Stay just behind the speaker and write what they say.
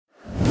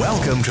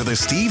Welcome to the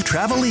Steve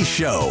Trevelise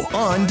Show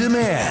on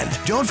demand.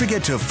 Don't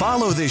forget to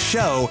follow this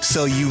show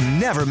so you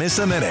never miss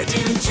a minute.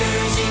 New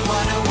Jersey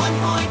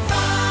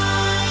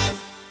 101.5.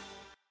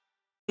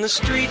 The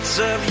streets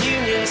of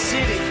Union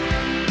City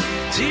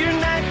to your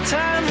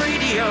nighttime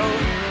radio.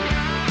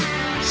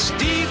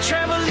 Steve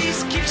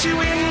Trevelise keeps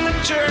you in the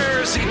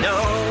Jersey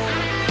know.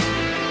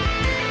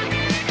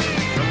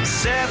 From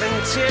 7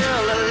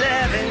 till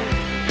 11,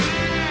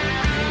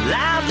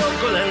 live,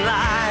 local, and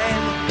live.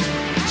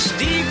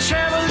 Steve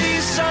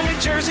Trevelise on New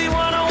Jersey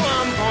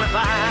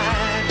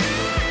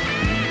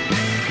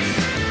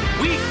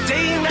 101.5.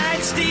 Weekday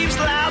night, Steve's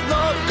loud,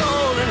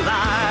 local, and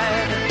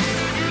live.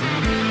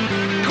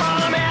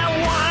 Call him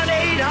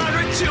at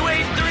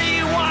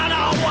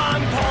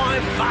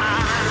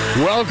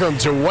 1-800-283-101.5. Welcome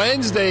to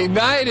Wednesday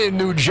night in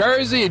New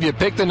Jersey. If you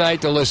pick the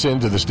night to listen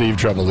to the Steve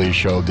Trevelise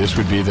Show, this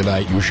would be the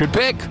night you should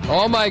pick.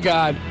 Oh, my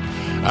God.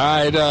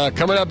 All right,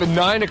 coming up at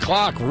 9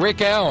 o'clock,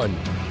 Rick Allen,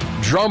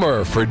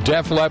 drummer for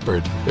Def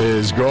Leppard,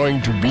 is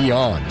going to be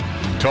on,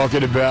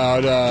 talking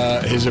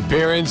about his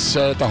appearance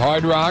at the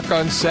Hard Rock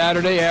on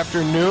Saturday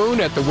afternoon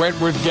at the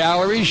Wentworth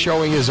Gallery,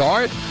 showing his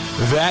art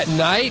that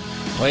night,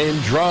 playing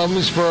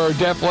drums for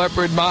Def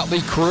Leppard Motley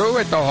Crue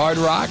at the Hard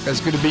Rock. That's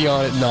going to be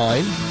on at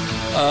 9.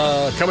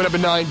 Coming up at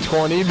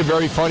 9:20, the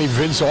very funny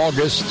Vince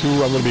August,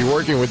 who I'm going to be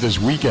working with this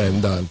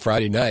weekend on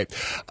Friday night.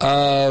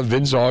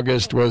 Vince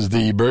August was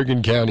the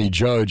Bergen County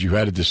judge. You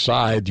had to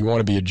decide, do you want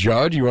to be a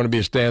judge? You want to be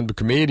a stand-up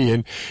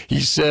comedian? He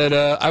said,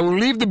 I will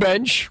leave the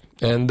bench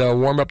and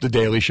warm up the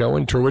Daily Show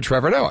and tour with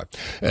Trevor Noah.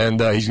 And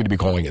he's going to be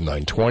calling at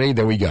 9:20.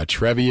 Then we got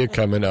Trevia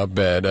coming up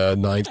at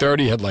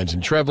 9:30, headlines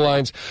and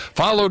Trevlines,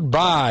 followed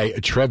by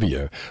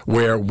Trevia,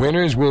 where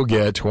winners will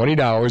get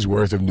 $20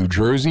 worth of New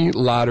Jersey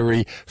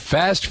Lottery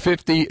Fast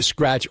 50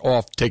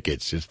 scratch-off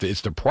tickets.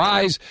 It's the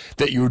prize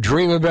that you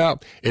dream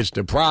about. It's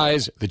the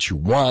prize that you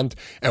want.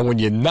 And when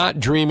you're not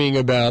dreaming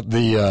about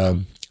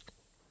the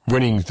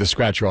winning the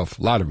scratch-off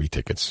lottery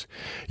tickets,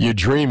 you're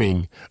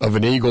dreaming of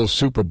an Eagles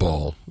Super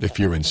Bowl if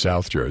you're in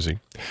South Jersey.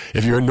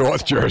 If you're in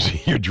North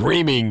Jersey, you're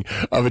dreaming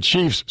of a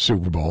Chiefs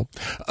Super Bowl.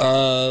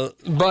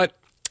 But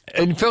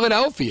in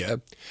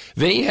Philadelphia,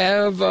 they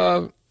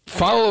have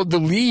followed the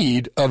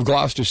lead of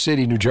Gloucester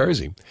City, New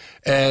Jersey,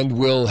 and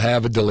will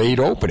have a delayed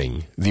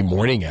opening the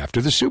morning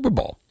after the Super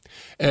Bowl.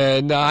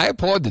 And I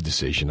applaud the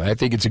decision. I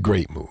think it's a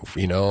great move.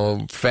 You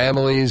know,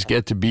 families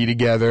get to be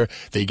together.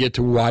 They get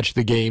to watch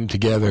the game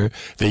together.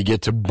 They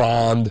get to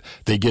bond.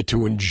 They get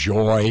to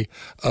enjoy.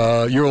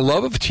 Your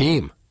love of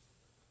team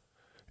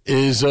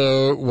is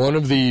one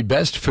of the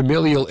best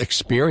familial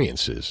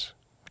experiences.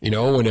 You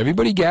know, when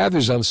everybody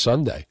gathers on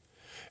Sunday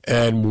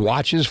and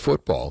watches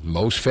football,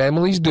 most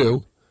families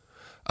do.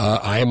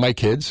 I and my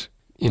kids,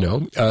 you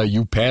know,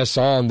 you pass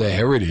on the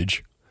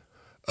heritage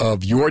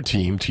of your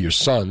team to your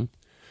son.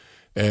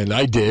 And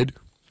I did.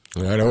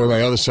 I know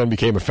my other son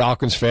became a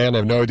Falcons fan. I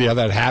have no idea how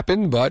that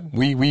happened, but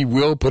we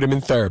will put him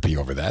in therapy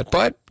over that.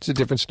 But it's a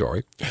different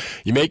story.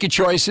 You make your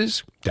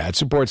choices. Dad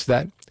supports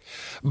that.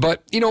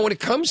 But, you know, when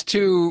it comes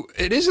to,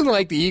 it isn't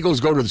like the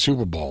Eagles go to the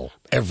Super Bowl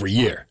every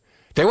year.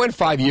 They went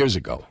 5 years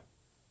ago.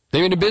 They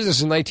were in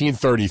business in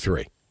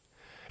 1933.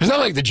 It's not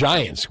like the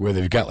Giants where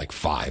they've got like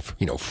 4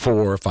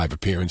 or 5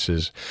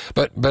 appearances.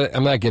 But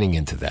I'm not getting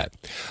into that.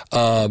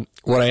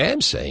 What I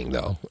am saying,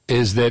 though,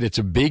 is that it's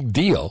a big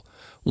deal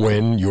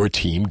when your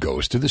team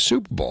goes to the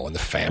Super Bowl and the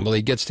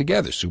family gets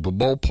together. Super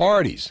Bowl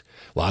parties,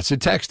 lots of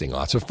texting,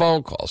 lots of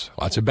phone calls,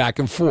 lots of back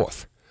and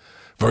forth.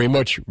 Very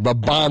much a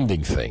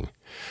bonding thing.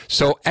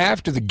 So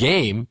after the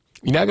game,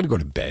 you're not going to go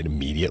to bed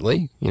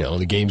immediately. You know,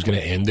 the game's going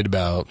to end at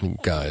about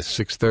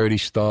 6:30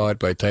 start.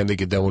 By the time they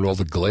get done with all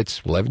the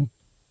glitz, 11,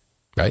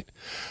 right?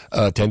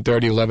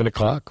 10:30, 11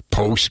 o'clock,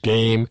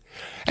 post-game.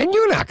 And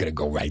you're not going to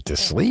go right to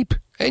sleep.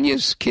 And your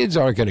kids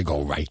aren't going to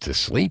go right to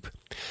sleep.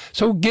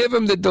 So give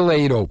them the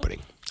delayed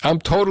opening. I'm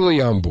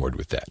totally on board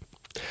with that.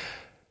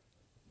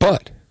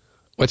 But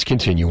let's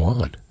continue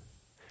on.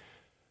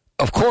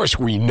 Of course,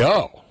 we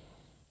know,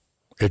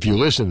 if you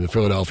listen to the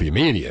Philadelphia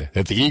media,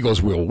 that the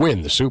Eagles will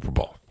win the Super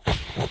Bowl.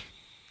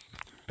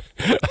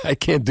 I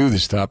can't do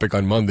this topic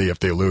on Monday if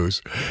they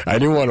lose. I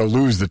didn't want to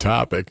lose the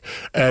topic.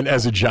 And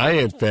as a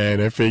Giant fan,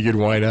 I figured,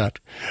 why not?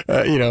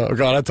 A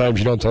lot of times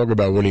you don't talk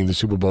about winning the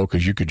Super Bowl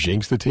because you could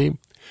jinx the team.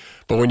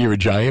 But when you're a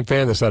Giant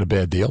fan, that's not a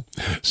bad deal.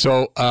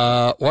 So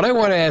what I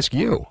want to ask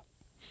you,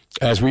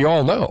 as we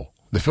all know,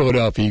 the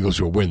Philadelphia Eagles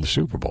will win the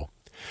Super Bowl.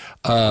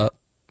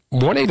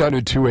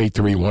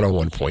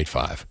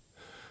 1-800-283-101.5.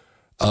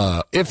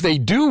 If they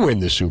do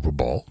win the Super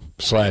Bowl,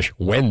 /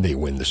 when they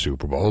win the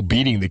Super Bowl,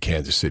 beating the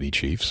Kansas City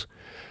Chiefs,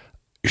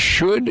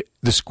 should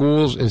the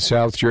schools in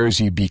South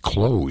Jersey be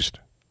closed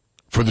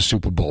for the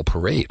Super Bowl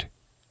parade?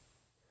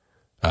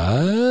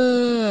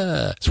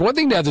 It's one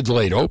thing to have the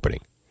delayed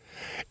opening.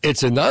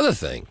 It's another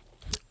thing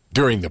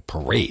during the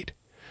parade.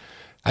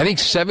 I think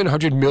 7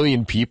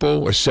 million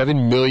people were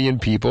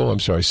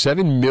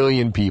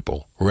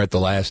at the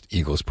last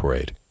Eagles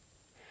parade.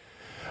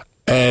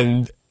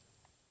 And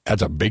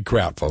that's a big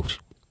crowd, folks.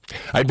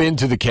 I've been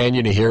to the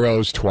Canyon of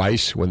Heroes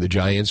twice when the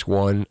Giants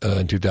won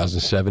in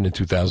 2007 and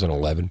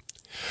 2011.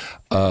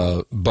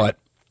 But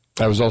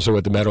I was also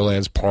at the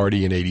Meadowlands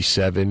party in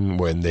 87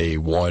 when they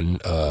won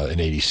in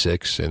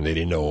 86, and they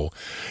didn't know,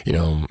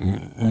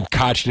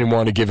 Koch didn't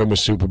want to give him a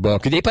Super Bowl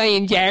because they play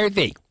in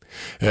Jersey.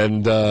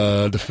 And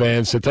the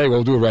fans said, hey,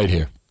 we'll do it right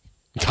here.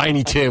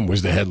 Tiny Tim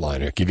was the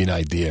headliner. Give you an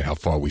idea how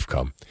far we've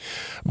come.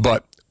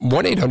 But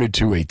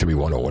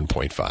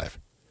 1-800-283-101.5.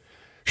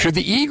 Should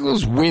the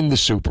Eagles win the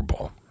Super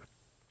Bowl?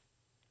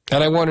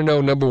 And I want to know,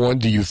 number one,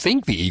 do you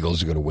think the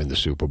Eagles are going to win the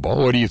Super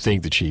Bowl, or do you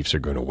think the Chiefs are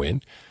going to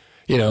win?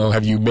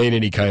 Have you made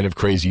any kind of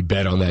crazy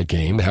bet on that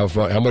game?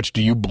 How much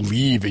do you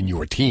believe in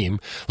your team?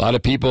 A lot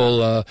of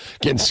people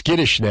getting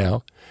skittish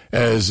now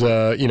as,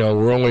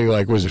 we're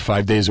only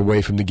 5 days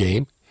away from the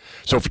game.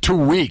 So for 2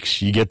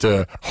 weeks, you get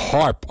to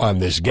harp on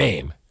this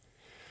game.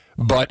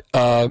 But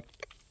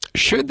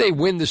should they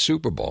win the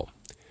Super Bowl?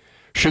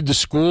 Should the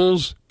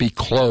schools be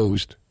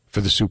closed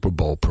for the Super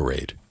Bowl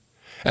parade?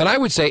 And I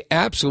would say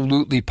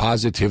absolutely,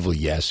 positively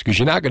yes, because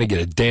you're not going to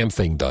get a damn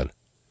thing done.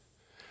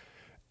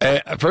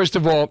 First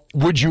of all,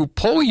 would you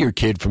pull your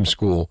kid from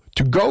school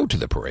to go to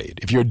the parade?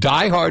 If you're a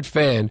diehard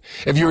fan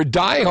and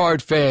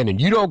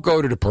you don't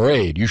go to the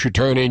parade, you should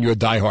turn in your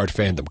diehard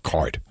fandom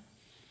card.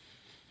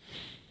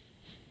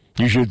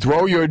 You should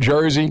throw your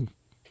jersey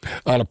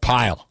on a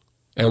pile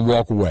and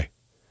walk away.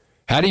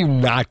 How do you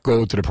not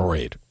go to the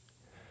parade?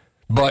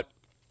 But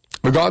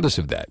regardless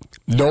of that,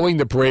 knowing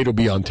the parade will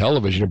be on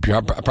television,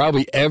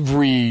 probably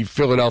every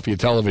Philadelphia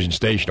television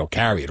station will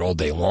carry it all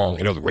day long.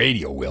 The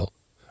radio will.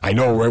 I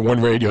know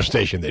one radio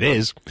station that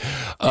is.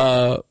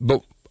 But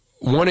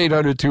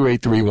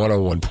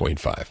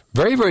 1-800-283-101.5.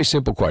 Very, very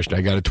simple question.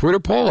 I got a Twitter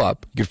poll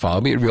up. You can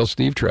follow me at Real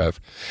Steve Trev.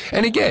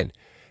 And again,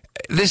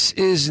 this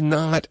is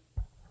not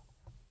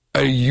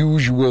a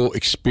usual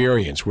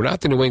experience. We're not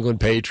the New England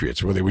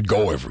Patriots where they would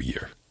go every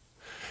year.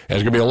 And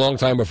it's going to be a long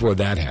time before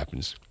that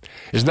happens.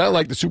 It's not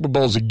like the Super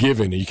Bowl's a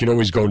given and you can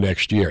always go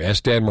next year.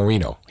 Ask Dan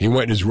Marino. He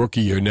went in his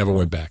rookie year and never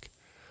went back,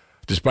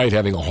 despite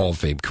having a Hall of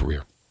Fame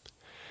career.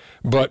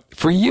 But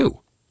for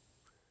you,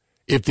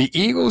 if the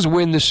Eagles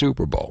win the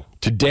Super Bowl,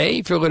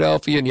 today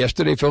Philadelphia and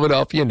yesterday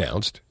Philadelphia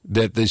announced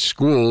that the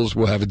schools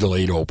will have a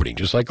delayed opening,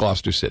 just like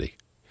Gloucester City.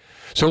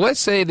 So let's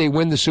say they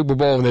win the Super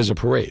Bowl and there's a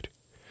parade.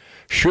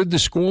 Should the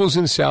schools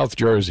in South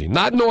Jersey,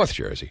 not North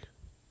Jersey,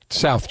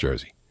 South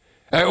Jersey,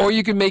 or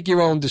you can make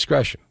your own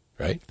discretion,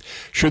 right?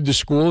 Should the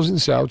schools in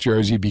South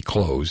Jersey be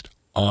closed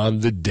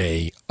on the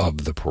day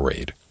of the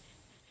parade?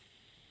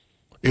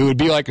 It would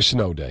be like a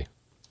snow day.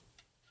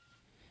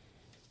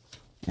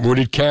 Would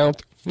it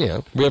count? We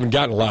haven't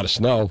gotten a lot of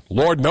snow.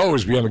 Lord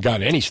knows we haven't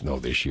gotten any snow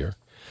this year.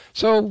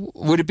 So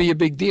would it be a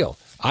big deal?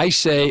 I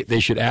say they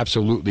should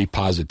absolutely,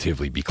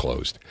 positively be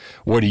closed.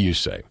 What do you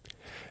say?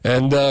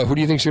 And who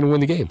do you think is going to win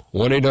the game?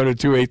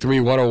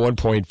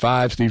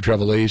 1-800-283-101.5, Steve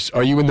Trevelise.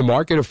 Are you in the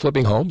market of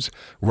flipping homes?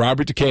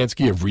 Robert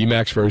Dukansky of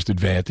RE/MAX First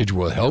Advantage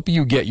will help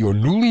you get your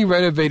newly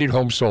renovated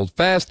home sold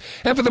fast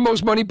and for the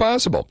most money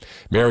possible.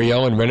 Mary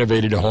Ellen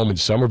renovated a home in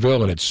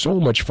Somerville and had so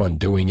much fun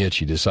doing it,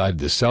 she decided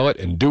to sell it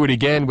and do it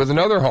again with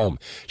another home.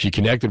 She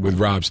connected with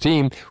Rob's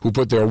team, who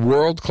put their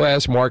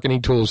world-class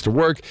marketing tools to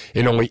work.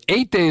 In only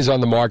 8 days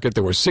on the market,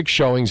 there were 6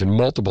 showings and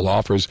multiple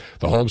offers.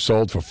 The home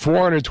sold for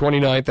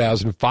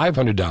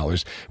 $429,500.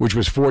 Which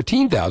was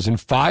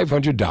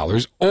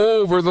 $14,500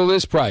 over the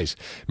list price.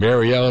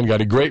 Mary Ellen got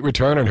a great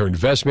return on her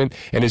investment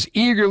and is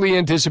eagerly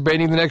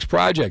anticipating the next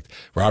project.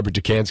 Robert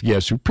Dukansky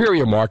has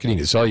superior marketing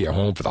to sell your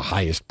home for the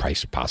highest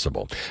price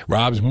possible.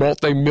 Rob's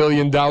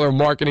multi-million-dollar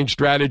marketing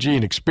strategy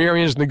and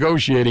experience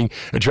negotiating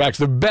attracts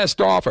the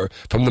best offer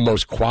from the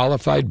most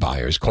qualified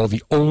buyers. Call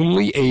the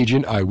only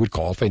agent I would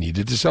call if I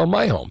needed to sell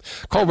my home.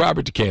 Call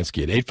Robert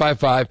Dukansky at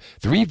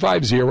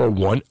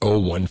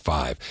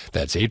 855-350-1015.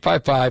 That's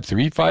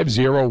 855-350-1015 or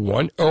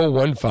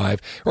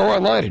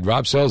online at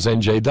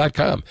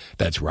robsellsnj.com.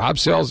 That's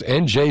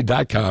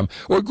robsellsnj.com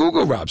or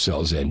Google Rob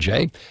Sells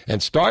NJ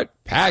and start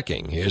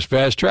packing. Here's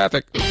fast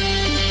traffic.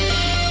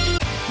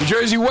 New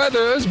Jersey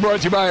weather is brought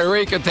to you by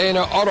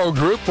Ricatena Auto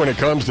Group. When it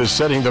comes to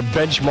setting the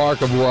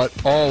benchmark of what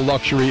all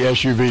luxury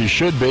SUVs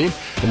should be,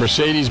 the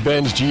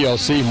Mercedes-Benz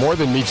GLC more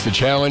than meets the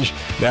challenge.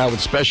 Now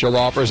with special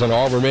offers on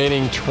all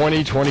remaining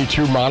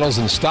 2022 models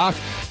in stock.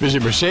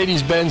 Visit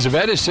Mercedes-Benz of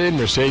Edison,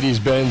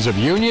 Mercedes-Benz of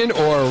Union,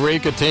 or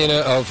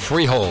Ricatena of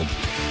Freehold.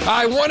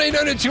 Hi,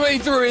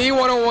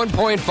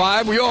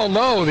 1-800-283-101.5. We all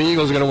know the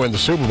Eagles are going to win the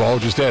Super Bowl.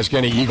 Just ask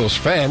any Eagles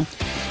fan.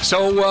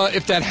 So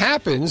if that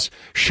happens,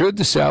 should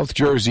the South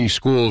Jersey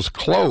schools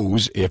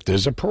close if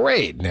there's a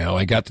parade? Now,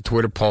 I got the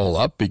Twitter poll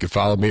up. You can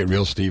follow me at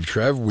Real Steve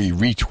Trev. We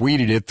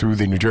retweeted it through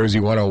the New Jersey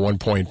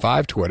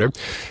 101.5 Twitter.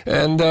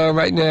 And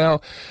right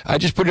now, I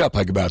just put it up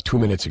like about 2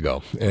 minutes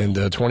ago.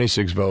 And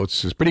 26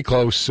 votes is pretty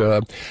close.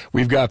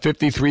 We've got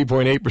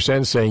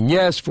 53.8% saying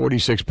yes,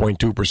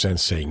 46.2%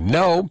 saying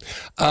no.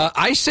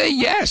 I say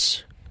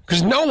yes,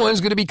 because no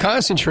one's going to be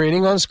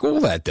concentrating on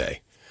school that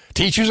day.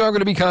 Teachers aren't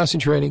going to be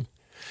concentrating.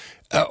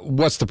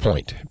 What's the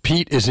point?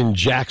 Pete is in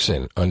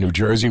Jackson on New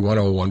Jersey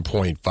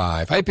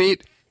 101.5. Hi,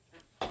 Pete.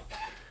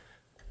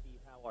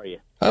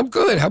 I'm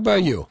good. How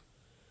about you?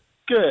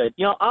 Good.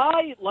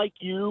 I, like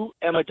you,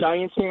 am a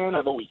Giants fan.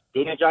 I've always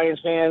been a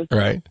Giants fan.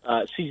 Right.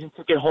 Season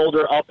ticket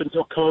holder up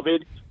until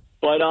COVID.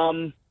 But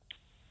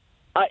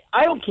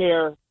I don't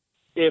care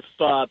if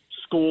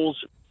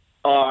schools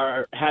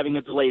are having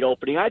a delayed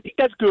opening. I think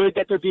that's good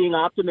that they're being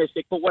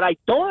optimistic. But what I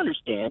don't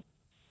understand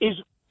is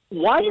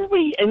why are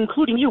we,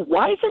 including you,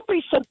 why is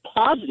everybody so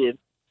positive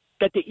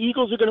that the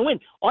Eagles are going to win?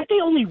 Aren't they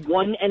only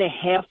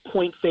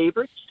 1.5-point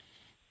favorites?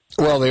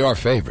 Well, they are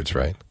favorites,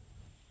 right?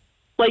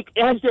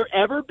 Has there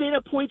ever been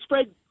a point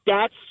spread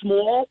that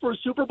small for a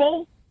Super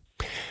Bowl?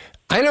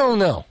 I don't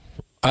know.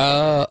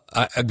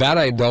 That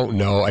I don't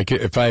know.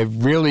 If I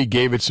really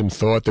gave it some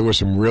thought, there were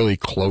some really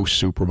close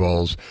Super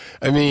Bowls.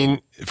 I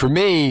mean, for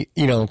me,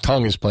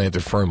 tongue is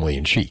planted firmly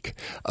in cheek.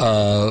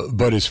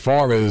 But as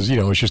far as,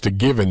 it's just a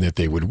given that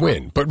they would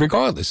win. But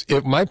regardless,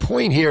 my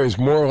point here is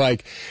more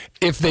like,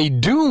 if they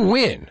do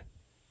win,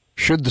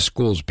 should the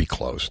schools be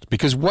closed?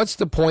 Because what's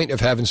the point of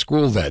having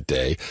school that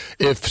day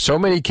if so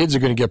many kids are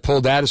going to get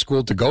pulled out of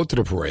school to go to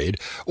the parade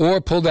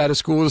or pulled out of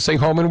school to stay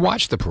home and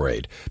watch the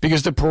parade?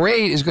 Because the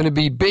parade is going to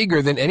be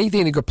bigger than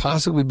anything that could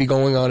possibly be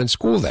going on in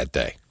school that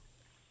day.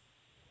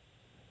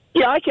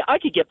 Yeah, I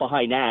could get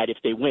behind that if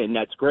they win.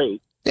 That's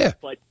great. Yeah.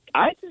 But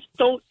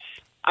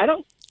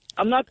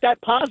I'm not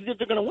that positive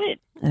they're going to win.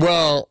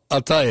 Well,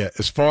 I'll tell you,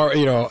 as far,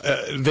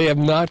 they have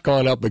not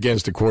gone up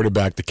against a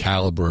quarterback the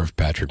caliber of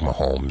Patrick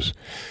Mahomes.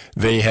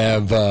 They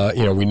have,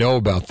 we know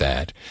about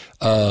that.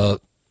 And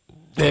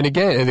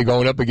again, they're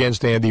going up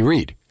against Andy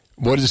Reid.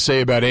 What does it say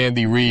about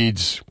Andy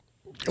Reid's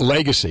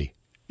legacy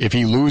if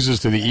he loses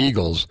to the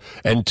Eagles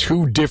and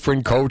two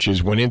different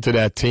coaches went into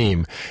that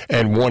team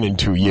and won in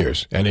 2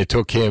 years? And it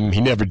took him,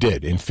 he never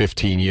did, in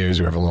 15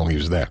 years or however long he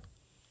was there.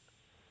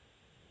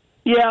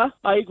 Yeah,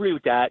 I agree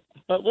with that,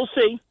 but we'll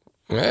see.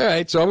 All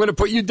right, so I'm going to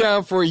put you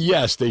down for a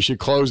yes. They should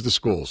close the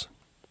schools.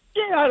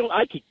 Yeah,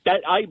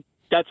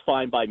 that's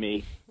fine by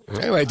me.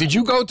 All right, did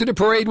you go to the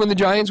parade when the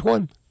Giants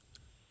won?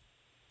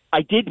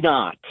 I did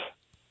not.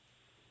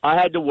 I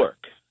had to work.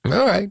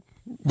 All right,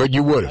 but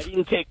you would have. I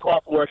didn't take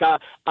off work. I'm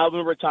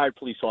a retired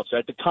police officer.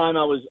 At the time,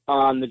 I was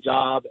on the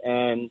job,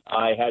 and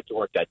I had to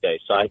work that day,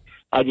 so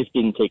I just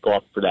didn't take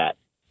off for that.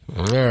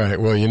 All right.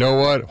 Well, you know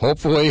what?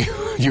 Hopefully,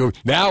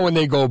 now when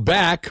they go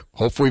back,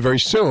 hopefully very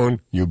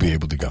soon, you'll be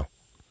able to go.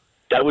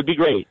 That would be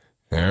great.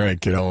 All right,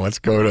 kiddo. Let's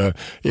go to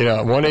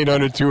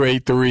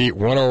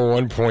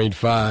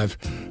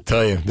 1-800-283-101.5.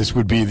 Tell you, this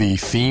would be the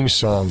theme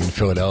song in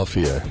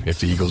Philadelphia if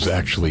the Eagles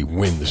actually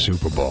win the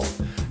Super Bowl.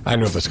 I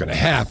don't know if that's going to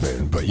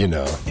happen, but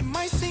It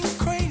might seem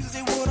crazy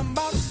what I'm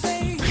about to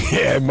say.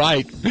 Yeah, it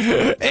might.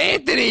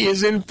 Anthony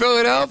is in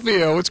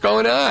Philadelphia. What's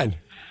going on?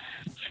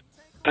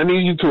 I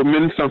need you to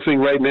amend something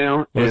right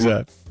now. What's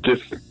that?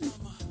 Just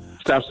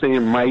stop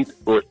saying might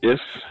or if.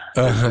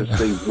 Just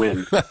say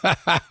win.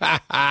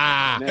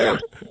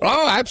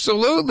 Oh,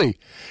 absolutely.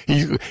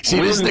 This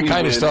is the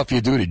kind of stuff you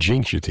do to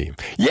jinx your team.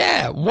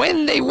 Yeah,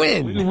 when they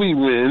win. When we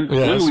win.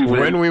 Yes,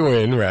 when we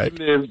win, right.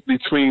 We live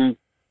between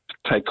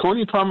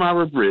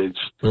Tacony-Palmyra Bridge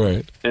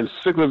and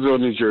Sicklerville,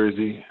 New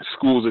Jersey.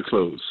 Schools are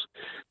closed.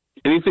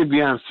 Anything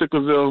beyond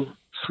Sicklerville,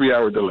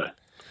 3-hour delay.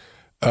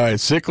 All right,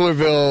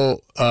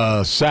 Sicklerville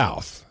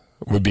South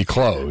would be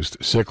closed.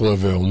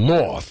 Sicklerville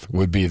North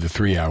would be the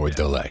 3-hour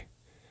delay.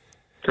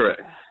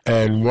 Correct.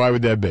 And why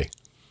would that be?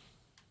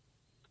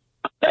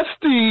 That's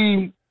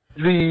the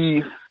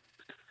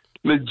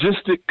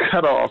logistic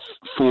cutoff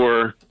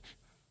for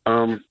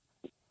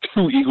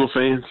true Eagle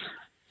fans.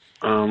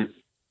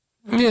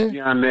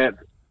 Beyond that,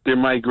 they're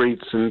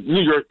migrates. In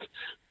New York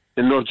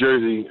and North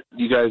Jersey,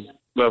 you guys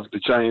love the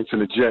Giants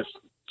and the Jets.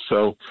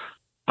 So,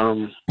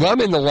 well,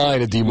 I'm in the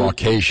line of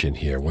demarcation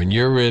here. When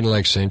you're in,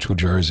 like, Central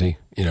Jersey,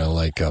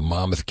 like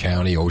Monmouth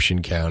County,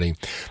 Ocean County,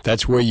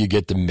 that's where you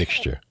get the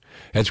mixture.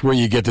 That's where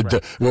you get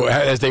the, well,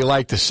 as they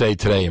like to say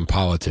today in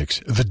politics,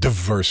 the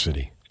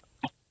diversity.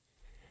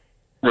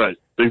 Right,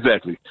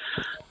 exactly.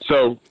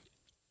 So,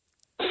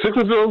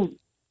 Sicklerville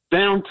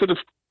down to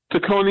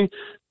Coney,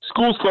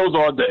 schools closed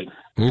all day.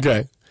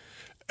 Okay.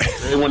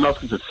 Everyone else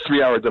gets a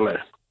 3-hour delay.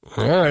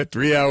 All right,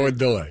 3-hour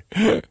delay.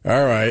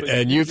 All right,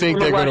 and you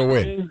think they're going to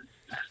win?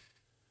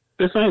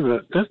 That's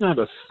not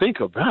a think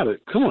about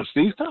it. Come on,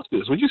 Steve, stop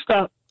this. Would you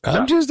stop?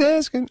 I'm just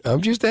asking.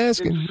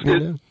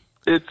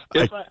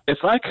 If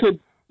I could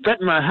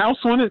bet my house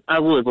on it, I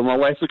would, but my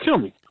wife would kill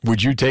me.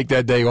 Would you take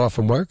that day off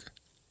from work?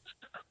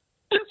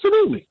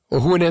 Absolutely. Well,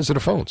 who would answer the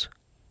phones?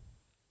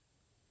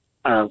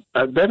 I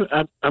don't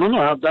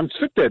know. I'm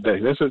sick that day.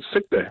 That's a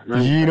sick day.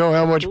 You know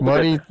how much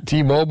money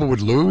T-Mobile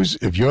would lose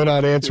if you're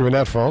not answering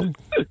that phone?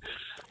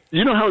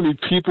 You know how many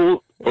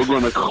people are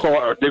going to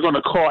call? They're going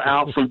to call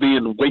out from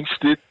being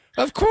wasted.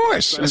 Of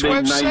course. That's what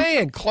I'm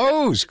saying.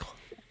 Close.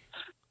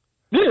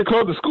 Yeah,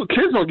 close. The school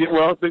kids don't get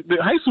the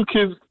high school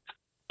kids.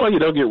 Oh, yeah,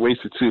 they'll get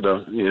wasted too,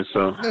 though. Yeah,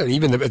 so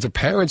even if the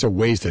parents are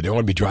wasted, they want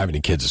to be driving the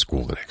kids to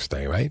school the next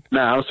day, right?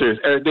 Nah, I'm serious.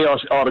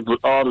 All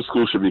the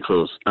schools should be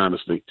closed.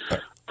 Honestly,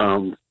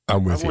 I'm with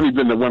I've only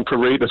been to one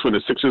parade. That's when the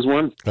Sixers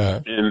won,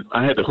 and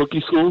I had the hooky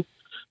school,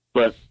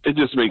 But it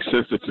just makes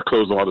sense to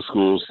close all the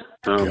schools.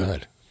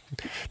 God.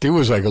 There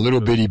was like a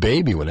little bitty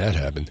baby when that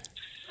happened.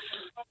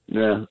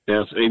 Yeah,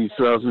 it's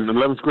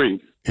 2011th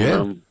grade.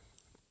 Yeah.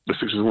 The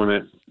Sixers won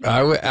that.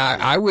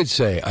 I would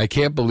say I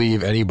can't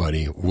believe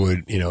anybody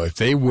would, if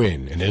they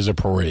win and there's a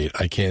parade,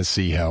 I can't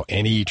see how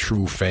any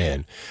true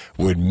fan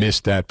would miss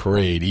that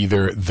parade,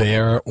 either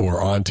there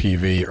or on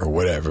TV or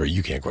whatever.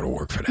 You can't go to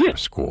work for that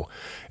school.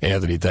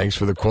 Anthony, thanks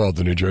for the call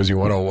to New Jersey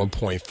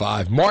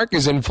 101.5. Mark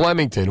is in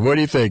Flemington. What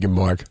are you thinking,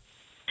 Mark?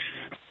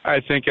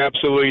 I think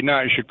absolutely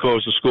not. You should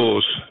close the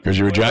schools. Because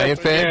you're a Giant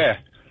fan?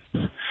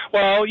 Yeah.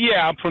 Well,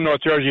 yeah, I'm from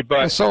North Jersey,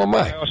 but so am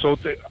I.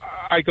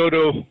 I go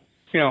to...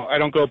 I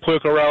don't go to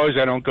political rallies.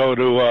 I don't go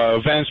to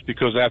events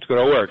because I have to go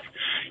to work.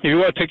 If you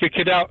want to take your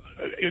kid out,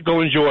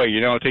 go enjoy.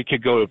 Take your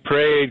kid, go to a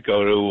parade,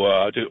 go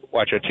to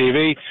watch a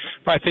TV.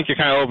 But I think you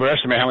kind of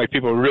overestimate how many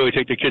people really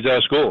take their kids out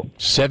of school.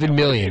 7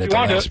 million. If you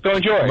want to, go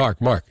enjoy.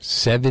 Mark,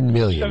 7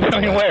 million. 7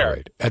 million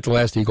where? At the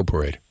last Eagle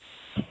Parade.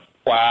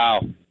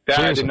 Wow. That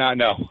Seriously. I did not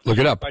know. Look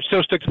it up. I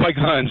still stick to my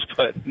guns,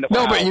 but no,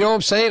 but you know what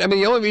I'm saying? I mean,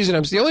 the only reason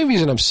I'm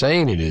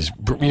saying it is,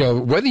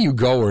 whether you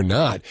go or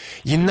not,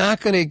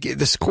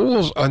 the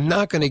schools are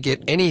not going to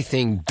get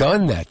anything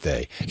done that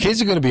day.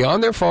 Kids are going to be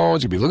on their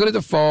phones, you'll be looking at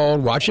the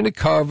phone, watching the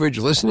coverage,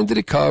 listening to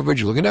the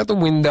coverage, looking out the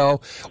window,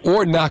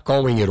 or not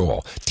going at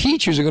all.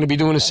 Teachers are going to be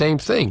doing the same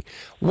thing.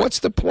 What's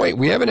the point?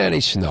 We haven't had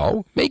any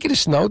snow. Make it a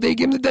snow day,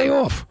 give them the day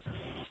off.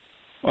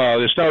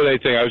 Well, the snow day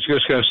thing, I was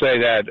just going to say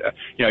that,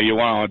 you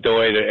want to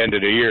delay the end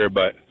of the year,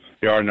 but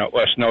there are no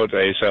less snow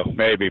days, so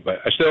maybe. But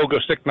I still go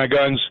stick to my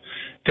guns,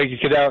 take your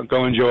kid out, and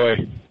go enjoy.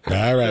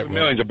 All right. 7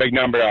 million's a big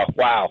number, though.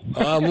 Wow.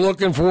 I'm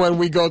looking for when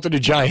we go to the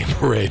Giant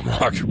Parade,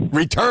 Mark.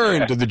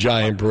 Return to the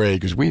Giant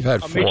Parade, because we've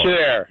had 4. I'll meet you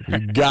there.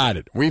 You got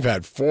it. We've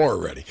had 4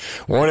 already.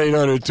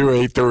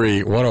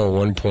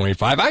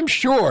 1-800-283-101.5. I'm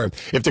sure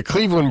if the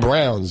Cleveland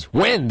Browns,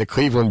 when the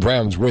Cleveland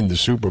Browns win the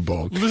Super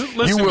Bowl,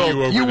 you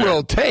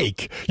will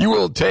take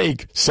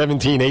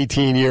 17,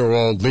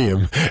 18-year-old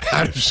Liam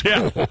out of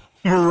school. Yeah.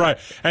 Right.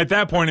 At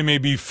that point, it may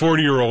be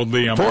 40-year-old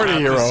Liam.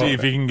 40-year-old. To see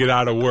if he can get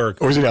out of work.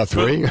 Or is he now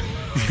 3?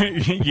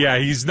 Yeah,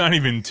 he's not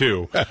even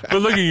 2. But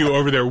look at you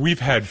over there. We've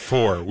had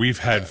 4.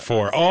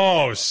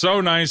 Oh,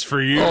 so nice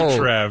for you,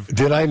 Trev.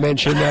 Did I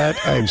mention that?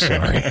 I'm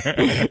sorry.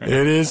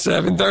 It is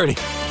 7:30.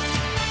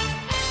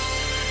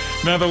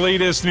 Now the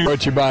latest news.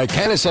 Brought to you by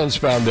Canasense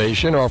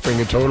Foundation, offering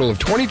a total of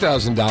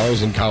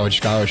 $20,000 in college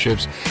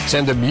scholarships.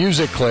 Send a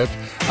music clip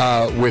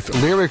with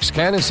lyrics.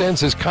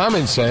 Canasense is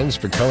common sense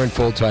for current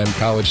full-time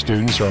college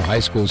students or high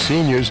school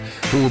seniors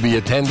who will be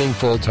attending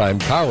full-time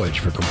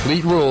college. For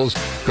complete rules,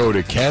 go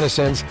to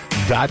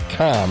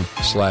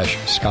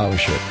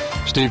canasense.com/scholarship.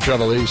 Steve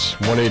Trevelise,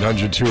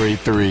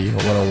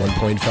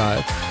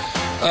 1-800-283-101.5.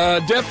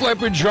 Def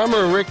Leppard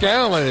drummer Rick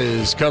Allen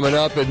is coming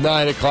up at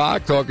 9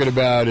 o'clock talking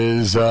about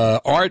his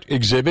art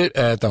exhibit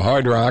at the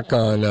Hard Rock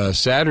on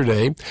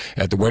Saturday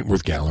at the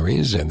Wentworth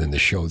Galleries, and then the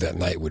show that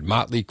night with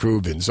Motley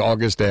Crue, Vince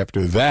August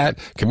after that,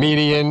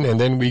 comedian, and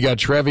then we got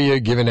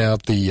Trevia giving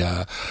out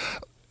the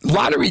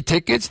lottery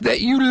tickets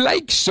that you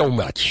like so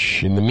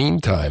much. In the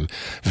meantime,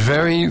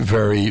 very,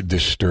 very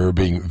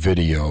disturbing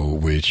video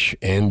which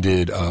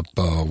ended up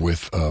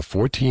with a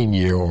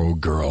 14-year-old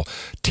girl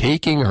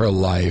taking her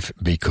life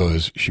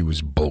because she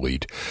was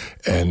bullied.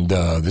 And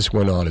this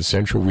went on at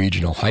Central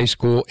Regional High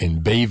School in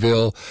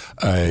Bayville.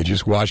 I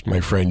just watched my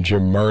friend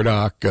Jim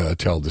Murdoch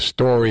tell the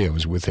story. I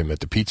was with him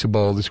at the Pizza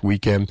Bowl this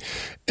weekend.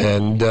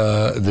 And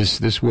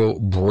this will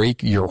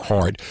break your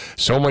heart,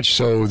 so much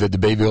so that the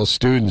Bayville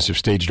students have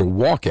staged a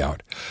walkout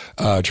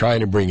trying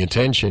to bring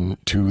attention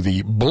to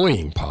the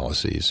bullying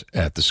policies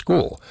at the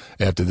school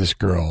after this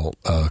girl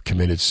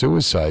committed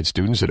suicide.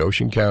 Students at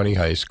Ocean County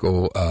High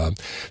School,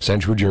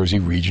 Central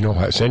Regional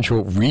High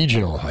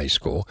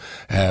School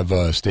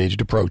have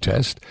staged a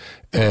protest,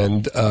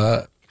 and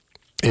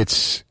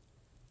it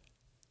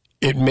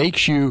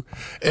makes your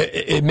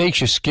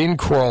skin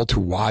crawl to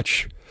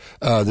watch.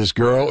 This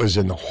girl is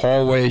in the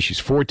hallway. She's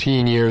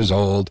 14 years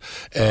old,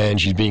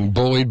 and she's being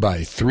bullied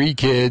by 3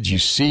 kids. You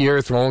see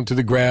her thrown to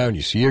the ground.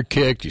 You see her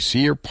kicked. You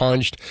see her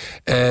punched,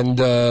 and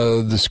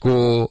the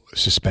school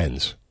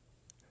suspends.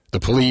 The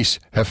police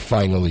have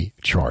finally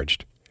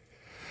charged.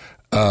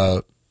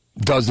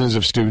 Dozens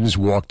of students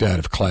walked out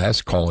of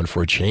class calling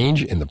for a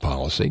change in the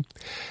policy.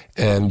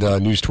 And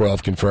News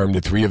 12 confirmed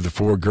that 3 of the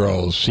 4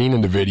 girls seen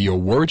in the video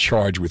were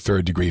charged with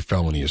third-degree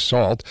felony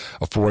assault.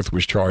 A 4th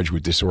was charged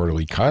with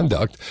disorderly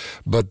conduct.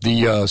 But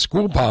the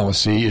school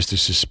policy is to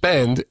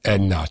suspend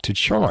and not to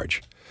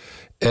charge.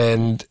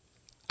 And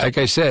like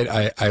I said,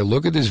 I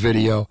look at this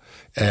video,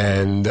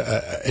 and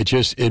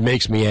it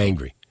makes me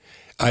angry.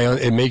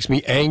 It makes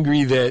me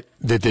angry that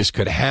this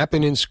could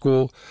happen in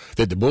school,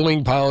 that the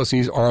bullying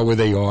policies are where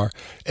they are,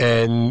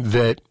 and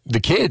that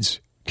the kids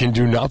can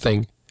do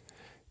nothing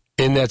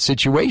in that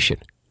situation.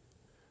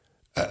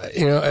 Back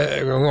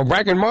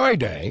in my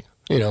day,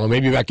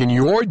 maybe back in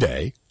your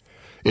day,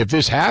 if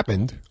this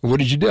happened, what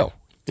did you do?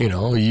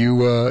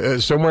 You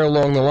somewhere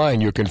along the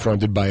line, you're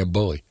confronted by a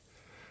bully.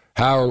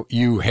 How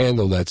you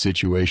handle that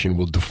situation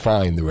will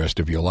define the rest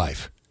of your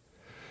life.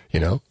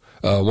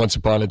 Once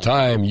upon a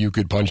time, you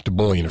could punch the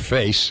bully in the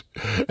face,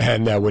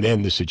 and that would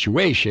end the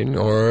situation.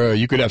 Or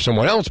you could have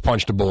someone else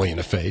punch the bully in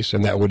the face,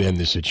 and that would end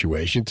the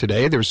situation.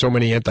 Today, there are so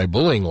many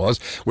anti-bullying laws.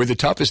 We're the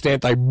toughest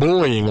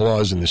anti-bullying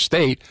laws in the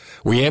state.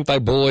 We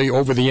anti-bully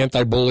over the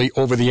anti-bully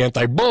over the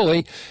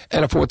anti-bully,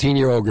 and a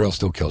 14-year-old girl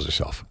still kills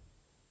herself.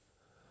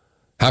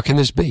 How can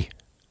this be?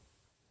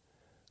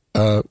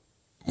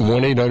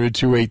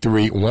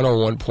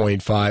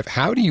 1-800-283-101.5.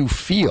 How do you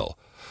feel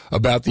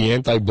about the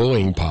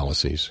anti-bullying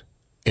policies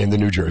in the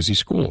New Jersey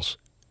schools?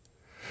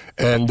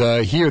 And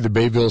here, the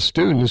Bayville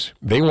students,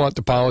 they want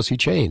the policy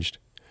changed.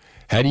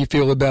 How do you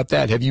feel about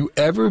that? Have you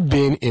ever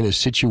been in a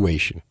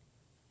situation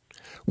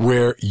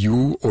where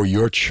you or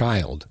your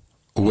child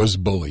was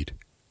bullied?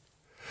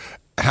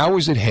 How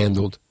was it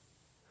handled?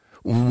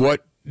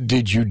 What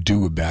did you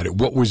do about it?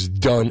 What was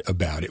done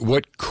about it?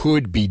 What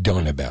could be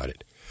done about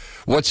it?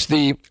 What's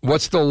the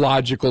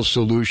logical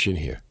solution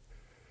here?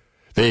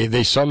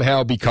 They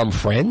somehow become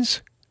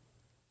friends?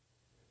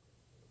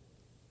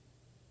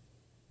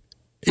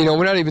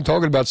 We're not even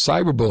talking about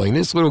cyberbullying.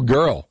 This little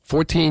girl,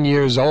 14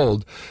 years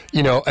old,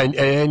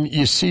 and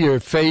you see her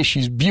face,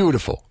 she's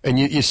beautiful. And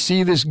you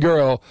see this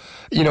girl,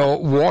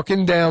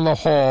 walking down the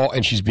hall,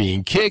 and she's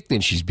being kicked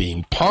and she's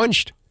being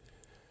punched.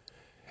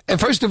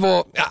 And first of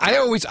all, I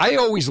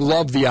always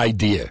love the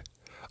idea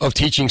of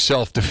teaching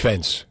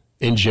self-defense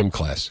in gym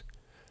class.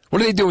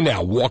 What are they doing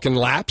now? Walking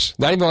laps?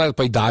 Not even allowed to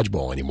play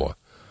dodgeball anymore.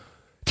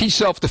 Teach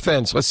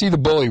self-defense. Let's see the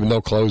bully with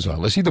no clothes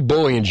on. Let's see the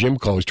bully in gym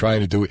clothes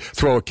trying to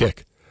throw a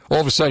kick.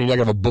 All of a sudden, you're not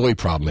going to have a bully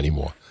problem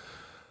anymore.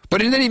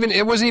 But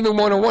it wasn't even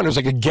one-on-one. It was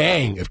like a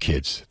gang of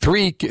kids.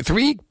 Three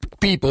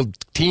people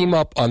team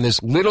up on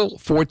this little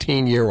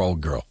 14-year-old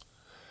girl.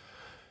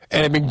 And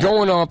it had been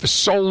going on for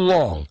so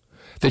long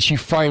that she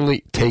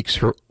finally takes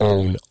her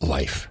own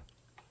life.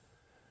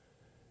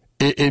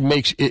 It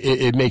makes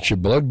your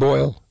blood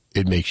boil.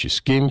 It makes your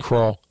skin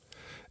crawl.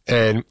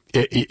 And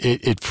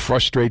it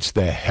frustrates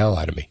the hell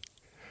out of me.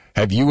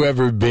 Have you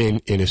ever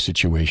been in a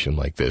situation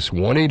like this?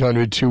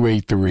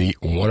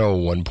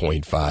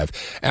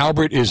 1-800-283-101.5.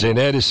 Albert is in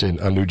Edison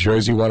on New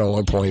Jersey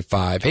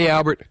 101.5. Hey,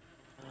 Albert.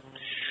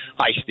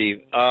 Hi,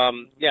 Steve. I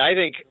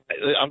think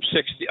I'm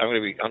 60.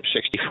 I'm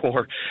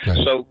 64.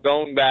 Right. So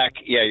going back,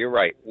 you're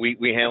right.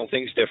 We handled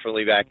things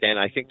differently back then.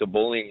 I think the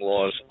bullying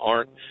laws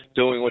aren't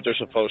doing what they're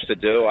supposed to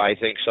do. I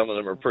think some of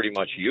them are pretty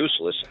much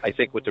useless. I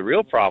think what the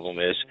real problem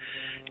is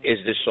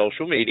this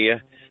social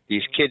media.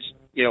 These kids,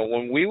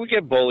 when we would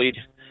get bullied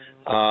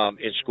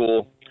in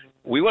school,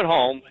 we went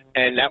home,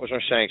 and that was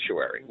our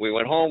sanctuary. We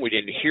went home. We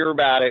didn't hear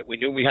about it. We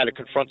knew we had to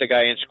confront the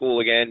guy in school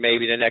again,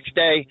 maybe the next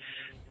day.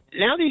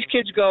 Now these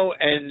kids go,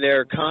 and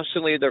they're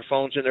constantly their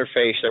phones in their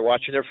face. They're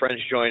watching their friends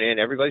join in.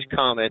 Everybody's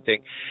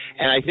commenting.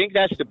 And I think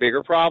that's the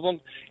bigger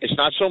problem. It's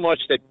not so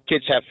much that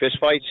kids have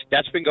fistfights.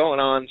 That's been going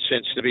on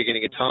since the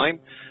beginning of time.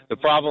 The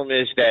problem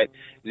is that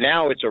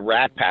now it's a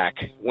rat pack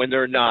when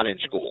they're not in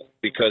school,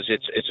 because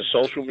it's a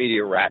social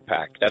media rat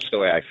pack. That's the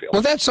way I feel.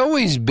 Well, that's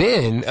always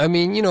been. I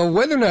mean,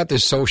 whether or not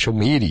there's social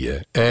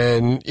media,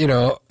 and,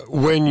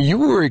 when you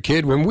were a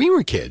kid, when we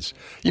were kids,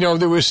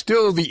 there was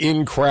still the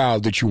in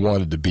crowd that you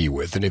wanted to be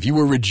with. And if you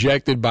were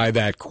rejected by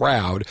that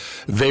crowd,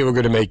 they were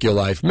going to make your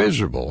life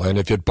miserable. And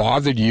if it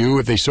bothered you,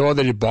 if they saw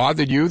that it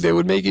bothered you, they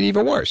would make it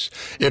even worse.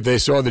 If they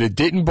saw that it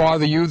didn't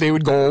bother you, they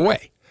would go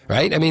away.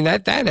 Right? I mean,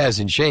 that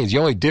hasn't changed. The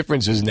only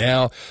difference is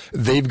now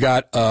they've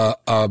got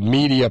a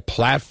media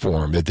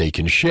platform that they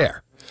can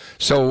share.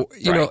 So,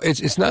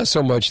 it's not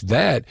so much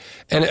that.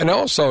 And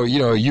also,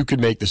 you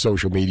could make the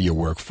social media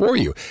work for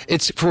you.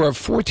 It's for a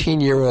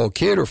 14-year-old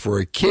kid or for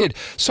a kid,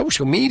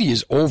 social media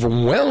is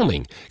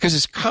overwhelming because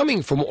it's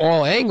coming from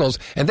all angles,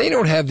 and they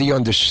don't have the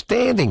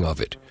understanding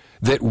of it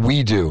that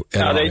we do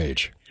at our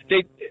age.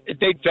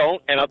 They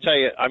don't. And I'll tell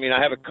you, I mean,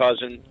 I have a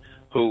cousin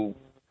who,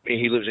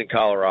 he lives in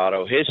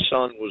Colorado. His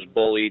son was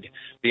bullied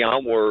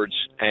beyond words,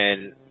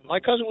 and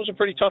my cousin was a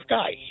pretty tough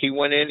guy. He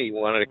went in, he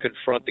wanted to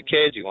confront the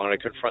kids, he wanted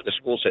to confront the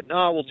school, said,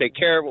 no, we'll take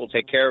care of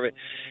it.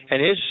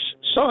 And his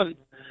son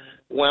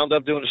wound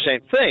up doing the same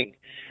thing.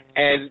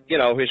 And,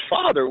 his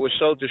father was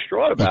so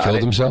distraught about it. He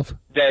killed himself?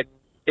 That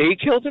he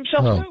killed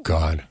himself. Oh, too.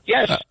 God.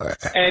 Yes.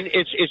 And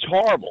it's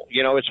horrible.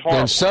 It's horrible.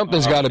 And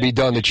something's got to be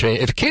done to change.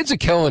 If kids are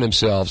killing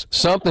themselves,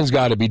 something's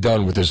got to be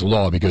done with this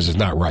law because it's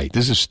not right.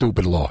 This is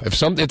stupid law. If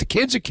the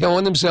kids are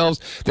killing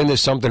themselves, then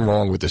there's something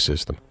wrong with the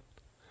system.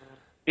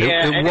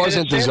 It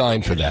wasn't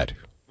designed for that.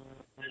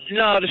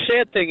 No, the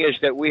sad thing is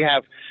that we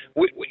have,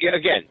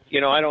 again,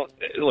 I don't,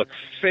 look,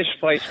 fist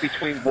fights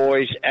between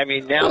boys. I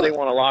mean, now they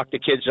want to lock the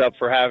kids up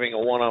for having a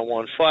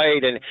one-on-one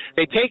fight, and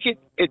they take it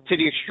to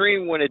the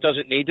extreme when it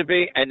doesn't need to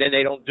be, and then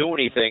they don't do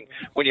anything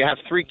when you have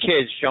three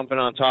kids jumping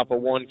on top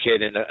of one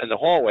kid in the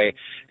hallway.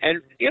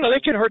 And, they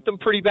can hurt them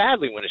pretty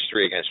badly when it's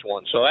 3 against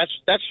 1. So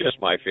that's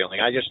just my feeling.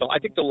 I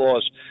think the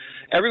laws,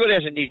 everybody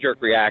has a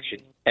knee-jerk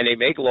reaction, and they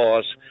make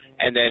laws,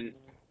 and then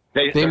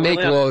they make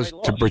laws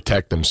to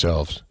protect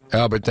themselves.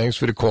 Albert, thanks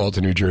for the call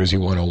to New Jersey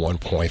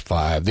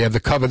 101.5. They have the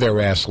cover their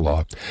ass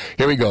law.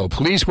 Here we go.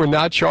 Police were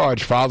not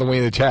charged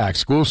following the attack.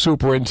 School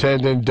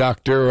Superintendent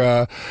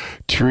Dr.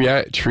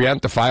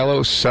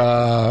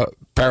 Triantafylos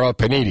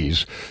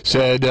Parapanides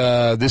said,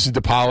 this is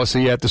the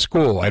policy at the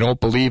school. I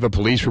don't believe a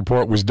police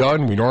report was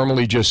done. We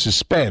normally just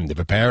suspend. If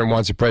a parent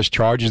wants to press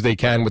charges, they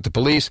can with the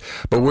police,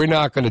 but we're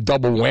not going to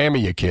double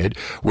whammy a kid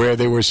where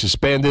they were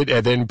suspended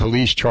and then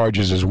police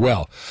charges as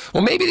well.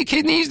 Well, maybe the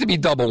kid needs to be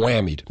double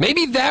whammied.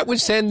 Maybe that would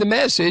send the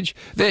message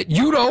that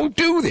you don't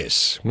do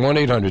this.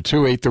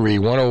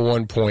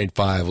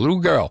 1-800-283-101.5. Little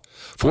girl,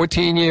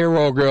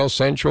 14-year-old girl,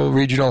 Central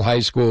Regional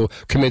High School,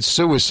 commits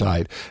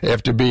suicide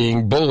after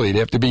being bullied,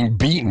 after being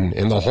beaten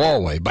in the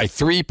hallway by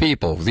three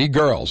people, three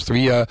girls,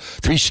 three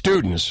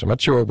students, I'm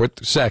not sure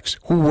what sex,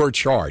 who were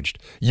charged.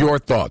 Your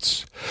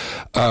thoughts.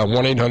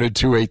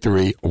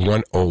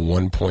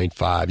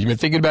 1-800-283-101.5. You've been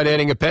thinking about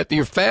adding a pet to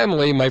your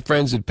family. My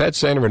friends at Pet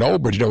Center in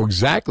Old Bridge know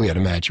exactly how to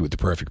match you with the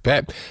perfect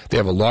pet. They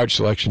have a large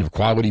selection of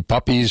quality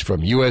puppies from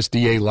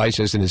USDA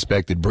licensed and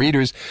inspected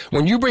breeders.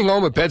 When you bring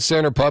home a Pet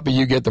Center puppy,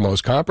 you get the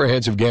most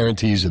comprehensive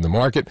guarantees in the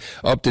market,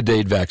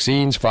 up-to-date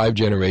vaccines, 5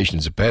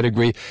 generations of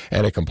pedigree,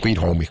 and a complete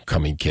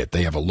homecoming kit.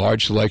 They have a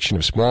large selection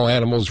of small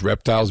animals,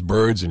 reptiles,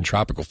 birds, and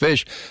tropical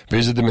fish.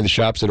 Visit them in the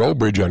shops at Old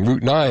Bridge on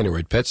Route 9 or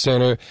at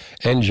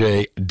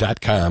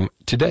PetCenterNJ.com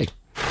today.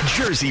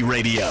 Jersey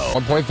Radio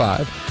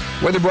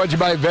 1.5. Weather brought to you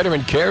by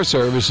Veteran Care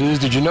Services.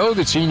 Did you know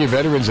that senior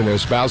veterans and their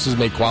spouses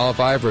may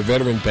qualify for a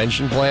veteran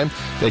pension plan?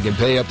 They can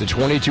pay up to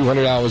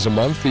 $2,200 a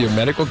month for your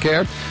medical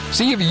care.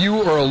 See if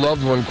you or a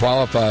loved one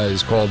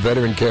qualifies. Call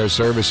Veteran Care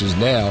Services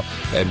now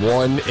at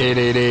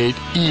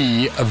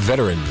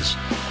 1-888-E-VETERANS.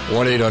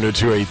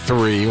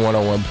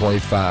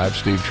 1-800-283-101.5.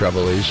 Steve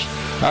Trevelise.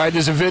 All right,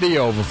 there's a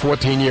video of a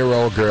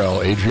 14-year-old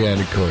girl,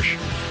 Adriana Cush,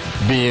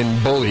 being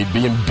bullied,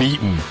 being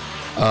beaten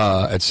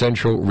at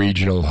Central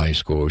Regional High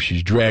School.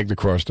 She's dragged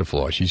across the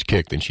floor. She's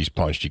kicked and she's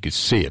punched. You could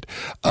see it.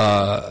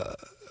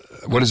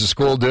 What does the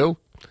school do?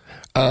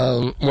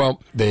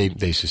 Well,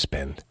 they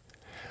suspend.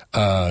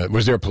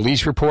 Was there a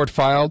police report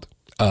filed?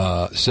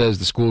 Says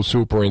the school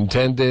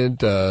superintendent,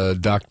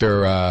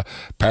 Dr.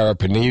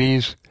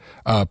 Parapanides.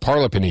 I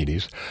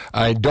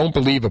don't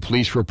believe a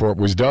police report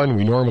was done.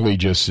 We normally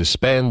just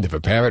suspend. If a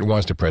parent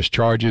wants to press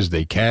charges,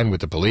 they can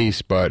with the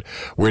police, but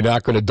we're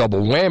not going to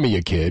double whammy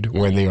a kid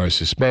when they are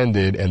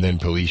suspended and then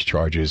police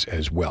charges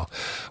as well.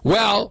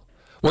 Well,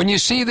 when you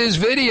see this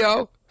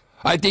video,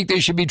 I think they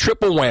should be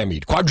triple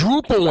whammied,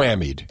 quadruple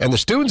whammied, and the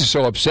students are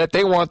so upset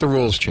they want the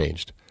rules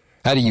changed.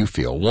 How do you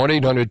feel?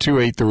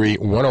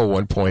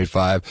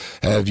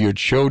 1-800-283-101.5. Have your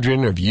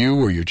children, have you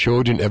or your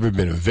children ever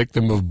been a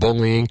victim of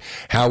bullying?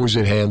 How was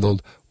it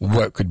handled?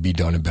 What could be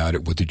done about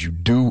it? What did you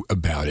do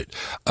about it?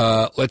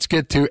 Let's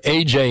get to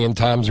AJ in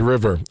Toms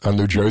River on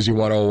New Jersey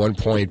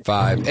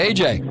 101.5.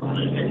 AJ.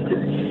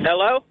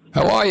 Hello?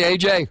 How are you,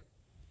 AJ?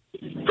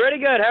 Pretty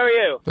good. How are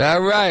you?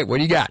 All right. What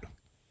do you got?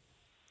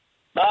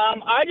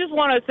 I just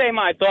want to say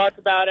my thoughts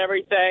about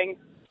everything.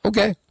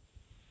 Okay.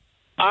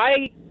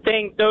 I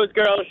think those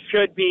girls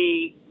should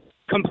be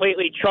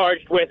completely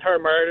charged with her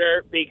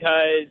murder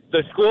because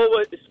the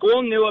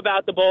school knew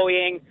about the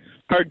bullying.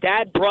 Her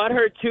dad brought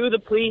her to the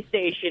police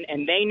station,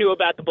 and they knew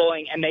about the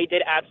bullying, and they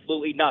did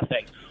absolutely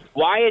nothing.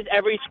 Why is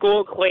every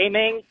school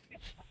claiming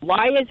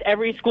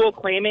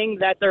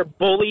that they're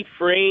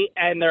bully-free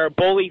and they're a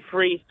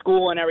bully-free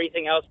school and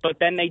everything else, but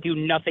then they do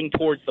nothing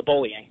towards the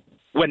bullying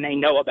when they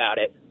know about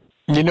it?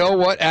 You know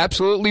what?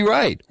 Absolutely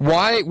right.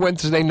 Why,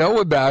 once they know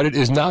about it,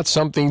 is not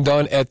something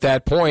done at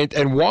that point?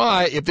 And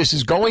why, if this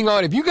is going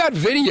on, if you got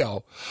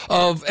video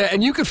of,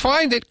 and you could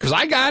find it, because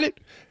I got it,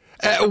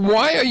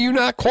 why are you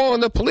not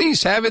calling the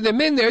police, having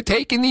them in there,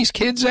 taking these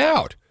kids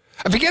out?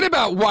 Forget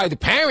about why the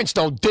parents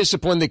don't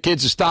discipline the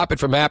kids to stop it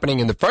from happening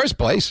in the first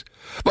place.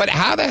 But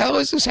how the hell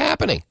is this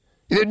happening?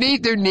 There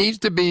needs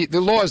to be,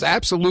 the laws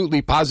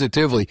absolutely,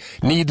 positively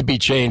need to be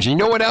changed. And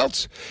you know what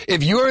else?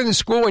 If you're in the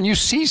school and you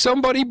see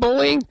somebody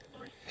bullying,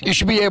 you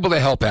should be able to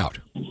help out.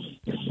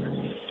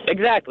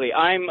 Exactly.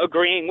 I'm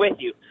agreeing with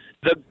you.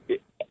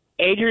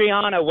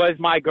 Adriana was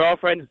my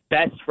girlfriend's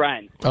best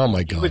friend. Oh,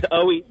 my God. She was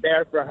always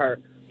there for her.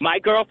 My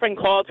girlfriend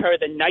called her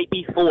the night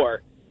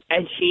before,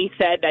 and she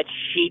said that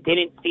she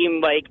didn't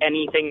seem like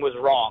anything was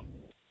wrong.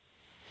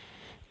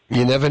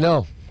 You never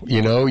know.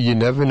 You know, you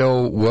never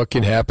know what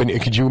can happen.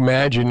 Could you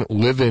imagine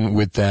living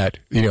with that?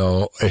 You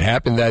know, it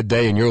happened that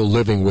day and you're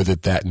living with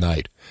it that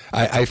night.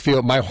 I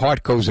feel my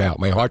heart goes out.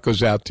 My heart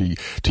goes out to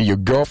your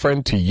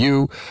girlfriend, to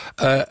you,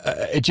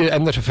 and to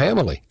the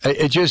family.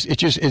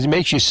 It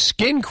makes your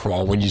skin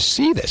crawl when you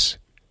see this.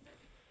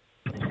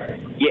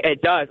 Yeah,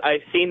 it does.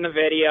 I've seen the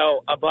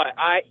video, but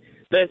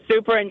the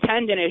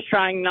superintendent is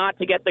trying not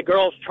to get the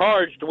girls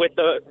charged with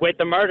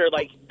the murder.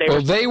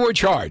 They were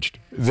charged.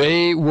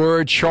 They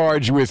were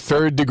charged with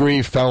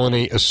third-degree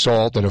felony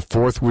assault, and a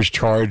fourth was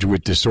charged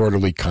with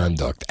disorderly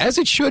conduct, as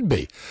it should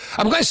be.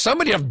 I'm glad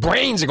somebody have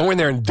brains to go in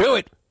there and do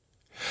it.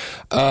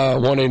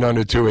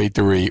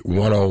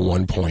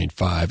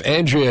 1-800-283-101.5.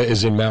 Andrea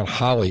is in Mount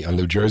Holly on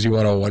New Jersey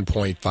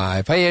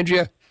 101.5. Hi,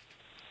 Andrea.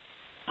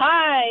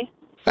 Hi.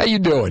 How you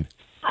doing?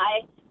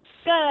 Hi.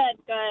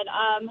 Good.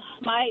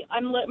 My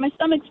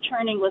stomach's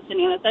churning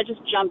listening to this. I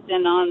just jumped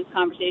in on this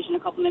conversation a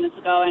couple minutes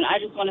ago, and I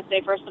just want to say,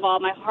 first of all,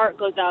 my heart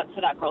goes out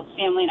to that girl's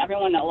family and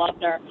everyone that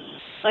loved her.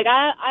 Like,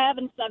 I have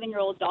a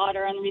 7-year-old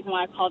daughter, and the reason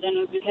why I called in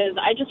was because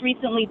I just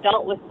recently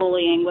dealt with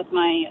bullying with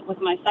my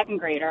second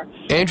grader.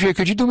 Andrea,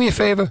 could you do me a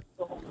favor?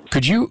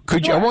 Could you?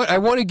 Sure. I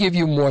want to give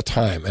you more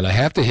time, and I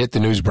have to hit the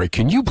news break.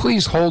 Can you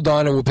please hold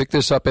on, and we'll pick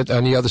this up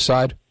on the other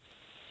side?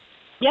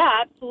 Yeah,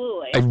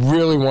 absolutely. I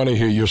really want to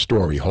hear your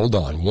story. Hold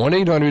on.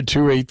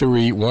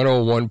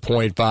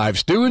 1-800-283-101.5.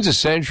 Students of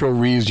Central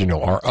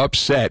Regional are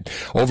upset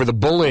over the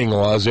bullying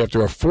laws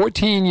after a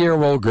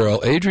 14-year-old girl,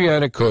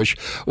 Adriana Cush,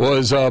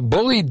 was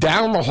bullied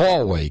down the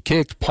hallway,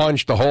 kicked,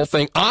 punched, the whole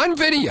thing on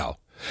video.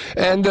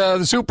 And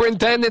the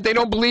superintendent, they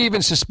don't believe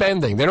in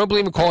suspending. They don't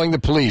believe in calling the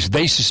police.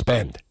 They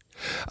suspend.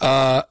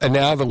 And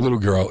now the little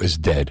girl is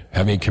dead,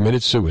 having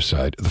committed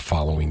suicide the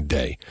following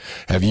day.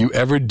 Have you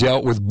ever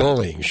dealt with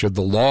bullying? Should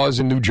the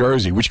laws in New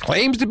Jersey, which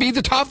claims to be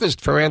the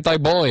toughest for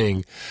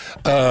anti-bullying,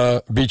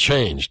 be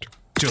changed?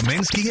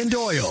 Dominski and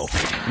Doyle.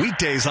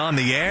 Weekdays on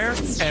the air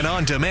and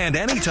on demand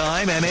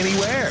anytime and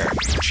anywhere.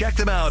 Check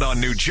them out on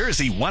New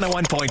Jersey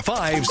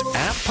 101.5's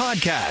app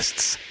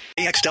podcasts.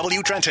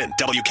 KXW Trenton,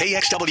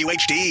 WKXW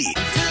HD.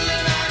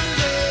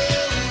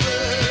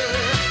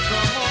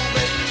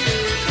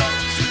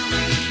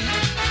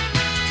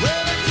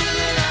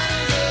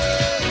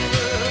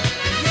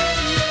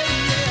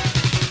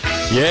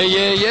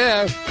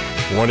 Yeah.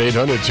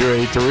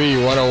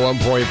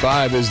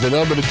 1-800-283-101.5 is the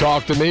number to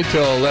talk to me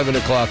till 11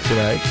 o'clock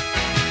tonight.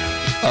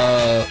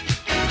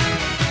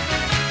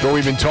 What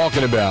we've been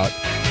talking about,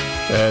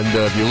 and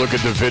if you look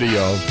at the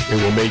video, it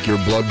will make your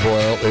blood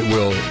boil. It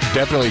will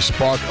definitely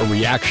spark a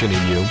reaction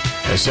in you.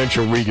 At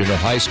Central Regional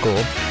High School,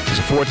 as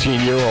a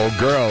 14-year-old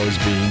girl is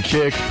being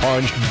kicked,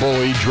 punched,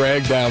 bullied,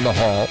 dragged down the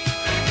hall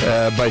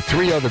by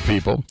three other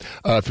people,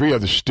 three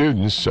other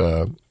students,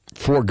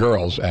 4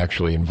 girls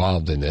actually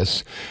involved in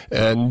this,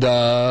 and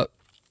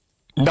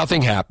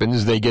nothing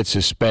happens. They get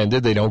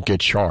suspended. They don't get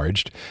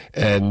charged.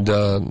 And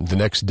the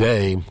next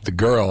day, the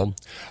girl,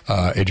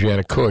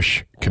 Adriana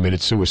Cush,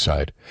 committed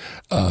suicide.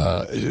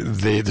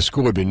 The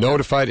school had been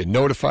notified.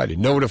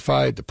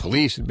 The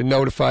police had been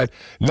notified.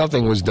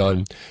 Nothing was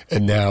done.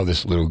 And now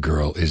this little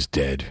girl is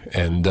dead.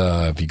 And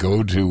if you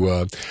go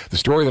to the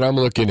story that I'm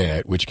looking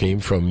at, which came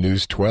from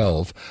News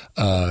 12,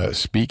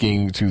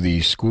 speaking to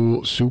the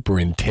school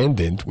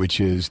superintendent,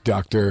 which is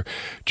Dr.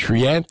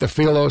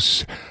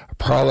 Triantafylos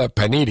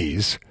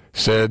Parlapanides,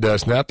 said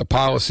it's not the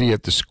policy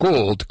at the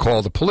school to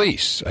call the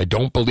police. I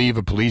don't believe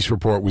a police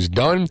report was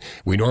done.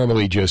 We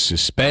normally just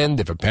suspend.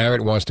 If a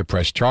parent wants to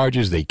press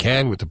charges, they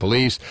can with the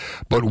police.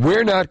 But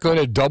we're not going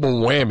to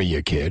double whammy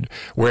a kid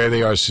where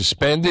they are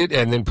suspended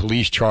and then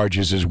police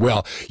charges as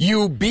well.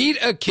 You beat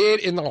a kid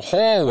in the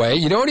hallway.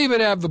 You don't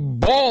even have the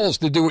balls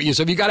to do it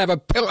yourself. You got to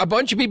have a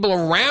bunch of people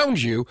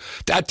around you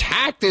to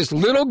attack this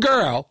little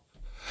girl,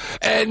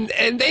 and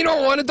they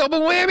don't want to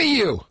double whammy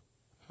you.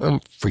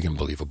 Freaking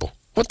believable.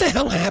 What the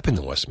hell happened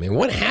to us, man?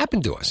 What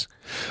happened to us?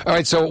 All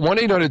right, so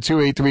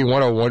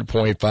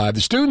 1-800-283-101.5.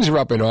 The students are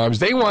up in arms.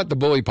 They want the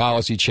bully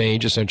policy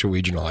changed at Central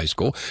Regional High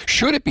School.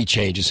 Should it be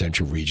changed at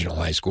Central Regional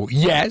High School?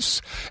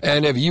 Yes.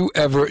 And have you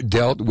ever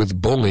dealt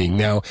with bullying?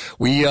 Now,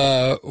 we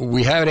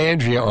had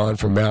Andrea on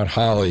from Mount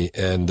Holly,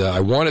 and I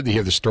wanted to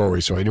hear the story,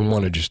 so I didn't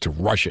want to just to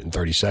rush it in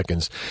 30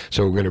 seconds.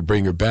 So we're going to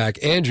bring her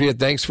back. Andrea,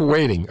 thanks for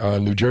waiting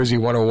on New Jersey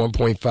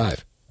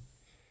 101.5.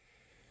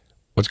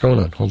 What's going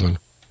on? Hold on.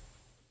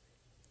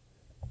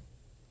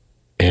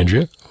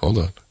 Andrea, hold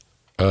on.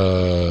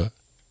 Oh,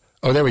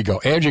 there we go.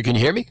 Andrea, can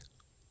you hear me?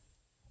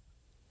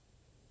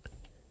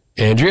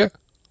 Andrea?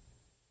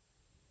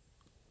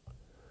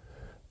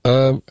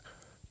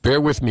 Bear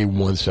with me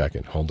 1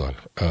 second. Hold on.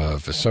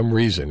 For some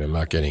reason, I'm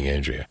not getting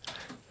Andrea.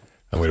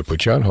 I'm going to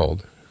put you on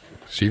hold.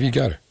 See if you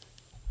got her.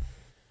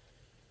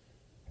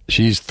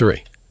 She's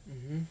 3,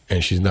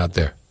 and she's not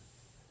there.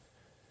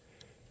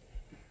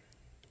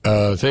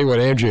 Tell you what,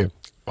 Andrea,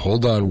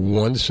 hold on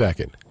 1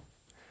 second.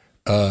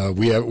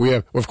 We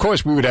have. Of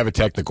course, we would have a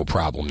technical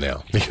problem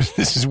now because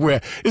this is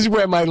where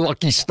my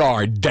lucky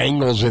star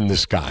dangles in the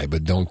sky.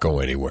 But don't go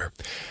anywhere.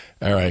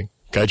 All right,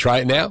 can I try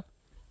it now?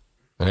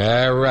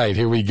 All right,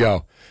 here we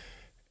go.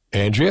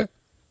 Andrea,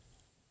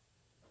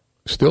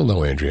 still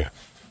no Andrea.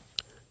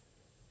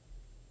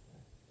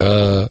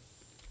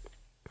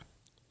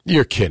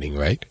 You're kidding,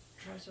 right?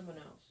 Try someone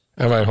else.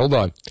 All right, hold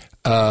on.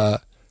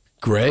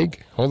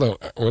 Greg, hold on.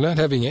 We're not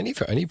having any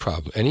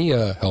problem, any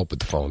help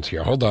with the phones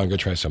here. Hold on, I'm gonna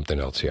try something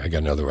else here. I got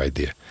another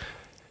idea.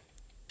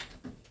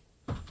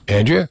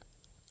 Andrea,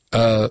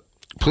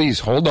 please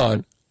hold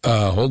on.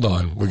 Hold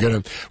on. We're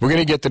gonna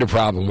get to the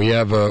problem.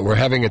 We're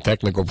having a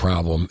technical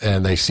problem,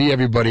 and I see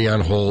everybody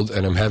on hold,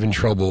 and I'm having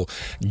trouble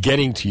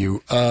getting to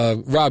you.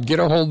 Rob, get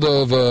a hold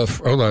of.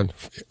 Hold on.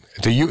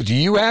 Do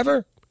you have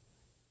her?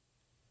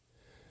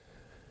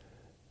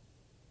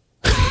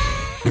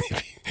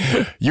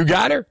 You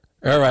got her?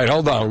 All right,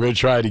 hold on. We're going to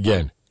try it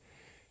again.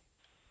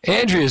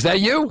 Andrea, is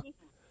that you?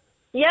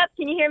 Yep.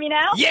 Can you hear me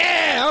now?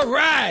 Yeah, all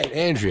right.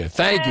 Andrea,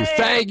 thank you.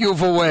 Thank you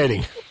for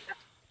waiting.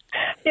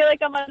 I feel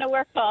like I'm on a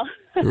work call.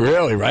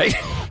 Really, right?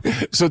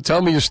 So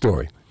tell me your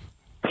story.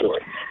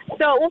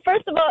 So, well,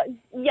 first of all,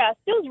 yeah,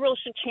 schools rules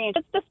should change.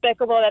 It's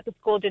despicable that the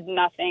school did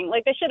nothing.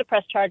 Like, they should have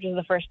pressed charges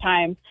the first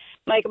time.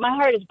 Like, my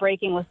heart is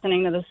breaking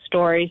listening to this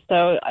story.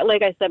 So,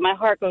 like I said, my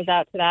heart goes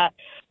out to that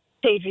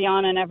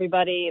Adriana and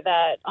everybody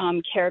that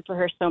cared for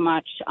her so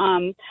much.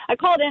 I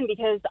called in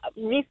because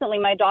recently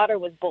my daughter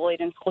was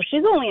bullied in school.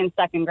 She's only in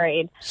second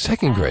grade.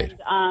 Second grade?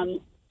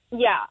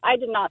 Yeah, I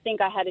did not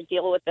think I had to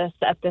deal with this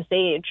at this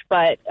age,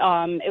 but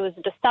it was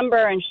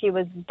December and she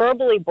was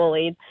verbally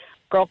bullied.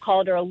 Girl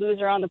called her a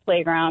loser on the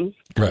playground.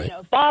 Right. You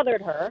know,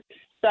 bothered her.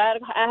 So I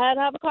had to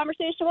have a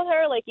conversation with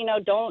her, like, you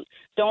know, don't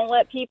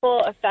let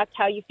people affect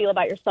how you feel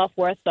about your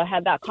self-worth. So I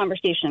had that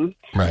conversation.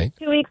 Right.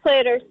 2 weeks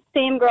later,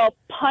 same girl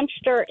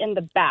punched her in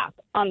the back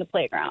on the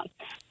playground.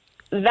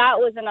 That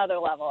was another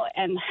level,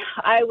 and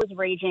I was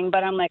raging,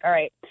 but I'm like, all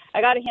right,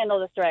 I got to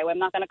handle this the right way. I'm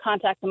not going to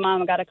contact the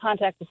mom. I got to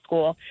contact the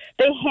school.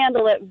 They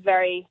handle it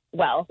very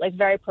well, like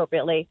very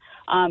appropriately.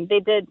 They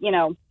did, you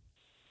know,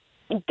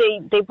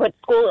 they put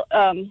school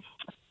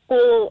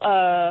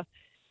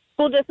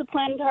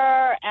disciplined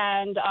her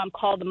and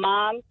called the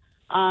mom.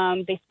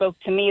 They spoke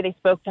to me. They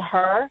spoke to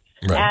her.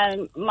 Right.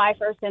 And my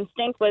first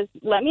instinct was,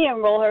 let me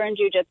enroll her in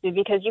jiu-jitsu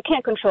because you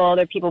can't control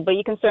other people, but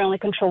you can certainly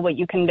control what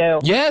you can do.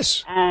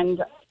 Yes.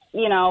 And,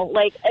 you know,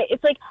 like,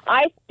 it's like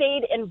I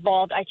stayed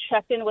involved. I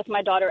checked in with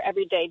my daughter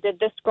every day. Did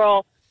this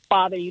girl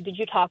bother you? Did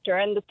you talk to her?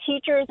 And the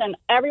teachers and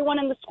everyone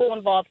in the school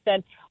involved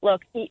said,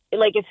 look,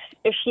 like if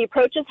she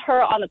approaches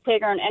her on the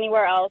playground or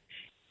anywhere else,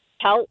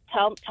 tell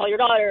your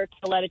daughter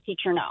to let a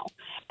teacher know.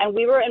 And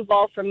we were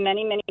involved for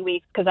many, many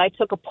weeks because I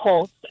took a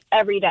pulse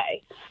every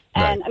day.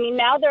 And, right. I mean,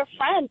 now they're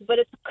friends, but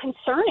it's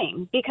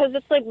concerning because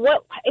it's like,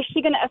 what is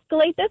she going to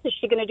escalate this? Is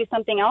she going to do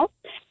something else?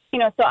 You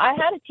know, so I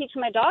had to teach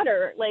my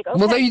daughter, like, okay.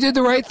 Well, you did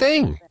the right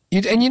thing.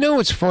 And you know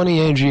what's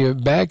funny, Angie?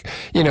 Back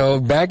in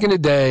the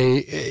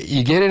day,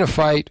 you get in a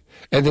fight,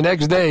 and the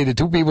next day, the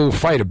two people who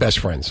fight are best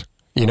friends.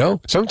 You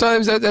know,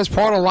 sometimes that's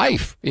part of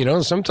life. You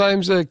know,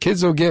 sometimes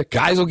guys will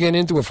get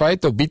into a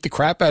fight, they'll beat the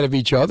crap out of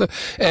each other,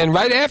 and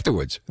right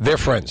afterwards, they're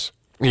friends.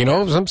 You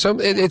know,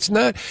 it's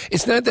not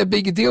that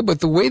big a deal, but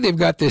the way they've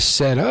got this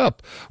set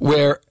up,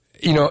 where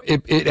you know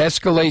it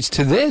escalates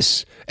to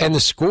this, and the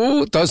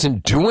school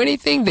doesn't do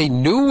anything. They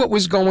knew what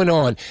was going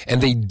on,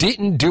 and they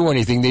didn't do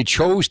anything. They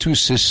chose to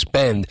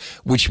suspend,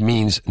 which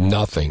means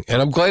nothing.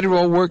 And I'm glad it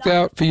all worked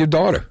out for your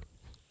daughter.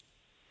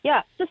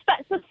 Yeah, suspend.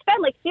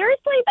 Like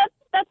seriously,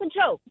 that's a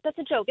joke. That's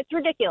a joke. It's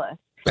ridiculous.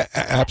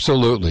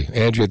 Absolutely.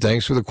 Andrea,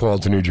 thanks for the call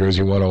to New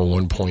Jersey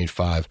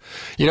 101.5.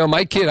 You know,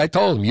 my kid, I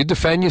told him, you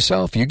defend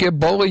yourself. You get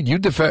bullied, you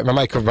defend.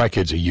 My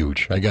kids are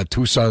huge. I got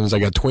two sons. I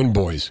got twin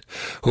boys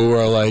who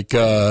are like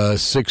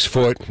 6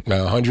 foot,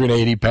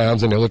 180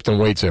 pounds, and they're lifting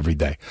weights every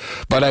day.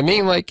 But I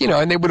mean, like, you know,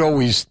 and they would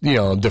always, you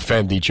know,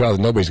 defend each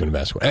other. Nobody's going to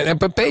mess with it.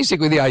 But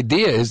basically, the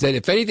idea is that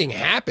if anything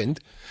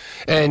happened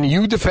and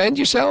you defend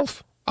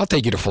yourself, I'll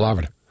take you to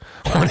Florida.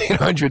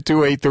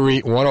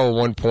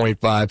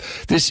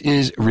 1-800-283-101.5. This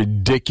is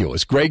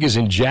ridiculous. Greg is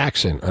in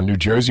Jackson on New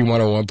Jersey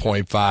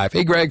 101.5.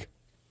 Hey, Greg.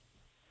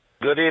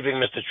 Good evening,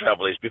 Mr.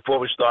 Trevelise. Before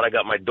we start, I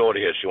got my daughter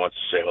here. She wants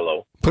to say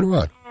hello. Put her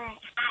on.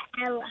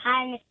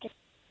 Hi, Mr.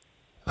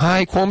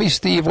 Hi, call me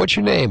Steve. What's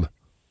your name?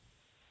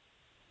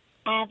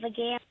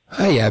 Abigail.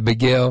 Hi,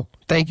 Abigail.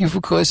 Thank you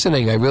for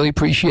listening. I really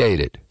appreciate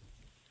it.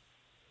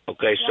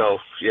 Okay, so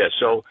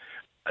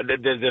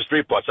there's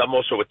three parts. I'm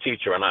also a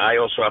teacher, and I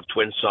also have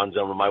twin sons.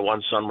 And my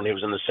one son, when he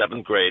was in the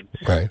 7th grade,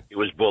 he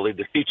was bullied.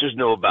 The teachers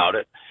knew about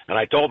it, and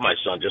I told my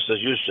son, just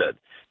as you said,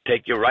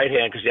 take your right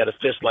hand, because he had a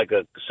fist like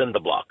a cinder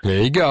block.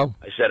 There you go.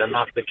 I said, and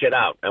knock the kid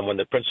out. And when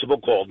the principal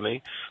called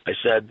me, I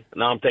said,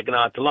 now I'm taking her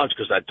out to lunch,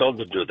 because I told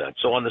him to do that.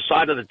 So on the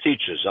side of the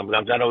teachers, I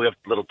know we have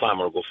a little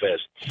time, I'll go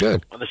fast.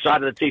 Good. On the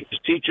side of the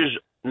teachers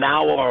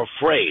now are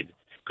afraid,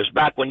 because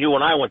back when you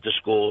and I went to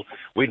school,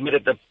 we'd meet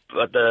at the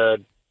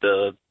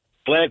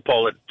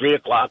flagpole at 3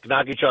 o'clock,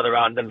 knock each other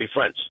out, and then be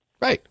friends.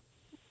 Right.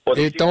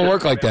 It don't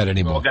work like that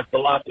anymore. Against the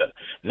locker.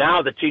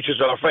 Now the teachers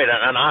are afraid,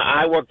 and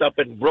I worked up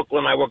in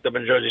Brooklyn. I worked up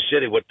in Jersey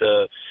City with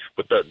the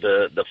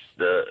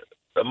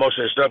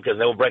emotionally disturbed kids.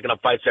 They were breaking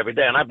up fights every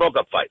day, and I broke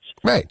up fights.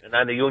 Right. And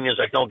then the unions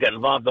like, don't get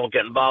involved.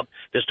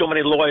 There's too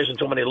many lawyers and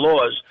too many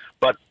laws,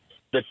 but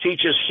the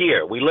teachers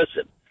hear. We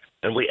listen,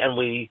 and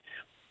we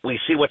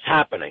see what's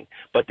happening,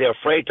 but they're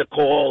afraid to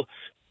call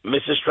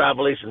Mrs.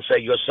 Trevelise and say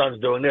your son's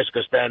doing this,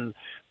 because then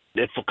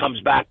it comes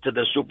back to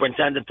the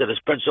superintendent, to this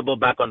principal,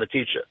 back on the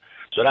teacher.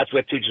 So that's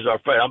where teachers are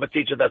afraid. I'm a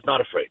teacher that's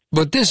not afraid.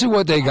 But this is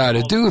what they got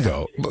to do,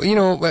 though. You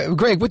know,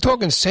 Greg, we're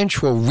talking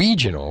central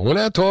regional. We're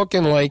not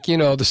talking like, you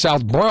know, the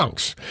South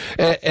Bronx.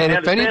 And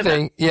if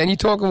anything, and you're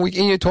talking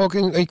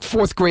like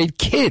 4th grade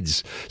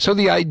kids. So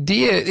the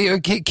idea, you know,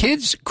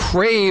 kids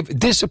crave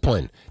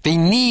discipline. They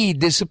need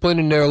discipline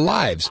in their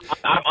lives.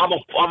 I'm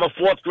a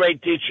 4th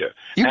grade teacher.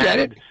 You get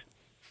it.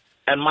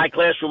 And my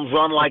classrooms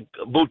run like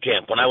boot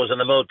camp when I was in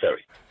the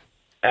military.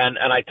 And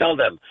I tell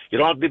them, you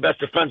don't have to be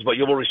best of friends, but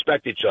you will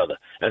respect each other.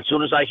 And as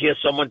soon as I hear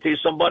someone tease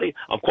somebody,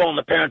 I'm calling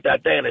the parent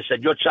that day, and I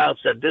said, your child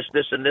said this,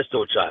 this, and this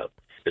to a child.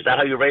 Is that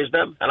how you raise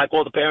them? And I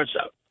call the parents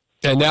out.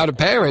 And now the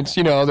parents,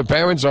 the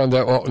parents aren't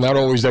not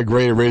always that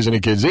great at raising the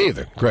kids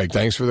either. Greg,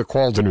 thanks for the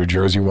call to New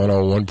Jersey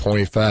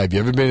 101.5. You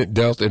ever been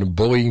dealt in a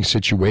bullying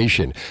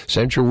situation?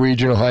 Central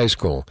Regional High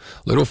School,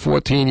 little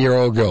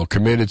 14-year-old girl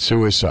committed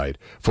suicide,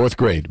 4th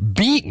grade,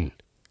 beaten.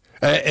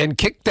 And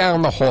kicked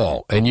down the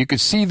hall, and you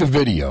could see the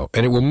video,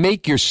 and it will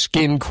make your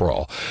skin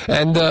crawl.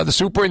 And the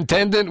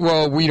superintendent,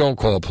 well, we don't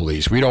call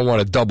police. We don't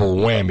want to double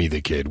whammy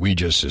the kid. We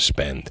just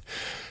suspend.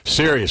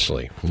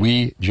 Seriously,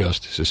 we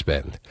just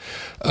suspend.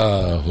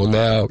 Well,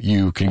 now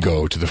you can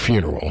go to the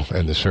funeral,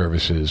 and the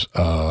services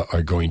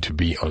are going to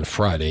be on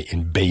Friday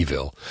in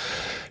Bayville.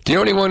 Do you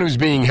know anyone who's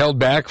being held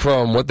back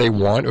from what they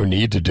want or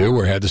need to do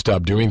or had to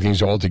stop doing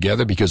things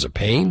altogether because of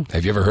pain?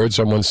 Have you ever heard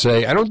someone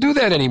say, I don't do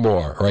that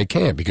anymore, or I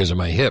can't because of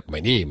my hip, my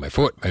knee, my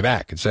foot, my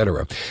back,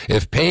 etc.?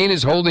 If pain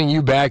is holding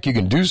you back, you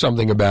can do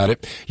something about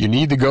it. You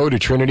need to go to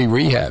Trinity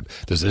Rehab.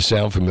 Does this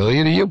sound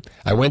familiar to you?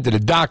 I went to the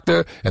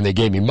doctor, and they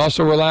gave me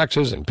muscle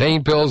relaxers and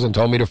pain pills and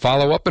told me to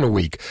follow up in a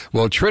week.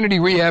 Well,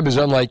 Trinity Rehab is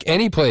unlike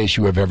any place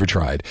you have ever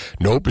tried.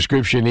 No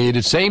prescription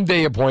needed,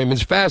 same-day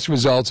appointments, fast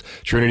results.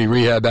 Trinity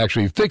Rehab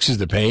actually fixes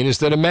the pain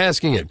instead of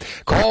masking it.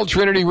 Call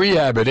Trinity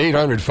Rehab at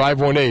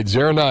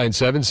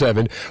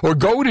 800-518-0977 or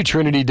go to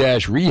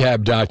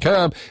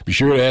trinity-rehab.com. Be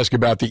sure to ask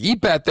about the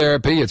EPAT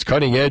therapy. It's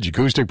cutting-edge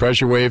acoustic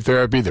pressure wave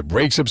therapy that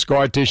breaks up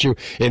scar tissue,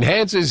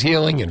 enhances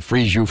healing, and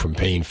frees you from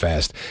pain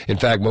fast. In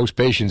fact, most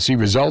patients see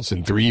results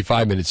in 3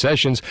 5-minute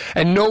sessions,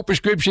 and no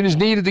prescription is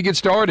needed to get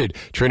started.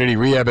 Trinity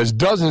Rehab has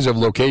dozens of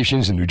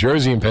locations in New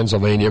Jersey and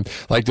Pennsylvania,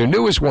 like their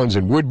newest ones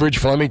in Woodbridge,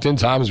 Flemington,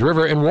 Toms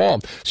River, and Wall.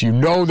 So you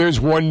know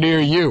there's one near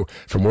you.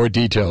 For more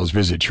details,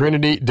 visit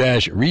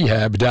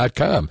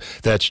trinity-rehab.com.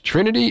 That's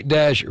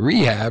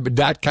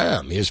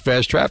trinity-rehab.com. Here's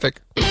Fast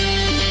Traffic.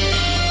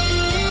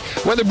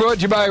 Weather brought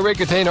to you by Ray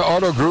Catena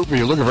Auto Group. If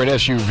you're looking for an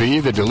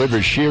SUV that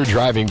delivers sheer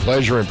driving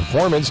pleasure and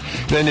performance,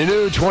 then the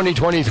new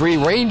 2023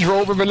 Range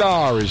Rover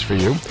Velar is for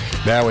you.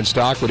 Now in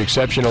stock with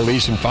exceptional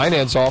lease and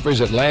finance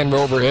offers at Land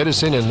Rover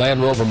Edison and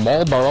Land Rover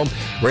Marlboro.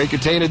 Ray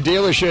Catena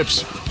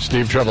dealerships.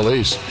 Steve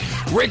Trevelise.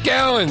 Rick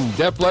Allen,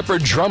 Def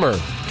Leppard drummer,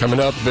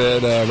 coming up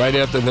at, right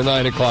after the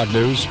 9 o'clock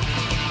news.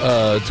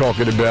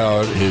 Talking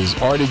about his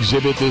art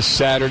exhibit this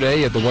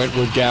Saturday at the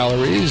Wentworth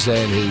Galleries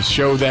and his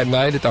show that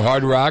night at the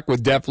Hard Rock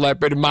with Def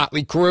Leppard and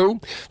Motley Crue.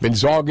 Then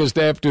it's August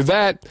after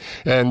that.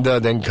 And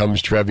then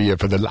comes Trevia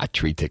for the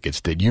lottery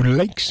tickets that you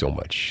like so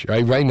much.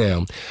 Right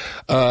now,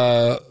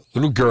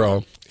 little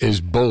girl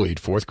is bullied,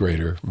 4th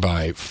grader,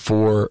 by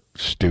 4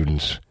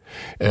 students.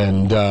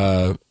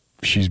 And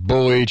she's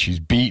bullied, she's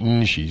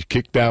beaten, she's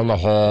kicked down the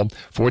hall.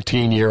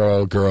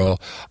 14-year-old girl,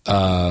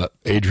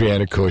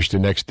 Adriana Cush, the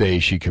next day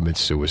she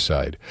commits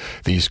suicide.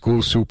 The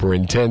school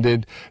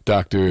superintendent,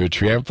 Dr.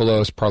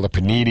 Triamphilos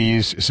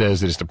Parlapanides,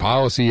 says that it's the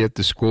policy at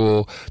the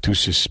school to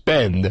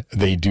suspend.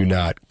 They do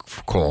not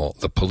call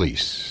the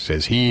police.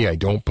 Says he, I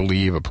don't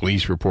believe a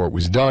police report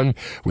was done.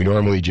 We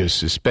normally just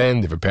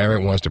suspend. If a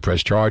parent wants to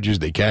press charges,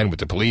 they can with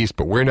the police,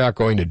 but we're not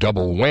going to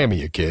double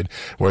whammy a kid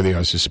where they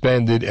are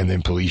suspended and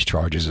then police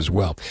charges as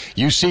well.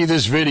 You see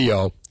this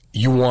video,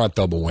 you want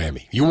double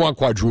whammy. You want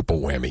quadruple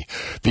whammy.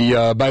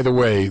 By the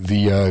way,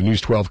 the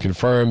News 12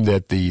 confirmed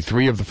that the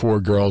 3 of the 4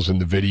 girls in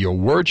the video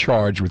were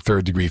charged with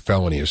 3rd-degree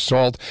felony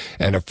assault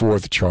and a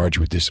 4th charge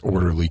with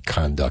disorderly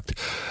conduct.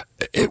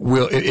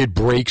 It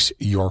breaks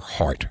your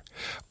heart.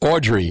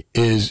 Audrey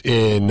is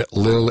in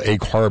Little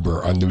Egg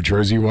Harbor on New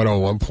Jersey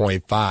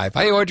 101.5.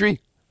 Hi,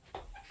 Audrey.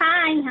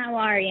 Hi, how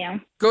are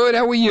you? Good,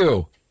 how are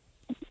you?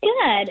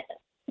 Good.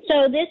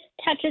 So this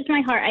touches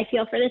my heart. I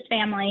feel for this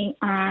family,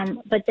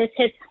 but this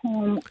hits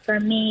home for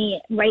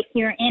me right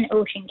here in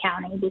Ocean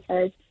County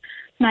because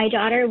my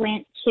daughter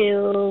went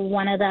to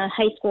one of the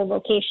high school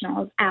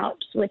vocationals,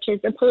 ALPS, which is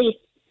a police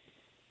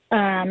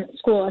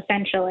school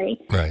essentially.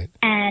 Right.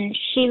 And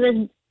she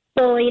was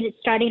bullied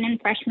starting in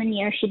freshman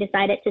year. She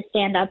decided to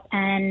stand up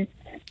and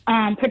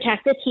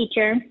protect the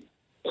teacher.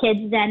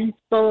 Kids then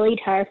bullied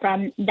her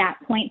from that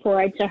point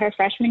forward, so her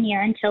freshman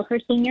year until her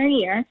senior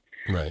year.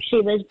 Right.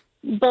 She was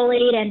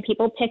bullied and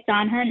people picked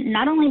on her,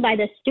 not only by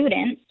the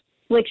students,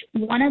 which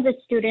one of the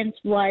students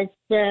was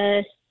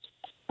the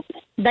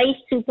vice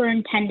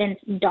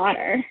superintendent's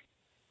daughter.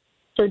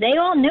 So they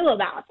all knew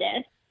about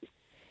this.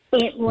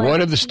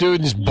 One of the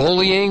students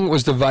bullying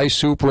was the vice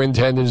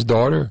superintendent's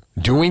daughter?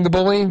 Doing the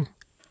bullying?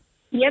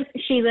 Yep,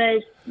 she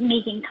was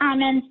making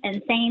comments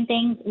and saying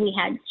things. We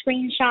had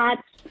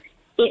screenshots.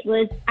 It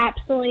was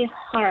absolutely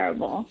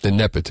horrible. The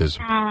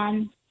nepotism.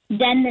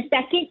 Then the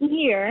second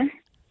year,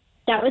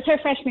 that was her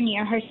freshman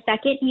year. Her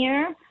second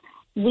year,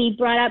 we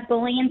brought up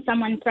bullying.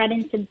 Someone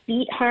threatened to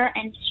beat her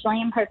and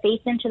slam her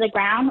face into the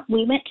ground.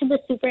 We went to the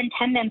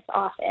superintendent's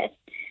office.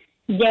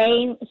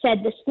 They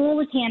said the school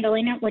was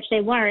handling it, which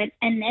they weren't,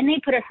 and then they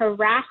put a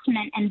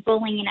harassment and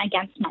bullying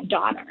against my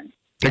daughter.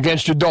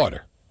 Against your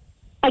daughter?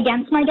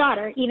 against my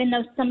daughter, even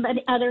though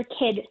other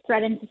kid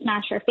threatened to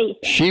smash her face.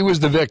 She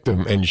was the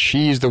victim, and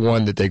she's the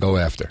one that they go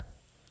after.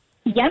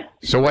 Yep.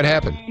 So what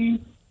happened?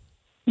 And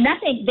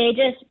nothing. They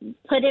just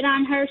put it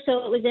on her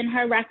so it was in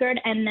her record,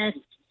 and the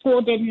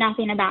school did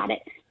nothing about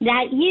it.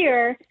 That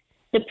year,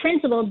 the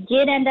principal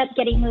did end up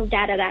getting moved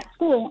out of that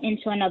school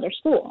into another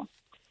school.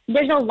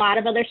 There's a lot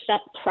of other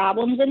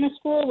problems in the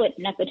school with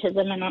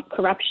nepotism and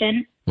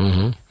corruption.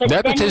 Mm-hmm.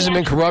 Nepotism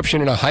and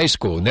corruption in a high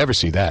school. Never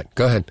see that.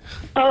 Go ahead.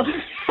 Oh.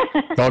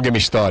 Don't get me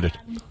started.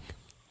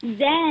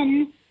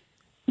 Then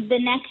the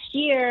next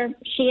year,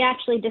 she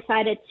actually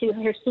decided to,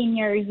 her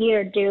senior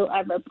year, do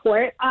a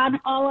report on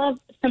all of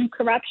some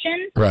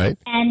corruption. Right.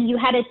 And you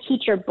had a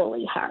teacher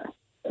bully her,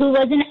 who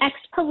was an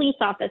ex-police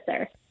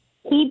officer.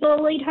 He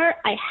bullied her.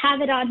 I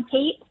have it on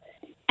tape.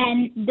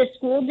 And the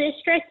school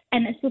district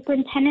and the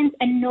superintendents,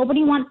 and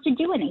nobody wants to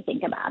do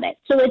anything about it.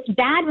 So it's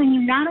bad when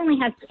you not only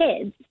have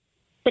kids,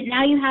 but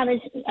now you have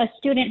a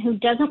student who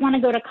doesn't want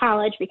to go to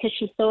college because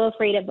she's so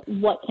afraid of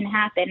what can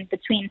happen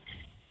between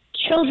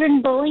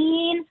children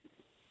bullying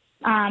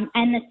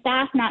and the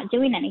staff not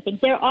doing anything.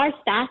 There are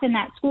staff in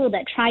that school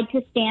that tried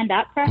to stand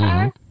up for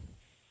her,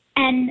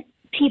 and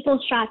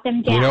people shot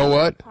them down. You know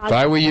what? If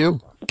I were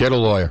you, get a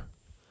lawyer.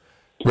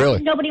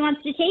 Really? Nobody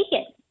wants to take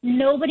it.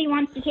 Nobody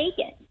wants to take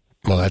it.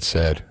 Well, that's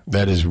sad.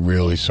 That is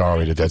really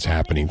sorry that that's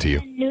happening to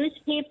you.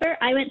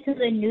 I went to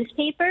the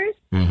newspapers,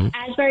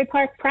 Asbury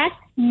Park Press.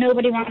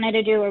 Nobody wanted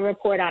to do a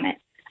report on it.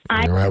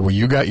 All right. Well,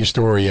 you got your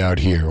story out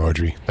here,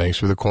 Audrey. Thanks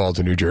for the call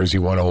to New Jersey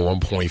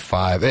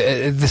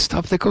 101.5. The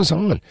stuff that goes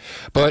on.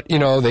 But, you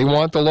know, they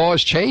want the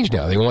laws changed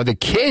now. They want the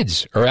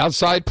kids are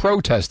outside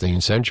protesting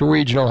in Central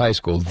Regional High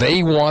School.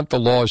 They want the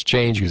laws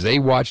changed because they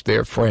watched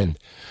their friend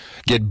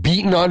get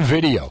beaten on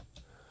video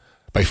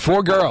by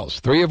 4 girls,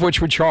 3 of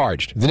which were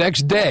charged. The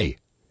next day,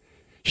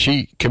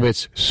 she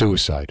commits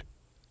suicide.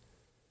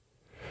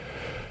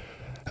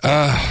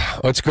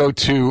 Let's go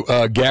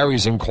to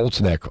Gary's in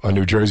Colts Neck on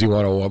New Jersey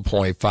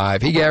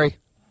 101.5. Hey, Gary.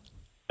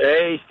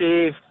 Hey,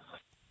 Steve.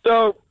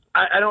 So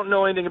I don't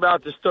know anything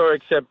about the story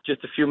except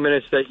just a few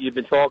minutes that you've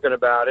been talking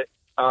about it.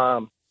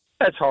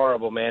 That's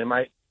horrible, man.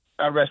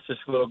 I rest this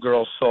little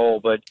girl's soul,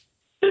 but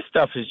this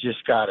stuff has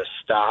just got to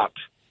stop.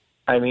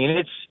 I mean,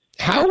 it's...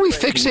 How are we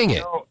fixing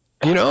it?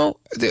 You know,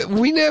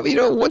 we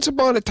never, once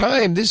upon a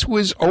time, this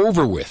was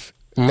over with.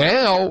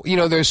 Now,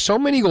 there's so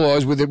many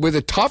laws with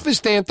the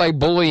toughest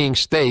anti-bullying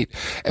state,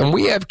 and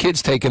we have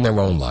kids taking their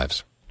own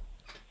lives.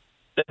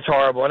 It's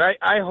horrible. And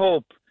I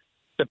hope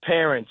the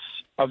parents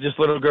of this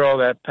little girl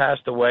that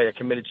passed away, that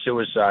committed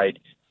suicide,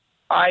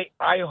 I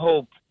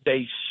hope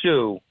they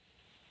sue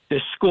the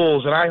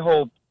schools, and I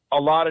hope a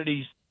lot of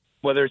these,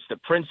 whether it's the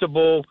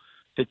principal,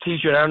 the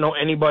teacher, I don't know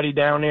anybody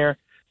down there,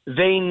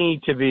 they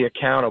need to be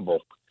accountable.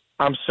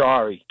 I'm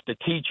sorry. The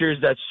teachers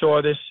that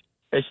saw this,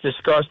 it's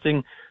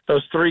disgusting.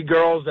 Those 3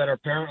 girls that are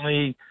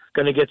apparently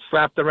going to get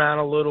slapped around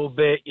a little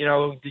bit,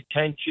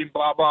 detention,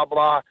 blah, blah,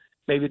 blah.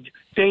 Maybe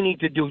they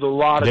need to do a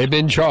lot of... They've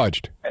been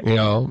charged.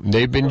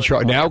 They've been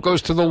charged. Now it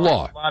goes to the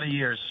law. A lot of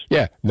years.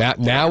 Yeah.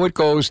 Now it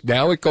goes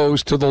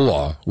to the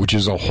law, which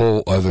is a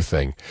whole other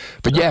thing.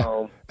 But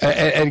yeah.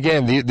 And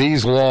again,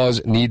 these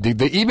laws need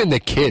even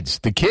the kids.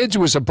 The kids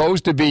who are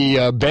supposed to be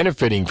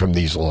benefiting from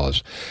these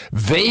laws,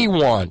 they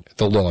want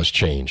the laws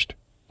changed,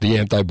 the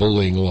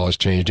anti-bullying laws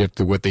changed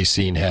after what they've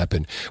seen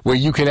happen, where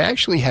you can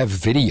actually have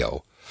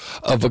video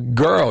of a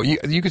girl.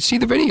 You could see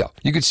the video.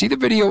 You could see the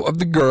video of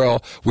the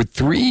girl with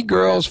 3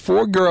 girls,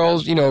 4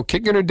 girls,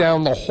 kicking her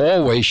down the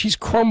hallway. She's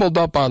crumbled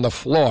up on the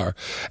floor,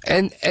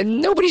 and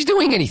nobody's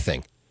doing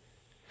anything.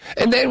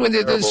 And then when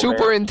the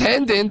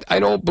superintendent, I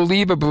don't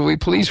believe a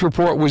police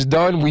report was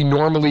done, we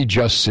normally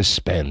just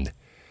suspend.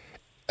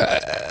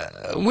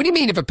 What do you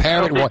mean if a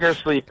parent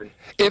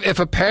if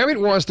a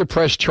parent wants to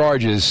press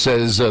charges,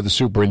 says the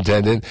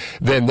superintendent,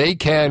 then they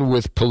can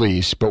with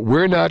police, but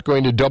we're not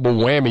going to double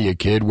whammy a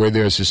kid where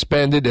they're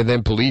suspended and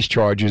then police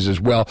charges as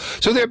well.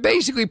 So they're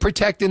basically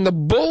protecting the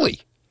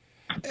bully.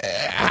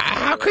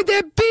 How could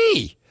that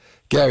be?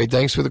 Gary,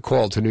 thanks for the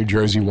call to New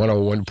Jersey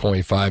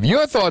 101.5.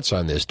 Your thoughts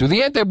on this? Do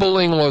the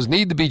anti-bullying laws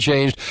need to be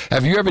changed?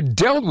 Have you ever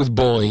dealt with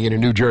bullying in a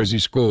New Jersey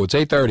school? It's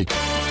 8:30.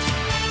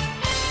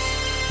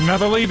 Now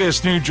the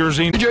latest New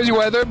Jersey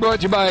weather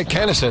brought to you by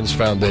Canasense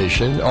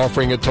Foundation,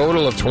 offering a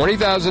total of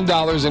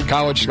 $20,000 in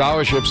college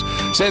scholarships.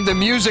 Send a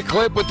music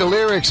clip with the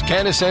lyrics,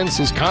 Canasense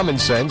is common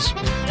sense.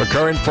 For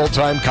current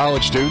full-time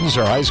college students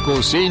or high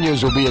school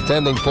seniors will be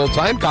attending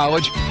full-time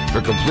college. For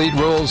complete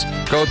rules,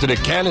 go to the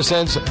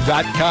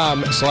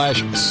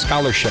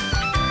Canasense.com/scholarship.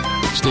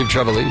 Steve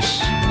Trevelise,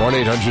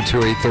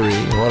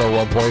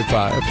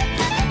 1-800-283-101.5.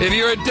 If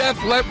you're a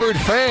Def Leppard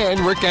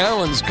fan, Rick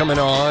Allen's coming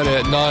on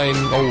at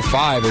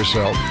 9:05 or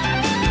so.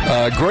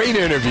 Great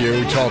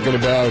interview talking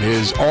about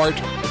his art,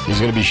 He's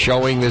going to be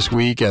showing this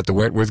week at the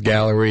Wentworth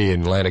Gallery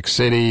in Atlantic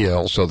City.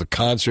 Also the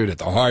concert at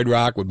the Hard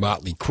Rock with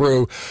Motley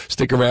Crue.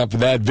 Stick around for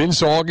that.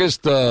 Vince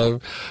August,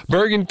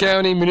 Bergen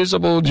County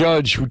municipal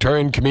judge who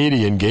turned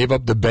comedian, gave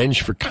up the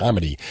bench for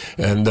comedy.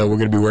 And we're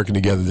going to be working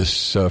together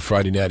this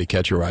Friday night to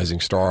Catch a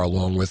Rising Star,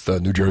 along with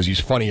New Jersey's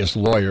funniest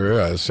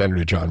lawyer,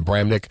 Senator John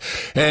Bramnick.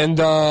 And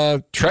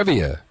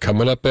Trevia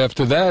coming up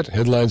after that.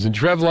 Headlines and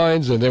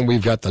Trevlines. And then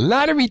we've got the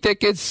lottery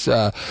tickets.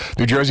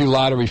 New Jersey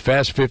Lottery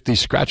Fast 50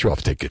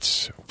 scratch-off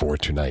tickets for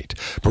tonight.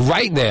 But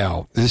right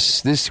now,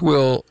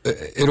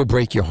 it'll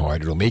break your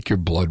heart. It'll make your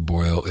blood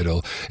boil.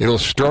 It'll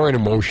stir an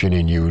emotion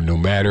in you, no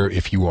matter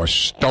if you are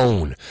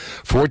stoned.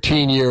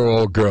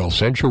 14-year-old girl,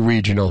 Central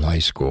Regional High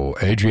School,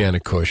 Adriana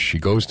Cush. She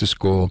goes to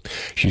school.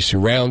 She's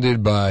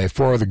surrounded by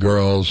 4 other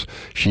girls.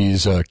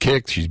 She's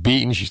kicked. She's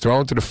beaten. She's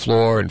thrown to the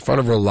floor in front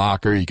of her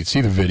locker. You can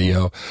see the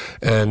video.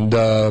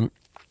 And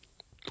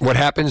what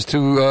happens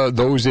to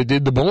those that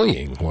did the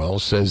bullying? Well,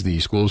 says the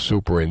school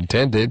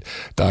superintendent,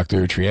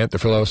 Dr.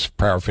 Triantafyllos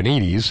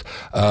Parafinides,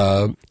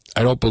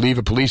 I don't believe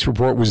a police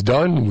report was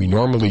done. We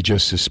normally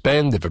just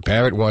suspend. If a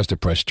parent wants to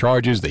press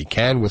charges, they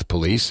can with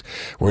police.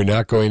 We're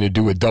not going to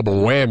do a double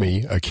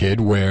whammy, a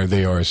kid, where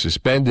they are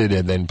suspended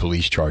and then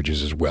police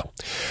charges as well.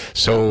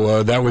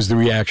 So that was the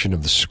reaction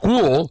of the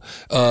school.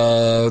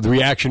 The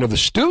reaction of the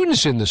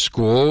students in the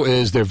school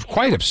is they're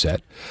quite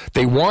upset.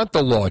 They want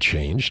the law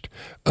changed.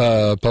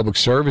 Public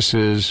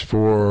services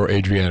for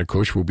Adriana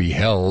Cush will be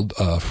held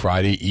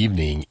Friday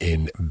evening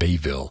in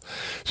Bayville.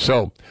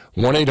 So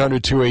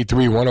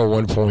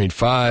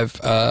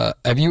 1-800-283-101.5.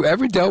 Have you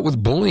ever dealt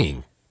with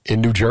bullying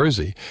in New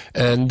Jersey?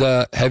 And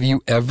have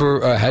you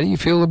ever, how do you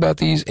feel about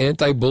these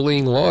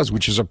anti-bullying laws,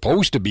 which are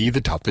supposed to be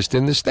the toughest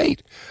in the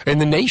state, in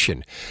the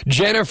nation?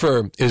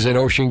 Jennifer is in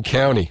Ocean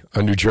County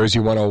on New Jersey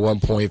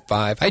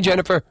 101.5. Hi,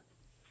 Jennifer.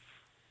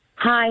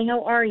 Hi,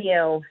 how are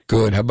you?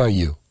 Good. How about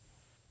you?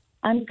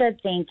 I'm good,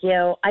 thank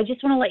you. I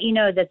just want to let you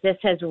know that this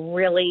has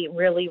really,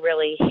 really,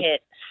 really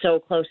hit so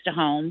close to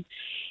home.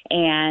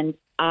 And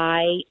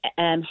I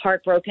am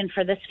heartbroken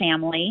for this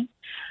family.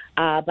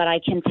 But I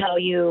can tell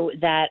you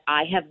that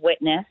I have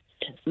witnessed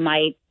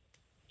my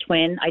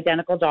twin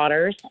identical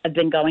daughters have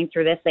been going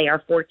through this. They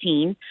are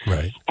 14.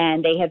 Right.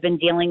 And they have been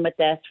dealing with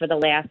this for the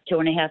last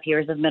 2.5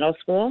 years of middle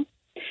school.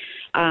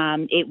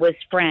 It was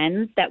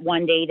friends that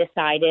one day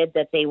decided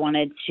that they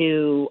wanted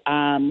to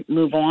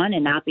move on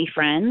and not be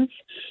friends.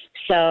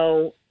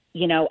 So,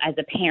 you know, as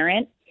a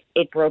parent,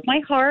 it broke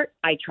my heart.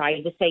 I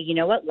tried to say, you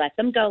know what, let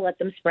them go, let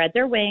them spread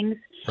their wings.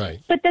 Right.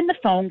 But then the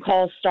phone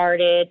calls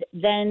started,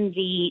 then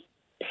the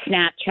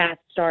Snapchat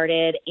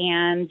started,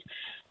 and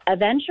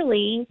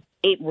eventually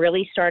it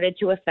really started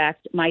to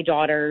affect my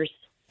daughter's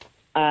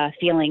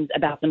feelings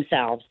about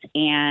themselves.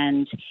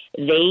 And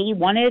they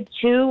wanted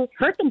to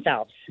hurt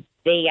themselves.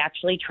 They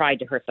actually tried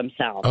to hurt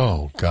themselves.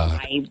 Oh, God.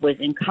 I was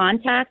in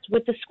contact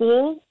with the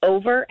school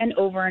over and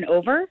over and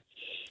over.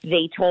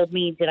 They told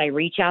me, did I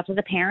reach out to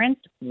the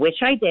parents?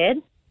 Which I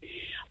did.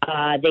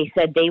 They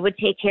said they would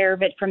take care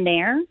of it from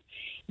there.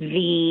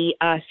 The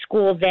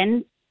school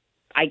then,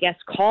 I guess,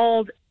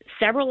 called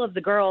several of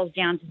the girls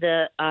down to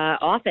the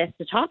office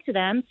to talk to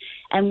them.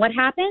 And what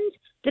happened?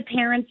 The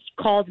parents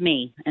called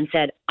me and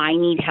said, I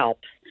need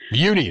help.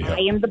 You need help.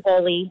 I am the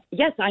bully.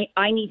 Yes,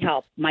 I need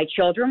help. My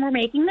children were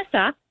making this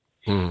up.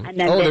 And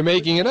then they're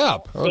making it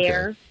up.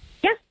 Okay.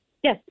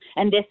 Yes.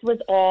 And this was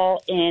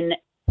all in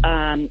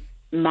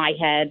my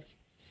head,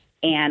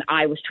 and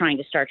I was trying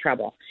to start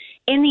trouble.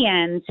 In the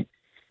end,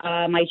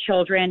 my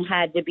children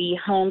had to be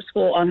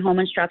homeschooled on home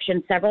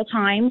instruction several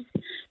times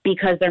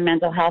because their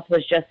mental health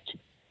was just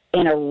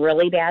in a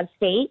really bad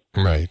state.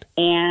 Right.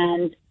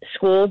 And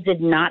school did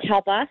not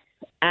help us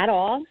at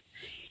all.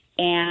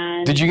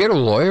 And did you get a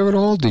lawyer at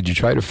all? Did you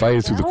try to fight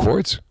it through the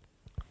courts?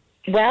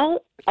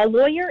 Well, a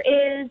lawyer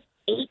is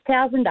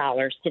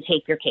 $8,000 to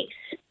take your case.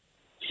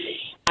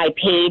 I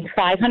paid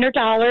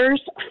 $500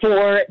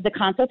 for the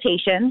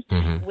consultation,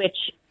 which,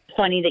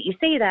 funny that you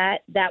say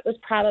that, that was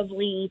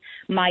probably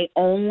my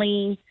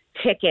only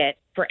ticket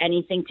for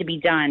anything to be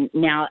done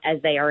now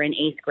as they are in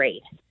 8th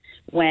grade.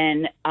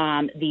 When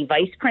the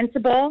vice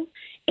principal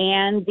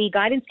and the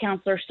guidance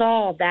counselor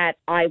saw that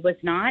I was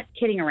not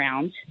kidding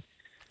around,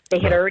 they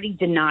had already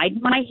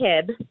denied my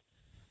HIB.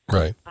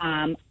 Right.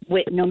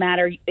 No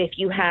matter if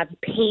you have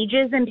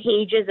pages and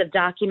pages of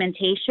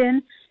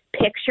documentation,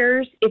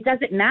 pictures, it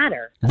doesn't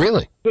matter.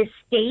 Really? The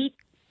state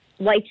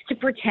likes to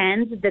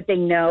pretend that they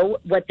know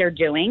what they're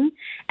doing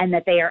and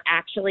that they are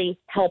actually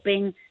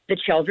helping the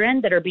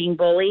children that are being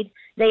bullied.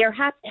 They are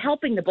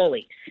helping the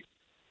bullies.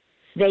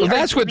 Well,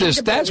 that's what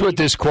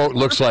this quote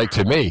looks like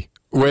to me.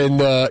 When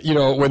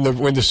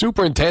when the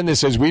superintendent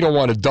says we don't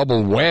want to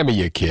double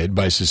whammy a kid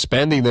by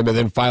suspending them and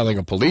then filing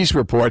a police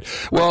report,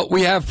 well,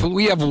 we have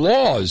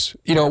laws.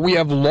 We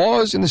have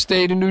laws in the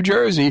state of New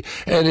Jersey,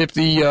 and if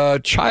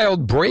the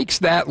child breaks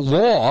that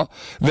law,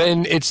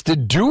 then it's the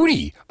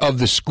duty of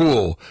the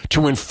school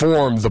to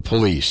inform the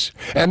police,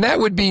 and that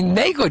would be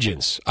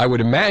negligence, I would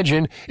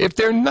imagine, if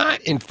they're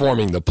not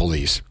informing the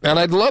police. And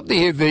I'd love to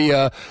hear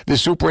the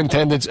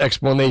superintendent's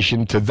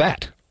explanation to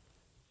that.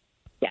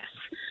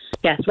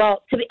 Yes.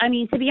 Well, to be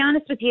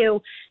honest with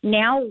you,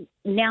 now,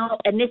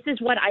 and this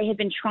is what I have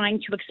been trying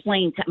to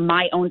explain to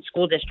my own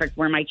school district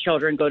where my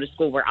children go to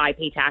school, where I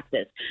pay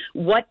taxes.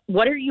 What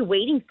are you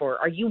waiting for?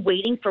 Are you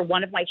waiting for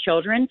one of my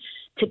children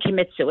to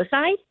commit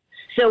suicide?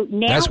 So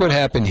now that's what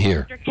happened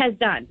here. The district has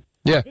done.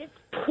 Yeah. This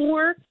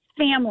poor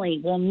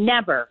family will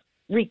never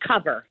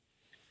recover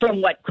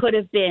from what could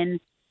have been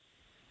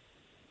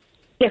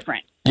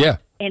different. Yeah.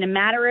 In a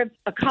matter of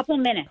a couple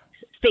minutes,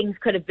 things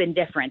could have been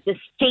different. The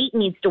state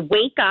needs to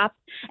wake up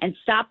and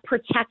stop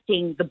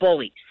protecting the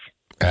bullies.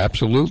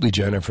 Absolutely,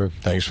 Jennifer.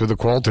 Thanks for the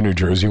call to New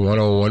Jersey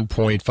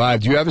 101.5.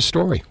 Do you have a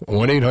story?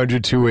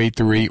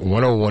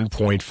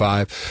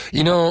 1-800-283-101.5.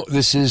 You know,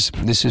 this is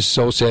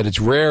so sad. It's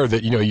rare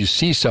that, you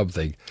see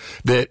something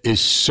that is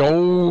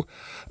so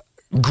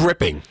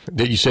gripping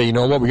that you say, you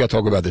know what, we got to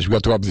talk about this. We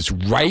got to talk about this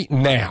right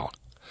now.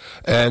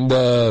 And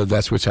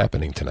that's what's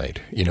happening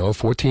tonight.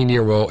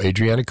 14-year-old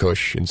Adriana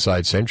Cush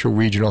inside Central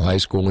Regional High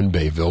School in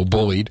Bayville,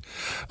 bullied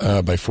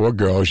by 4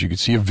 girls. You could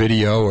see a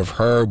video of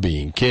her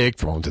being kicked,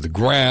 thrown to the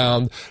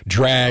ground,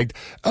 dragged.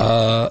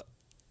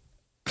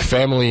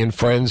 Family and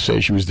friends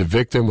say she was the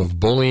victim of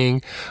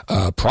bullying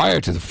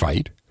prior to the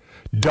fight.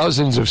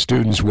 Dozens of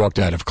students walked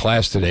out of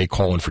class today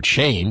calling for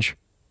change.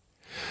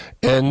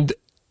 And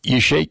you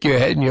shake your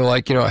head and you're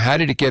like, how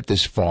did it get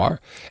this far?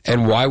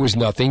 And why was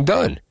nothing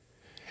done?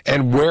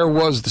 And where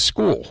was the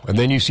school? And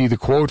then you see the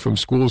quote from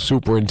school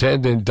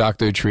superintendent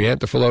Dr.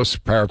 Triantafyllos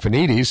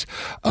Parafanides,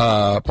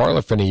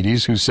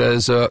 who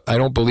says, I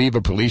don't believe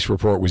a police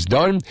report was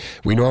done.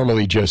 We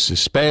normally just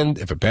suspend.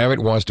 If a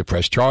parent wants to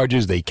press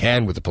charges, they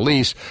can with the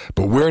police.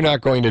 But we're not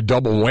going to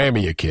double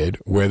whammy a kid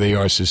where they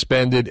are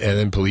suspended and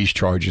then police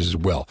charges as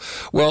well.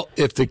 Well,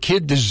 if the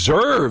kid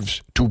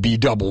deserves to be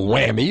double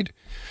whammied,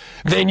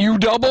 then you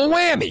double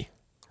whammy,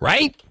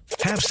 right?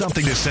 Have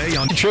something to say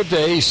on trip to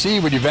AC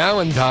with your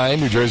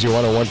Valentine, New Jersey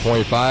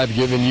 101.5,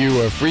 giving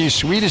you a free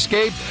sweet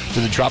escape to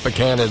the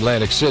Tropicana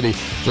Atlantic City.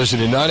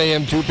 Listen at 9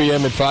 a.m., 2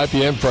 p.m., and 5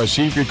 p.m. for our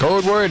secret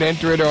code word.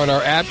 Enter it on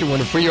our app to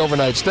win a free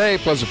overnight stay,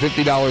 plus a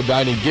 $50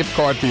 dining gift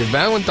card for your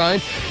Valentine.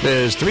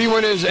 There's 3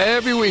 winners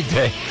every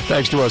weekday,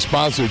 thanks to our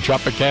sponsor,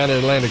 Tropicana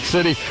Atlantic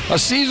City, a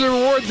Caesar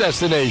Reward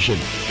destination.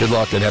 Good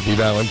luck and happy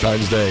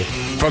Valentine's Day.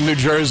 From New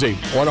Jersey,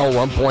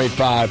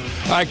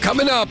 101.5. All right,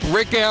 coming up,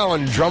 Rick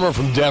Allen, drummer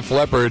from Def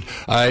Leppard.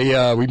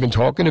 We've been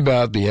talking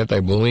about the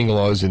anti-bullying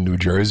laws in New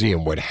Jersey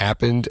and what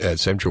happened at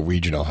Central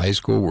Regional High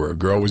School where a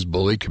girl was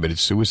bullied, committed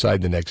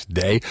suicide the next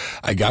day.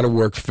 I got to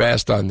work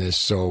fast on this,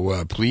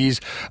 so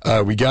please,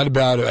 I got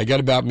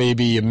about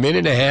maybe a minute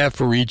and a half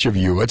for each of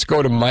you. Let's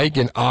go to Mike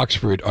in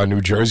Oxford on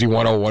New Jersey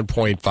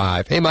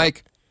 101.5. Hey,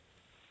 Mike.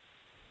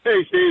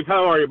 Hey, Steve.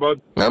 How are you,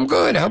 bud? I'm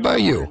good. How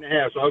about you?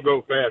 So I'll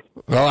go fast.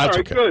 Well, that's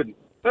all right, okay. Good.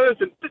 Now,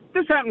 listen,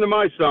 this happened to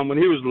my son when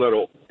he was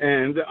little,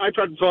 and I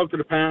tried to talk to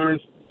the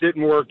parents.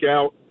 Didn't work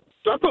out.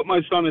 So I put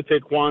my son in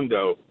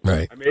taekwondo.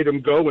 Right. I made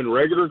him go in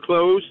regular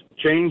clothes,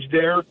 change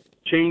there,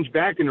 change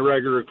back into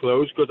regular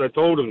clothes, because I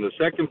told him the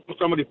second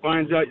somebody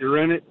finds out you're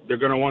in it, they're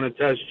going to want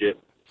to test you.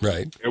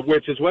 Right.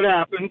 Which is what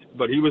happened,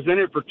 but he was in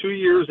it for 2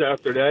 years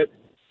after that,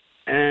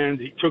 and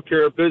he took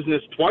care of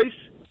business twice,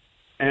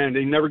 and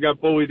he never got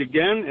bullied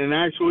again, and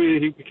actually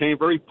he became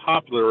very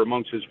popular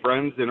amongst his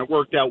friends, and it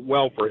worked out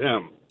well for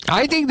him.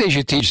 I think they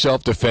should teach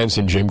self-defense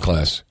in gym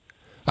class.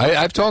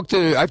 I've talked,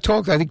 I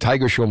think,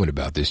 Tiger Schulman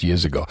about this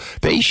years ago.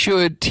 They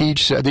should have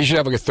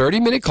like a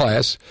 30-minute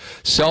class,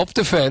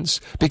 self-defense,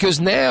 because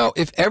now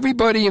if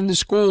everybody in the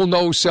school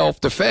knows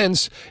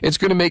self-defense, it's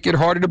going to make it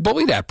harder to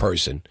bully that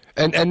person.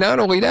 And not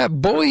only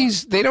that,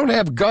 bullies, they don't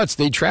have guts.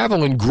 They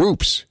travel in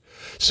groups.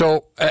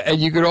 So,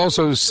 and you could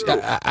also,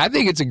 I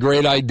think it's a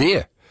great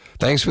idea.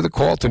 Thanks for the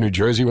call to New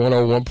Jersey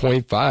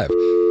 101.5.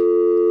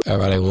 All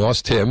right, I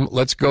lost him.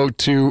 Let's go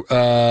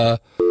to,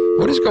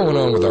 what is going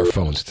on with our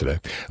phones today?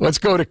 Let's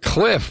go to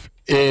Cliff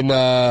in,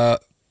 hold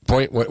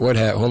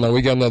on,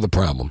 we got another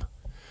problem.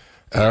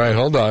 All right,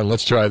 hold on.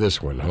 Let's try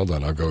this one. Hold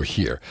on, I'll go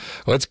here.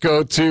 Let's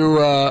go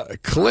to,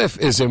 Cliff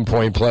is in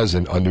Point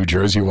Pleasant on New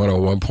Jersey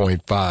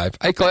 101.5.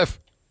 Hi, Cliff.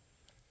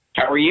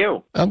 How are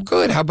you? I'm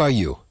good. How about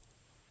you?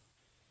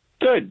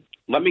 Good.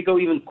 Let me go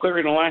even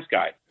quicker than the last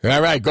guy.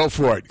 All right, go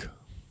for it.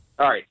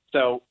 All right,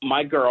 so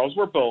my girls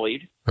were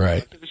bullied.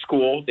 Right. To the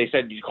school, they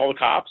said, "Did you call the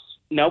cops?"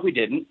 No, we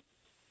didn't.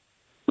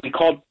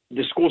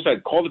 The school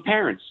said, call the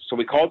parents. So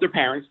we called their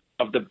parents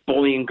of the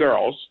bullying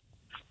girls,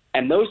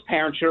 and those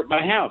parents showed up at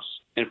my house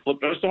and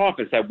flipped us off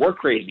and said, we're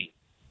crazy.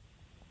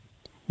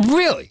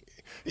 Really?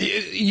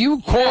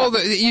 You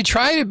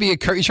try to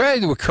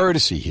do a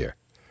courtesy here,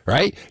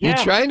 right? Yeah. You're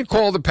trying to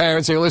call the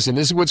parents and say, listen,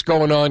 this is what's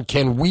going on.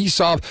 Can we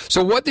solve?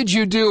 So what did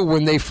you do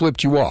when they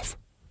flipped you off?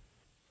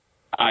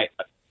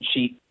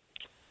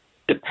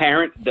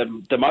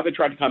 The mother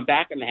tried to come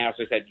back in the house.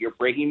 I said, you're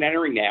breaking and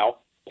entering now.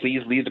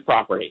 Please leave the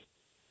property.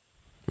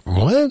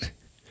 What?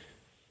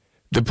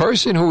 The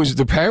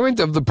parent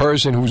of the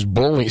person who's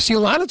bullying. See, a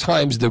lot of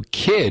times the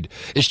kid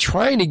is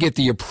trying to get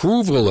the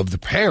approval of the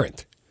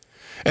parent.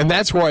 And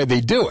that's why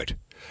they do it.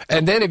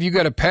 And then if you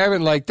got a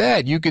parent like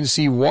that, you can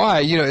see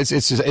why.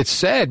 It's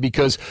sad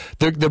because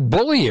the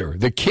bullier,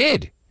 the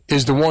kid,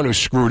 is the one who's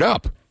screwed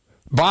up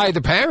by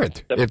the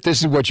parent, if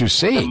this is what you're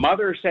seeing. The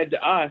mother said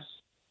to us,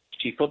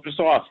 she flipped us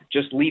off,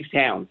 just leave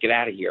town, get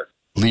out of here.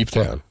 Leave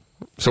town.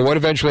 So what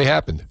eventually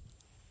happened?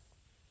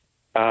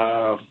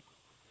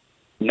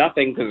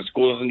 Nothing, because the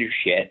school doesn't do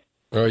shit.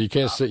 Oh, you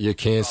can't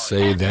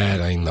say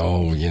that. I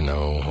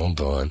know, Hold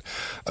on.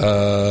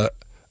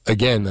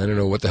 Again, I don't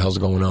know what the hell's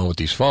going on with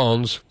these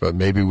phones, but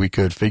maybe we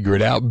could figure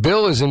it out.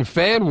 Bill is in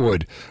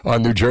Fanwood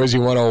on New Jersey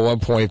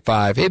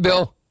 101.5. Hey,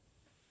 Bill.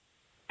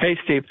 Hey,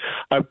 Steve.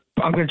 I'm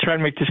going to try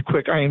to make this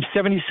quick. I am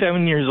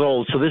 77 years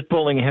old, so this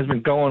bullying has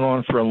been going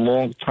on for a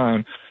long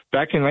time.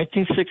 Back in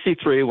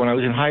 1963, when I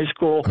was in high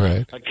school,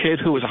 a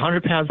kid who was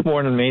 100 pounds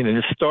more than me and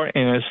a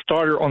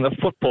starter on the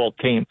football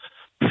team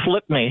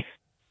flipped me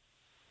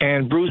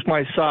and bruised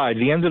my side. At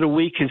the end of the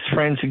week, his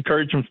friends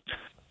encouraged him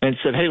and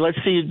said, hey, let's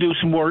see you do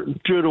some more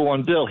judo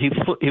on Bill. He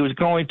was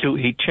going to.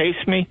 He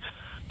chased me.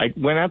 I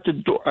went out a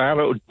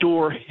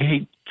door.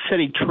 He said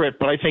he tripped,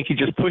 but I think he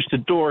just pushed the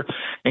door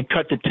and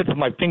cut the tip of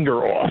my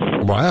finger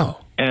off.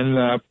 Wow.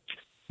 And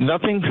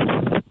nothing.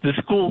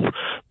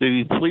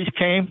 The police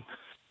came,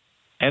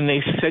 and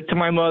they said to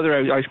my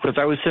mother, because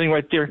I was sitting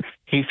right there,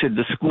 he said,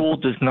 the school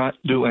does not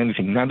do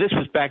anything. Now, this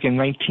was back in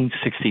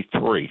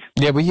 1963.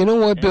 Yeah, but you know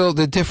what, Bill?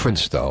 The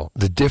difference, though,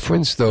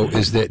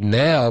 is that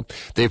now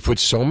they've put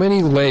so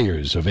many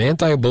layers of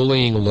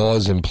anti-bullying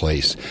laws in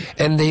place,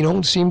 and they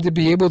don't seem to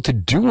be able to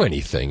do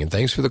anything. And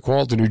thanks for the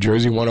call to New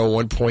Jersey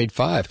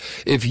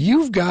 101.5. If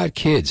you've got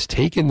kids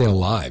taking their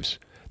lives,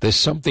 there's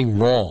something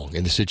wrong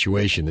in the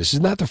situation. This is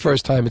not the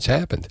first time it's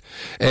happened.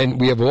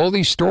 And we have all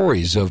these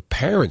stories of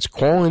parents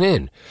calling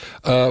in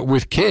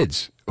with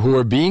kids who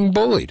are being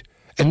bullied,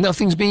 and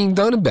nothing's being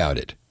done about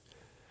it.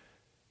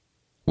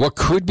 What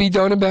could be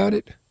done about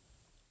it?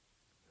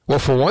 Well,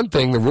 for one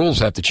thing, the rules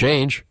have to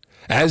change.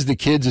 As the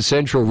kids at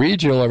Central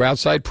Regional are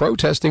outside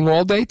protesting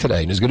all day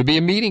today, and there's going to be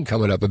a meeting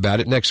coming up about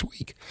it next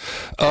week.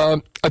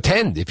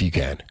 Attend if you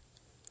can.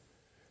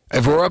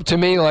 If it were up to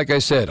me, like I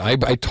said,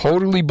 I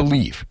totally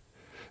believe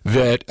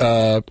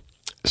that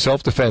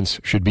self-defense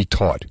should be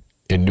taught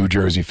in New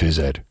Jersey phys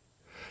ed.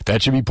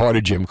 That should be part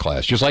of gym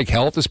class. Just like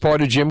health is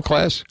part of gym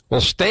class,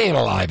 well, staying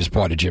alive is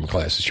part of gym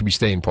class. It should be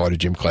staying part of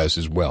gym class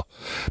as well.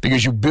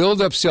 Because you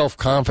build up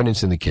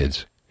self-confidence in the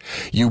kids.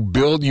 You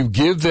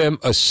give them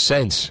a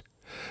sense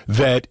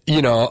that,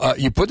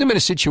 you put them in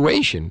a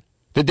situation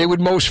that they would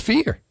most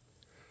fear.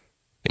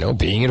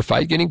 Being in a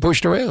fight, getting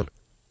pushed around.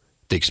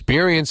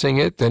 Experiencing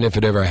it, then if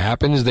it ever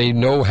happens, they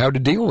know how to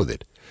deal with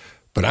it.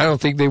 But I don't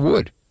think they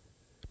would.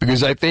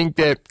 Because I think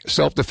that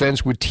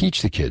self-defense would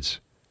teach the kids.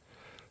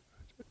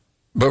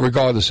 But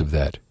regardless of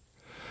that,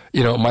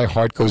 my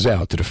heart goes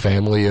out to the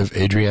family of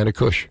Adriana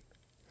Cush,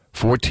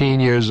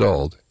 14 years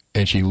old,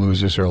 and she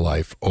loses her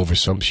life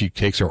she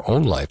takes her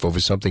own life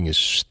over something as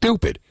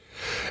stupid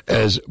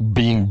as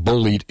being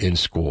bullied in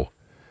school.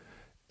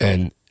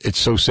 And it's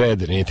so sad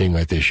that anything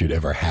like this should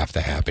ever have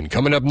to happen.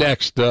 Coming up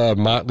next,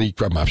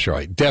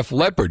 Def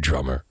Leppard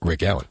drummer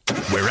Rick Allen.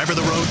 Wherever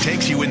the road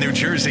takes you in New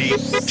Jersey,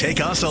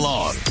 take us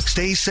along.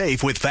 Stay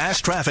safe with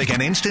fast traffic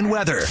and instant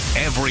weather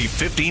every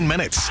 15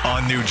 minutes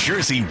on New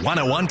Jersey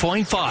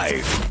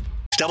 101.5.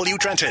 W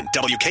Trenton,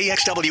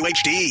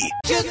 WKXWHD.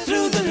 Get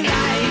through the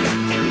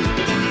night.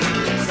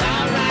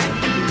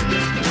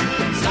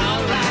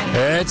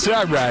 It's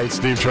all right.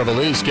 Steve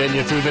Trevelise getting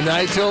you through the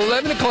night till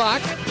 11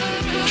 o'clock.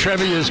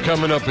 Trevia is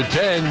coming up at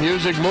 10.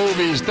 Music,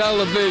 movies,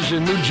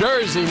 television, New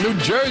Jersey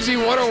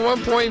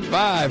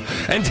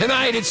 101.5. And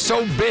tonight it's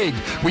so big,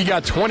 we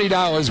got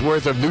 $20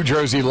 worth of New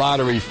Jersey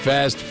Lottery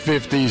Fast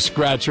 50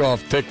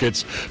 scratch-off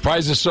tickets.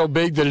 Prize is so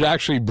big that it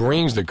actually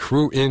brings the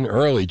crew in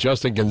early.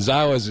 Justin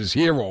Gonzalez is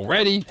here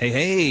already.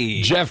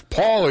 Hey. Jeff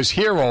Paul is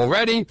here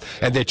already,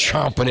 and they're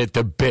chomping at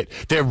the bit.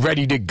 They're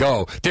ready to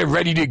go. They're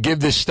ready to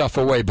give this stuff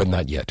away, but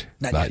not yet.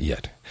 Not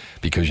yet.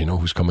 Because you know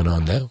who's coming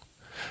on now?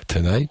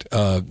 Tonight,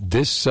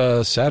 this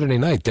Saturday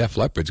night, Def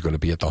Leppard's going to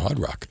be at the Hard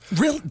Rock.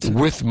 Really?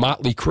 With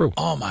Motley Crue.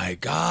 Oh, my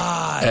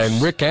gosh.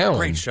 And Rick Allen,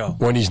 great show.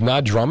 When he's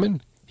not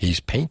drumming, he's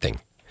painting.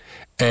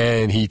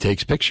 And he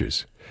takes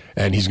pictures.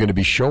 And he's going to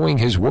be showing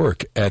his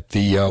work at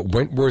the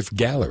Wentworth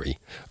Gallery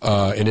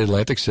in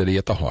Atlantic City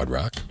at the Hard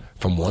Rock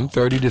from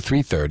 1:30 to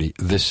 3:30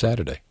 this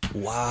Saturday.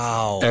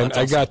 Wow. And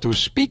I got to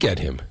speak at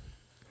him.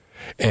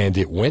 And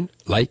it went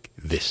like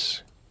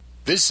this.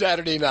 This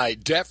Saturday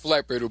night, Def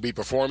Leppard will be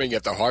performing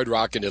at the Hard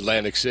Rock in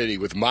Atlantic City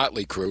with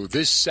Motley Crue.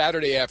 This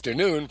Saturday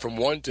afternoon from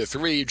 1 to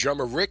 3,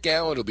 drummer Rick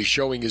Allen will be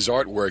showing his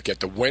artwork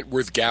at the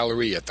Wentworth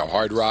Gallery at the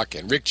Hard Rock.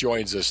 And Rick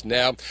joins us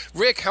now.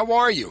 Rick, how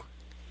are you?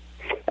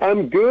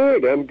 I'm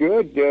good.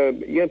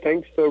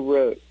 Thanks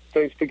for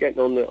getting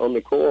on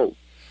the call.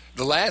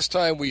 The last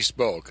time we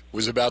spoke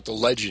was about the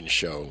Legend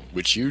Show,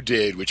 which you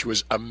did, which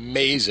was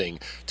amazing.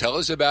 Tell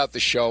us about the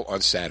show on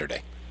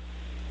Saturday.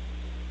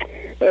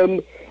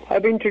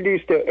 I've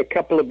introduced a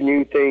couple of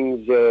new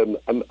things.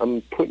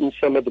 I'm putting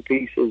some of the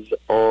pieces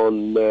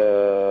on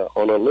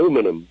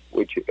aluminum,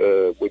 which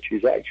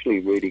is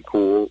actually really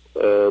cool.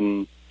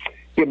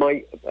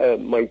 My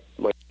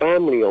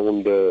family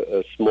owned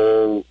a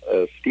small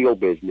steel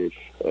business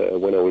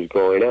when I was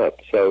growing up.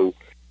 So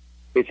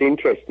it's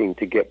interesting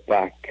to get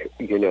back,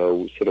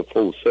 sort of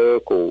full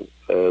circle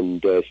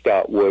and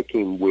start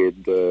working with,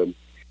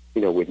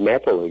 with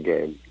metal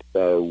again.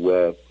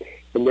 So,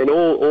 and then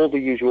all the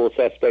usual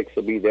suspects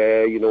will be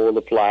there, all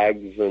the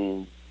flags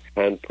and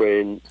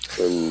handprints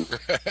and,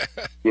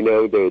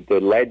 the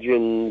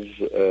legends.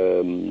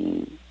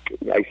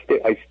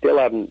 I still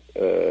haven't,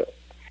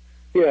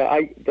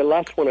 the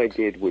last one I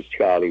did was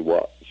Charlie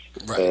Watts.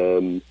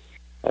 Right.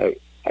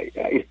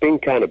 It's been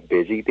kind of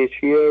busy this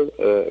year.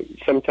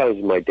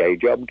 Sometimes my day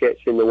job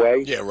gets in the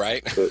way. Yeah,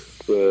 right. But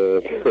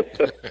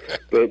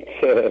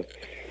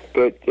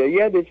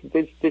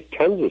there's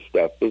tons of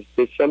stuff.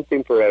 There's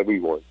something for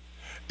everyone.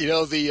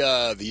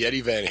 The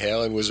Eddie Van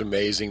Halen was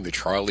amazing. The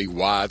Charlie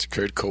Watts,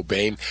 Kurt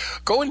Cobain.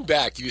 Going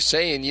back, you're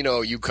saying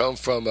you come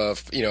from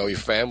your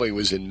family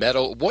was in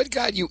metal. What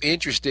got you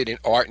interested in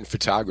art and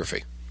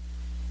photography?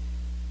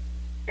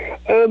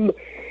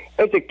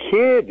 As a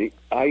kid,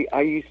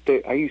 I used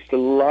to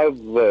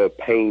love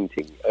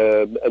painting,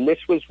 and this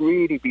was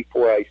really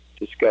before I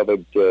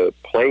discovered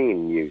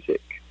playing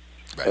music.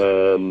 Right.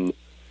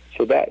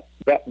 So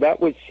that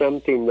was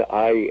something that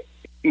I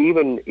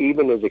even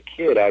as a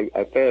kid I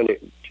found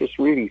it just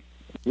really,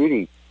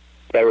 really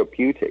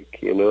therapeutic.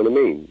 You know what I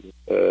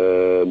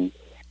mean?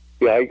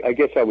 I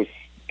guess I was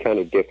kind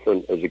of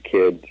different as a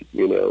kid.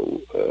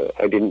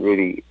 I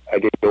didn't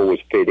always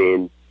fit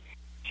in.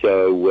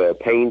 So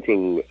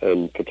painting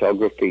and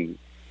photography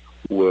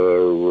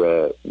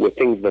were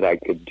things that I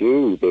could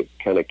do that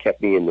kind of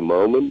kept me in the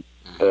moment.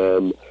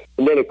 And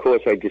then, of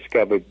course, I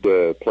discovered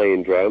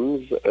playing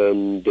drums,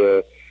 and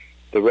the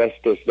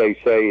rest, as they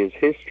say, is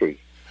history.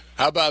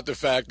 How about the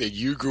fact that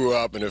you grew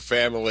up in a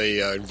family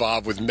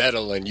involved with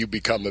metal and you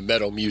become a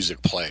metal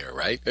music player,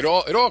 right? It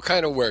all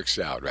kind of works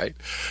out, right?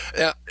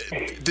 Now,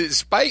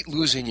 despite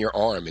losing your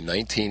arm in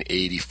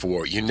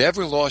 1984, you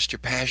never lost your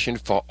passion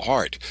for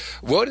art.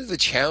 What are the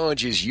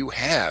challenges you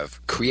have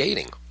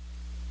creating?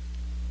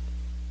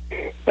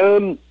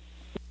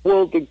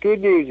 Well, the good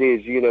news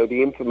is,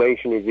 the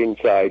information is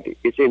inside.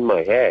 It's in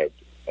my head.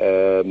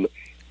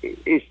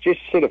 It's just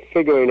sort of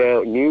figuring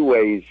out new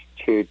ways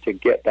to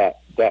get that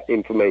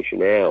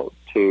information out,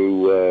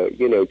 to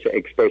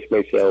express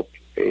myself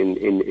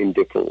in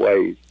different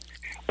ways.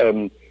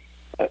 And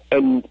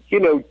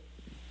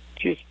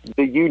just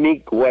the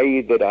unique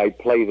way that I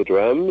play the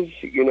drums,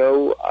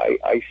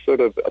 I sort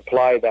of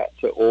apply that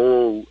to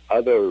all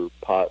other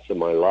parts of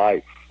my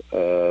life.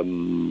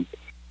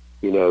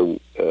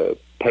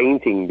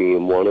 Painting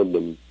being one of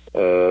them.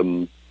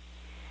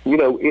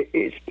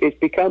 It's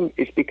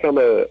become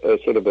a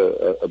sort of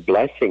a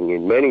blessing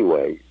in many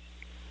ways.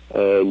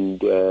 And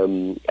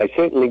I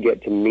certainly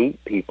get to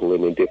meet people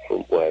in a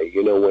different way.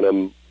 When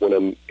I'm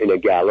in a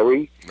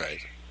gallery, right.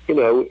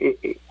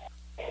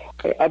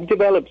 I've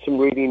developed some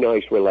really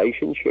nice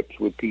relationships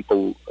with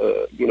people,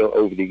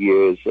 over the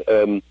years.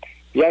 There's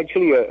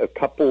actually a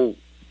couple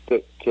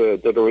that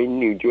are in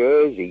New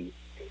Jersey,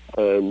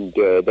 and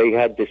they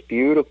had this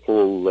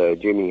beautiful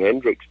Jimi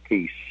Hendrix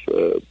piece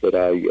that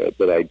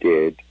I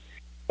did.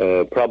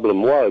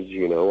 Problem was,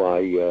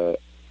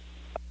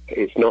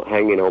 it's not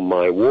hanging on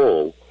my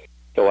wall.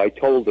 So I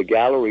told the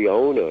gallery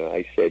owner,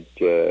 I said,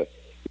 is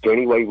there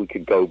any way we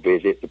could go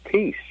visit the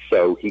piece?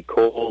 So he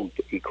called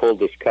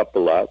this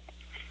couple up,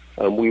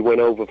 and we went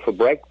over for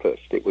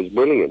breakfast. It was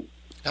brilliant.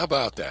 How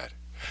about that?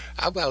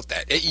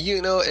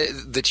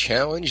 The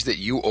challenge that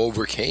you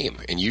overcame,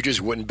 and you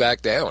just wouldn't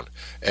back down.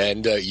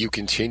 And you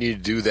continue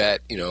to do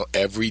that,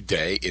 every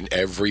day in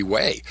every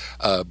way,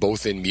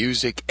 both in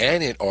music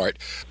and in art.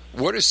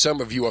 What are some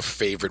of your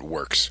favorite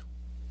works?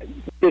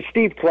 The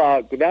Steve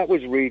Clark, that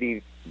was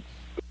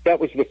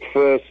the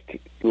first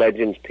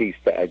Legends piece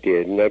that I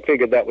did, and I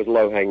figured that was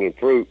low-hanging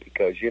fruit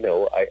because,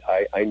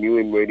 I knew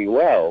him really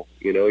well.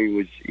 He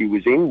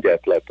was in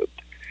Def Leppard.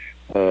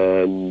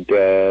 And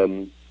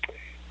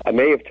I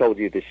may have told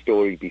you this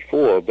story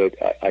before, but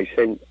I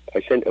sent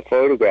a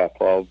photograph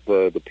of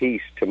the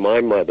piece to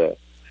my mother,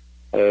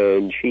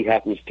 and she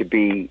happens to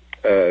be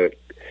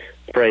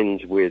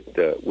friends with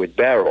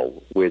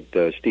Beryl, with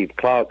Steve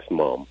Clark's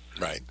mom.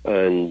 Right.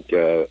 And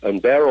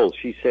Beryl,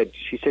 she said,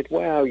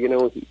 wow,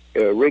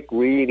 Rick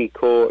really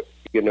caught,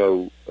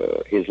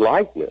 his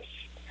likeness.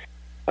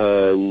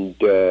 And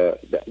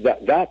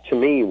that to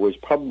me was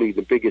probably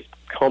the biggest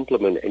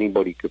compliment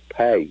anybody could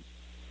pay,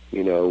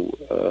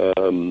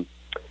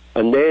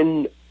 and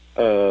then,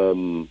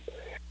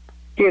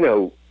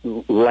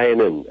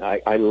 Lennon.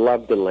 I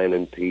love the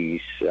Lennon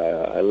piece.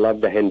 I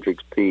love the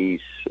Hendrix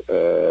piece.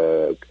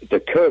 The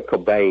Kurt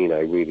Cobain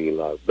I really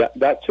love.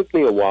 That took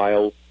me a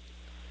while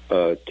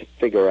to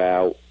figure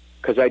out,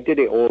 because I did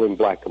it all in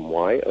black and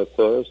white at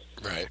first.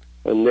 Right.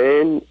 And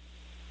then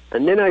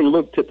I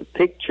looked at the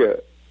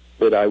picture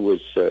that I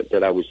was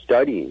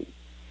studying,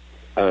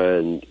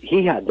 and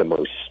he had the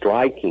most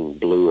striking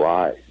blue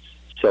eyes.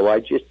 So I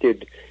just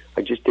did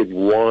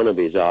one of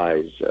his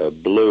eyes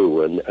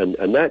blue, and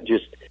that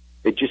just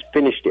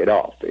finished it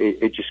off.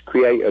 It just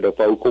created a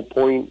focal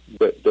point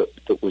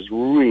that was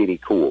really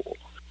cool.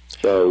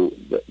 So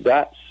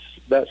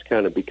that's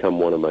kind of become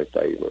one of my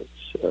favorites.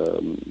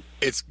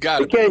 It's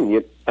got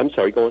again. I'm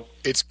sorry. Go on.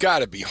 It's got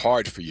to be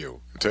hard for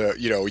you to,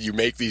 you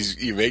make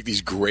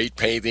these great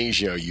paintings.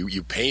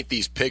 You paint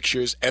these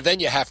pictures, and then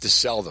you have to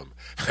sell them.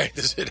 Right?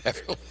 Does it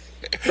ever?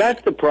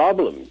 That's the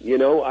problem.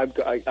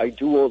 I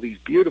do all these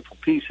beautiful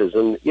pieces,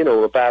 and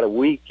about a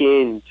week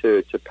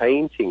into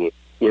painting it,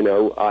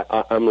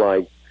 I'm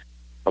like,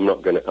 I'm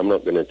not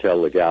gonna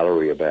tell the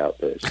gallery about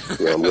this.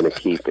 I'm gonna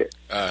keep it.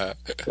 But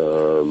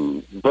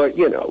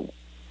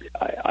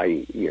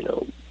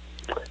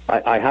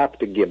I have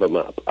to give them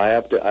up. I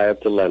have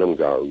to let them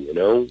go.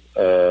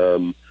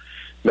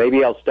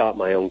 Maybe I'll start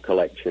my own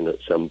collection at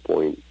some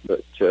point.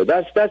 But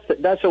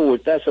that's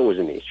always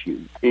an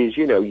issue. Is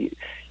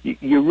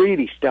you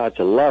really start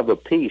to love a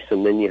piece,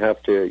 and then you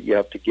have to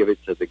give it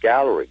to the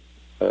gallery,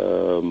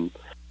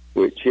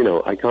 which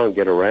I can't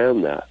get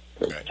around that.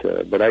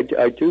 But I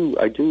do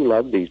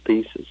love these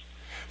pieces.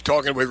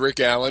 Talking with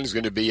Rick Allen is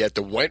going to be at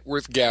the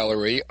Wentworth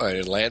Gallery in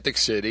Atlantic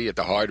City at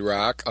the Hard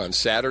Rock on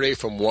Saturday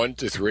from 1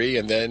 to 3,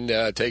 and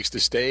then takes the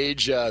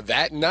stage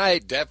that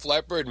night. Def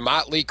Leppard,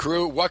 Motley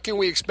Crue. What can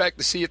we expect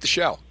to see at the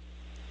show?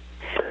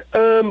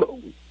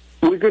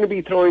 We're going to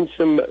be throwing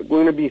some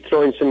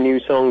new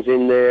songs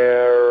in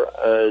there,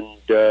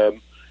 and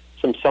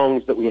some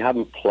songs that we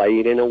haven't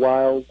played in a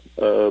while.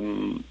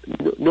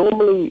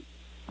 Normally,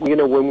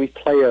 when we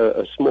play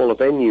a smaller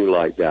venue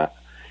like that,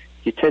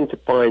 you tend to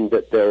find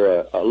that there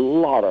are a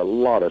lot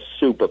of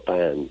super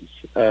fans,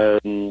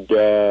 and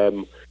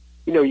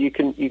you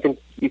can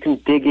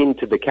dig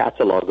into the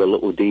catalog a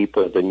little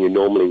deeper than you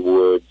normally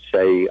would,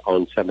 say,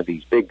 on some of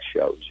these big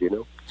shows.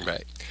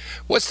 Right.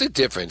 What's the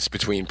difference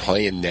between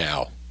playing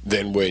now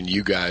than when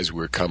you guys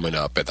were coming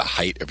up at the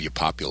height of your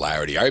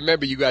popularity? I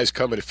remember you guys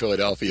coming to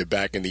Philadelphia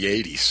back in the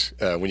 80s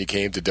when you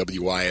came to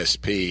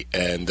WYSP,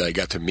 and I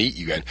got to meet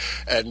you again.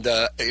 And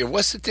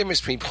what's the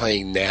difference between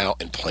playing now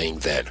and playing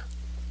then?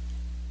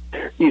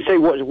 You say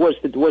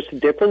what's the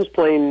difference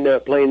playing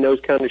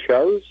those kind of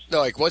shows?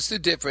 No, what's the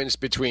difference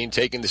between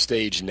taking the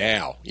stage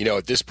now,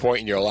 at this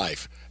point in your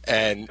life,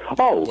 and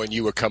when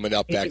you were coming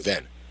up back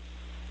then?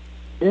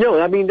 No,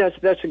 I mean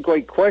that's a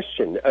great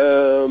question.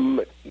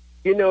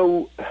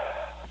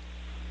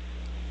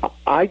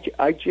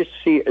 I just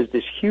see it as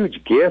this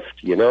huge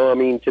gift.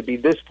 To be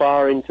this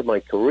far into my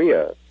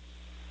career.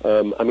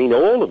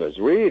 All of us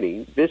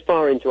really this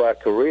far into our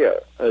career,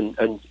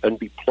 and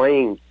be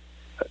playing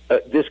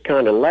at this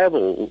kind of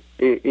level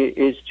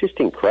is just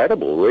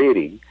incredible,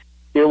 really.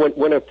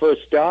 When I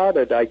first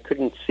started, I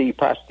couldn't see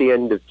past the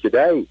end of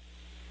today.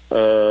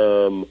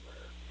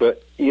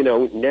 But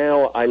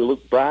now I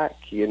look back,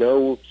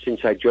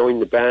 since I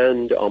joined the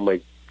band on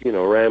my,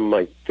 around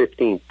my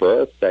 15th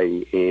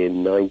birthday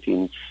in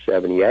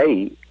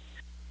 1978,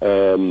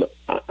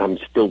 I'm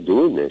still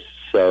doing this.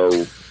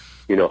 So,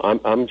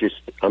 I'm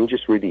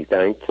just really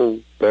thankful,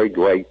 very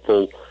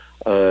grateful,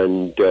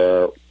 and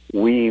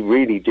we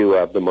really do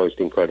have the most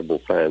incredible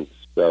fans.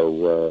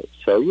 So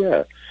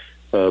yeah.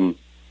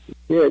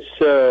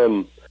 It's.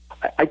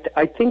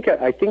 I think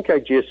I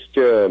just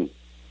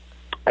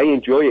I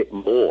enjoy it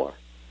more.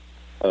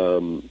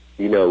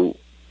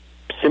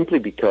 Simply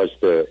because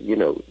the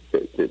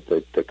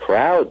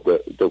crowd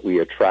that we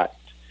attract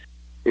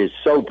is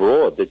so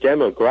broad. The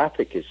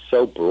demographic is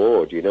so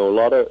broad.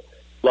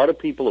 A lot of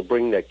people will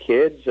bring their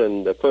kids,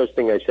 and the first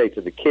thing I say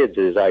to the kids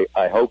is, I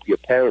hope your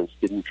parents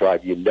didn't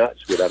drive you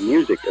nuts with our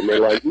music. And they're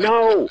like,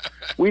 no,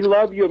 we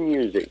love your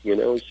music,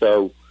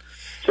 So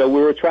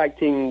we're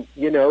attracting,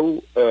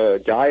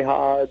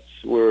 diehards.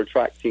 We're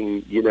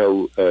attracting,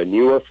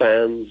 newer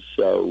fans.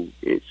 So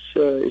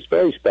it's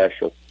very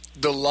special.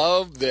 The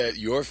love that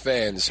your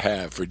fans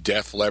have for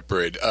Def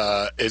Leppard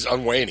is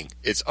unwaning.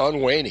 It's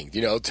unwaning,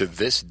 to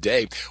this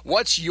day.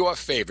 What's your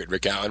favorite,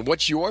 Rick Allen?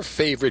 What's your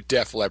favorite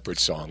Def Leppard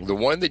song? The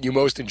one that you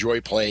most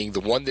enjoy playing, the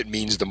one that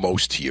means the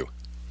most to you?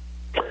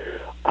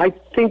 I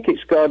think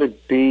it's got to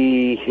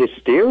be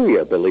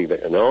Hysteria, believe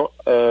it or not.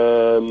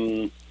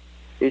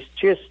 It's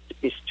just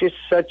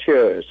such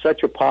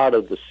a part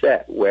of the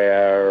set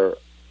where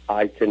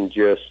I can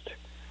just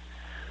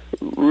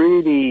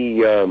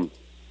really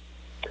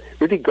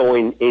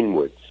going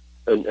inwards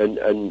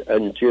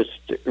and just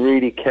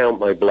really count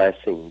my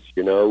blessings,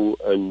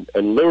 and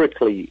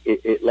lyrically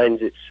it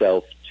lends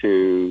itself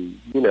to,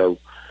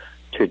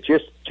 to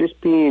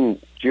just being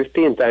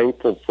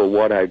thankful for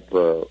what I've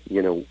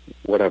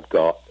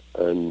got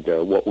and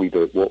what we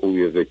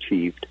have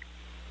achieved.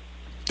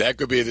 That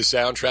could be the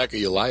soundtrack of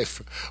your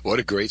life. What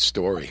a great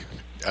story.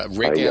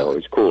 Rick I know, Allen.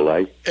 It's cool,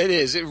 eh? It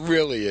is. It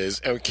really is.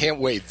 And we can't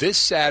wait. This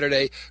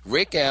Saturday,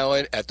 Rick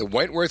Allen at the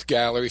Wentworth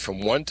Gallery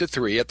from 1 to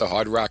 3 at the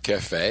Hard Rock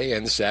Cafe,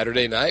 and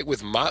Saturday night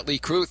with Motley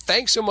Crue.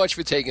 Thanks so much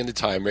for taking the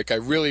time, Rick. I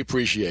really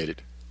appreciate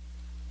it.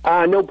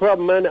 No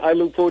problem, man. I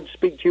look forward to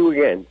speaking to you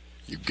again.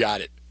 You got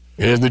it.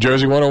 Here's New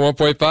Jersey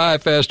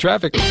 101.5 Fast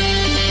Traffic.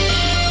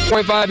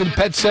 101.5 in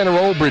Pet Center,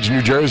 Old Bridge,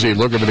 New Jersey.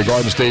 Looking for the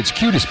Garden State's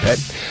cutest pet?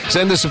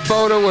 Send us a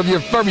photo of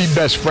your furry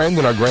best friend,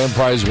 and our grand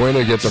prize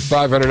winner gets a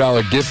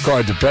 $500 gift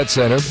card to Pet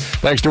Center.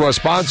 Thanks to our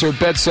sponsor,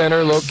 Pet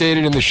Center,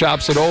 located in the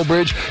shops at Old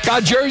Bridge.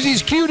 Got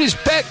Jersey's cutest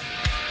pet.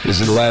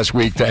 This is the last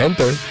week to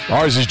enter.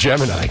 Ours is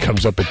Gemini.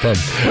 Comes up at 10.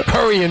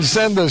 Hurry and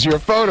send us your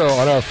photo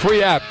on our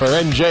free app or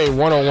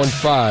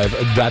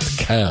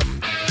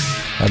NJ1015.com.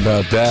 How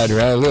about that? We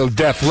had a little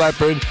Def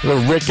Leppard, a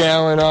little Rick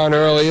Allen on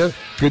earlier.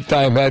 Good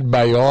time had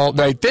by all.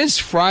 Night. This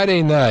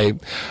Friday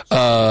night,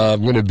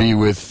 I'm going to be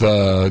with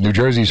New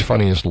Jersey's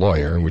funniest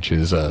lawyer, which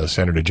is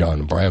Senator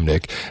John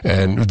Bramnick,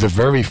 and the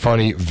very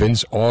funny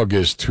Vince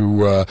August,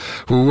 who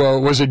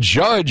was a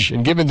judge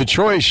and given the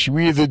choice, you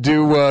either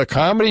do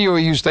comedy or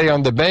you stay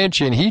on the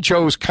bench, and he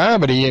chose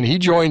comedy, and he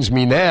joins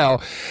me now.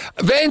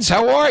 Vince,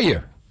 how are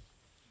you?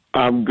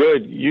 I'm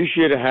good. You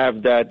should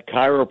have that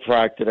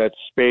chiropractor that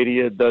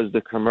Spadia does the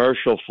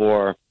commercial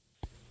for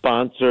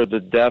sponsor the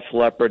Def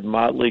Leppard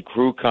Motley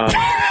Crue concert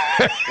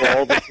for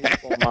all the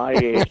people my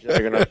age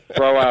that are going to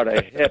throw out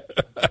a hip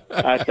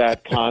at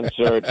that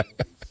concert.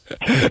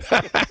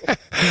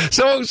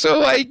 So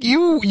like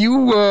you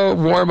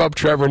warm up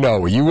Trevor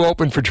Noah. You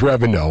open for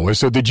Trevor Noah.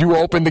 So did you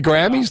open the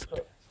Grammys?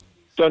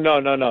 So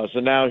no. So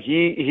now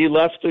he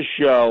left the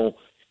show.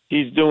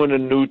 He's doing a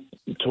new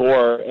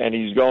tour and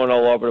he's going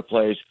all over the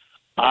place.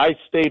 I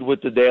stayed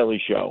with the Daily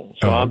Show,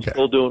 so I'm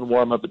still doing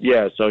warm up.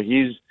 Yeah, so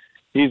he's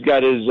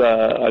got his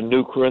a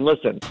new crew. And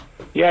listen,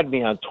 he had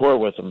me on tour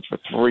with him for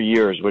 3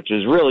 years, which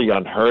is really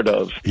unheard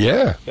of.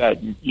 Yeah,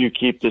 that you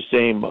keep the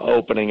same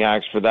opening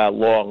acts for that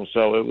long.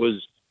 So it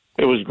was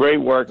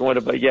great working with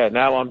it. But yeah,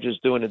 now I'm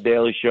just doing a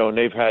Daily Show, and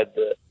they've had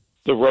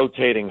the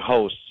rotating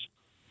hosts.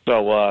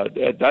 So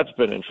that's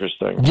been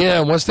interesting.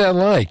 Yeah, what's that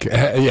like?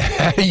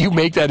 How do you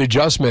make that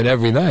adjustment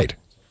every night?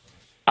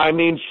 I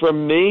mean, for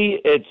me,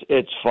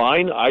 it's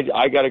fine.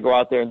 I got to go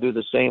out there and do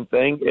the same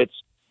thing. It's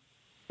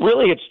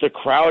the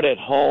crowd at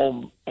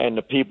home and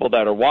the people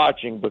that are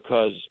watching,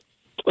 because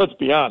let's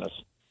be honest,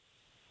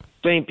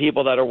 same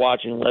people that are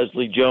watching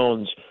Leslie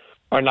Jones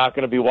are not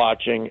going to be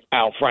watching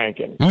Al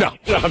Franken. No.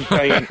 You know what I'm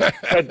saying?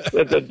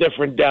 That's a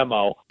different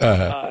demo.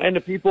 And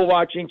the people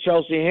watching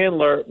Chelsea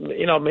Handler,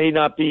 may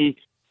not be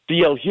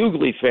D.L.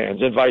 Hughley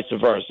fans and vice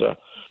versa.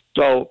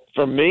 So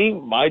for me,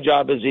 my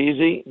job is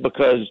easy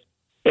because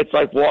it's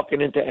like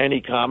walking into any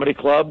comedy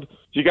club.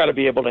 You got to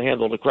be able to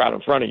handle the crowd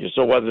in front of you.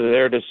 So whether they're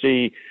there to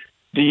see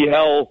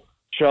DL,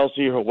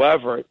 Chelsea, or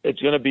whoever,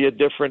 it's going to be a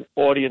different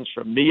audience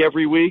from me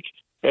every week.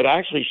 It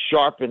actually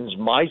sharpens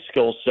my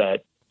skill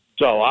set.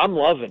 So I'm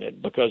loving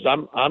it because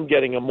I'm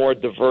getting a more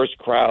diverse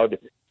crowd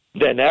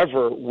than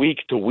ever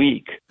week to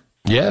week.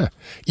 Yeah,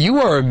 you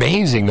are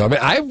amazing. I mean,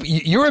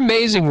 you're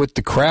amazing with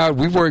the crowd.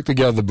 We've worked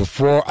together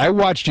before. I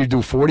watched you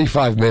do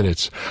 45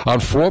 minutes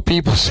on 4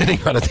 people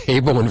sitting on a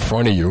table in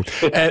front of you,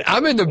 and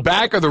I'm in the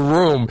back of the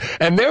room.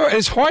 And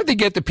it's hard to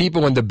get the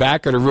people in the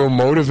back of the room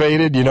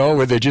motivated,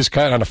 where they're just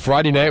kind of on a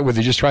Friday night where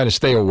they're just trying to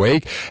stay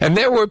awake. And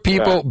there were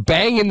people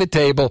banging the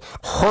table,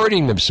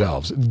 hurting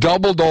themselves,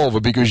 doubled over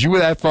because you were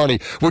that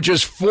funny. With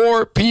just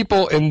 4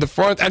 people in the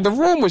front, and the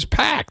room was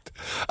packed.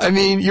 I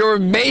mean, you're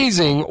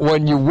amazing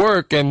when you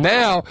work, and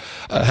now,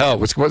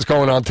 what's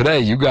going on today?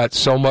 You got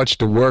so much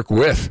to work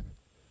with.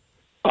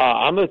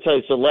 I'm going to tell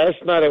you. So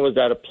last night I was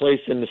at a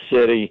place in the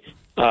city,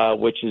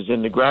 which is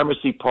in the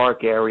Gramercy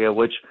Park area,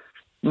 which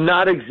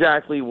not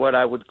exactly what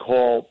I would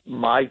call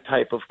my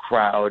type of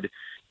crowd.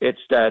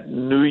 It's that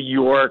New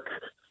York,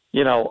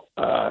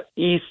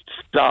 East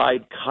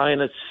Side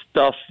kind of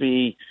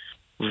stuffy,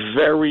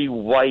 very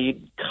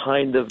white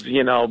kind of,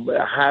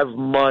 have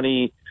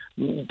money,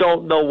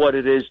 don't know what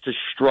it is to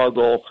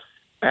struggle.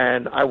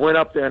 And I went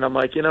up there and I'm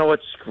like, you know what?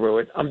 Screw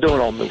it. I'm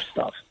doing all new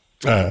stuff.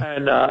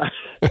 And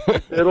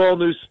did all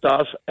new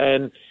stuff.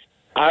 And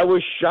I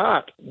was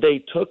shocked. They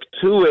took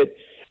to it.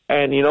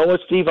 And you know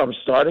what, Steve? I'm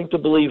starting to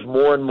believe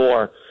more and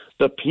more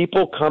the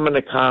people coming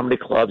to comedy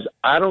clubs,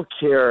 I don't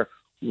care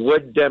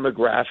what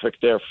demographic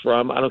they're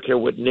from. I don't care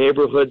what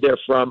neighborhood they're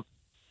from.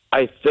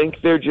 I think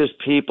they're just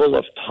people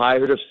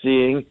tired of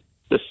seeing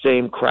the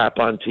same crap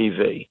on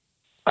TV.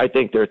 I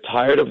think they're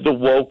tired of the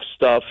woke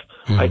stuff.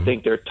 I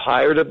think they're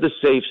tired of the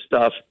safe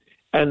stuff.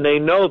 And they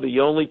know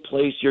the only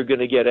place you're going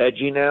to get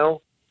edgy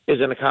now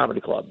is in a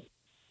comedy club.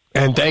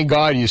 And thank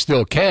God you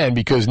still can,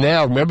 because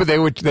now, remember,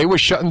 they were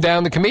shutting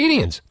down the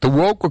comedians. The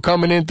woke were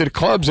coming into the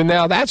clubs, and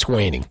now that's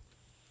waning.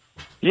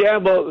 Yeah,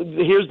 well,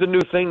 here's the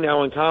new thing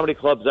now in comedy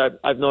clubs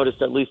I've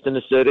noticed, at least in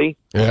the city.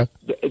 Yeah.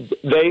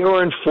 They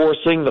are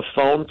enforcing the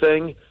phone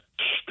thing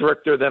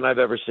stricter than I've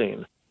ever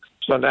seen.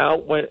 So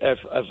now, if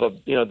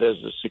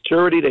there's a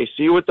security, they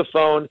see you with the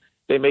phone,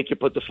 they make you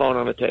put the phone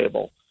on the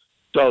table.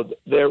 So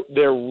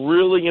they're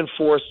really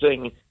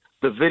enforcing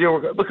the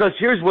video, because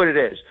here's what it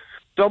is: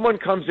 someone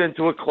comes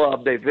into a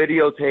club, they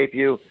videotape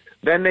you,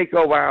 then they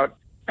go out,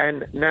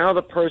 and now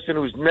the person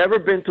who's never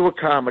been to a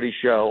comedy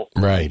show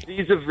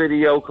sees a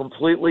video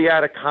completely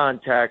out of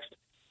context,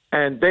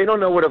 and they don't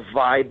know what a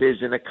vibe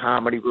is in a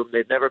comedy room.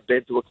 They've never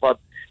been to a club,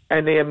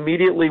 and they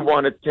immediately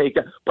want to take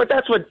 – but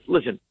that's what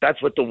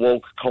the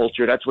woke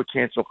culture, that's what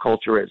cancel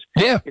culture is.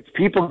 Yeah. It's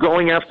people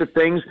going after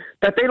things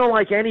that they don't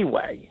like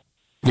anyway.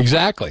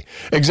 Exactly.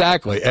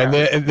 And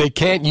they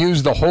can't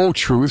use the whole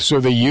truth, so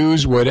they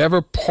use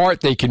whatever part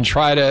they can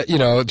try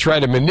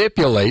to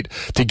manipulate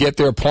to get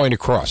their point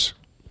across.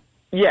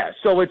 Yeah,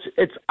 so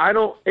I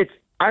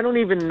don't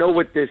even know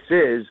what this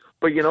is,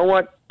 but you know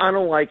what? I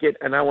don't like it,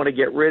 and I want to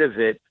get rid of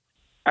it,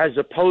 as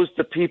opposed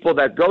to people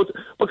that go to,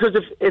 because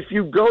if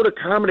you go to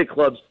comedy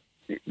clubs,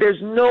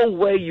 there's no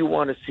way you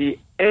want to see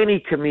any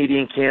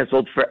comedian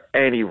canceled for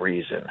any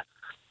reason.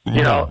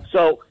 You know,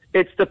 so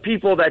it's the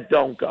people that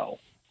don't go.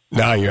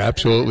 No, you're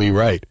absolutely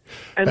right.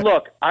 And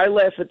look, I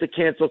laugh at the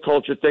cancel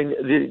culture thing.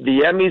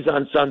 The Emmys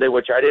on Sunday,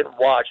 which I didn't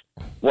watch,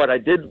 what I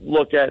did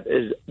look at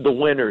is the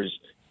winners.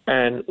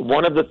 And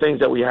one of the things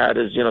that we had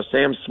is,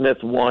 Sam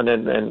Smith won,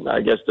 and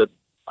I guess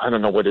I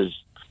don't know what his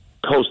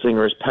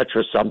co-singer is,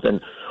 Petra something,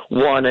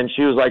 won. And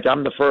she was like,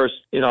 I'm the first,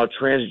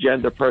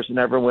 transgender person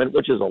ever win,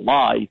 which is a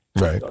lie.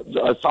 Right.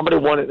 Somebody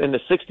won it in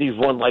the 60s,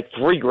 won like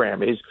 3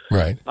 Grammys.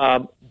 Right.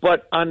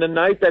 But on the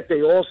night that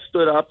they all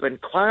stood up and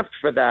clapped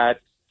for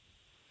that,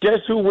 guess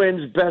who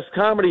wins Best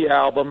Comedy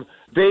Album?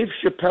 Dave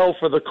Chappelle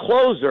for The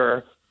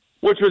Closer,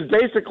 which was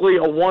basically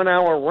a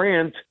 1-hour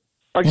rant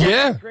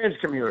against the trans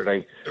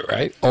community.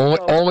 Right.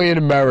 Only in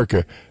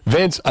America.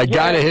 Vince, I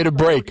got to hit a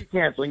break.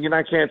 You're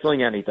not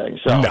canceling anything.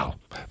 So. No.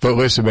 But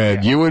listen,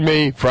 man, you and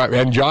me,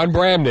 and John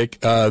Bramnick,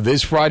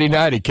 this Friday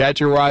night at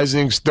Catch a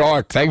Rising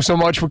Star. Thanks so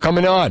much for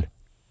coming on.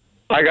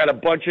 I got a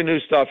bunch of new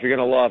stuff. You're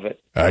going to love it.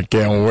 I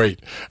can't wait.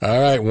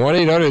 All right,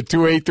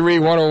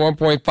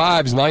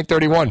 1-800-283-101.5 is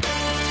 931.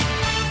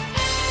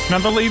 Now,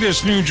 the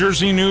latest New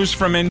Jersey news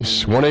from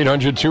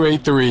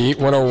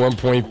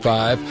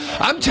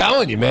 1-800-283-101.5. I'm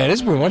telling you, man,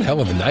 it's been one hell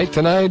of a night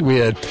tonight. We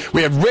had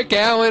Rick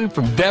Allen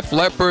from Def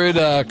Leppard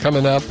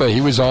coming up.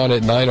 He was on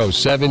at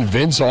 9:07.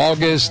 Vince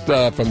August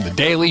from The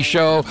Daily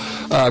Show.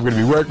 I'm going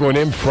to be working with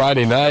him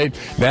Friday night.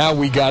 Now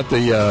we got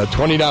the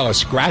 $20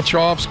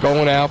 scratch-offs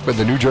going out for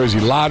the New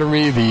Jersey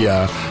Lottery.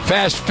 The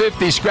Fast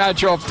 50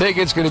 scratch-off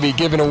tickets going to be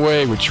given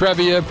away with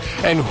Trevia.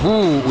 And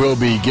who will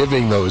be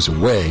giving those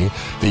away?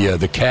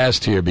 The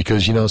cast here.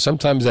 Because,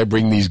 sometimes I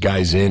bring these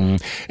guys in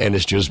and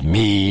it's just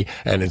me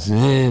and it's,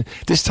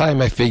 this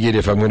time I figured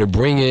if I'm going to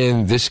bring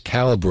in this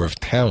caliber of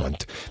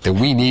talent, then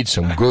we need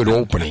some good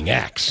opening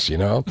acts,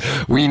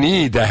 We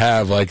need to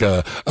have like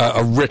a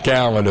Rick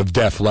Allen of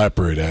Def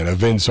Leppard and a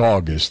Vince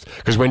August.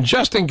 Because when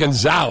Justin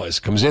Gonzalez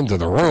comes into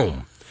the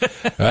room,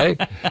 right?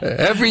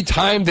 Every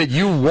time that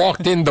you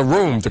walked in the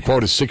room, to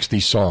quote a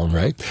 60s song,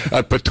 right?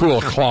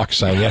 Petula Clark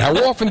sang it. How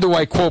often do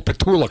I quote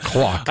Petula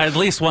Clark? At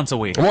least once a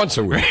week. Once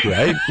a week,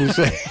 right? You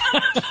say,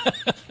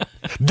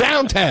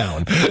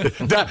 downtown.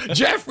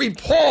 Jeffrey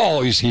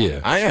Paul is here.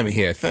 I am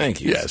here.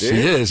 Thank you. Yes, Steve.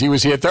 he is. He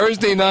was here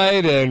Thursday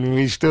night, and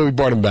we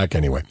brought him back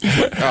anyway.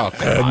 Oh,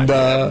 come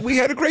on. We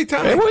had a great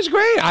time. It was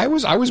great. I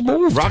was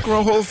moved. Rock and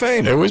Roll Hall of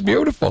Fame. It was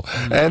beautiful.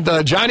 And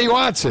Johnny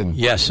Watson.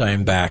 Yes, I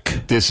am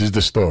back. This is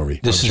the story.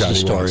 This is the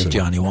story of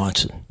Johnny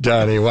Watson.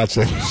 Johnny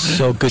Watson.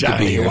 So good to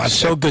be here.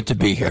 Watson. So good to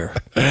be here.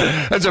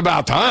 It's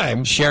about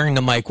time. Sharing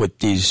the mic with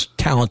these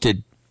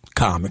talented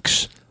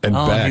comics. And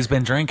back he's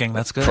been drinking.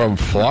 That's good. From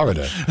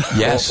Florida.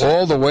 Yes.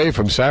 All the way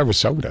from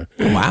Sarasota.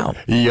 Wow.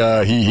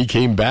 He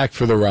came back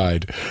for the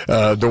ride.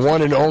 The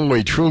one and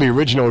only truly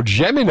original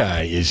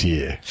Gemini is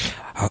here.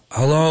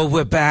 Hello,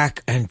 we're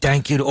back, and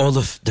thank you to all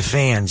the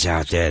fans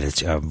out there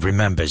that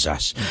remembers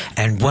us.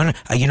 And when,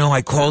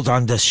 I called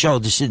on the show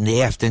this in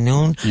the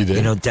afternoon. You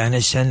did?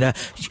 Dennis, and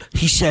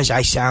he says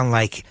I sound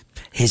like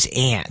his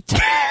aunt.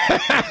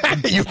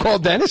 You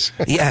called Dennis?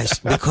 Yes,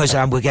 because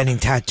we're getting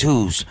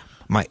tattoos.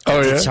 I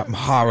did something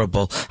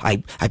horrible.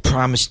 I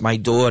promised my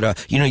daughter,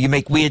 you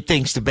make weird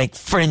things to make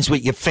friends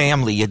with your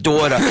family, your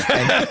daughter.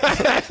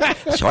 And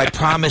so I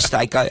promised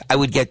I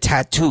would get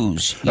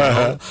tattoos.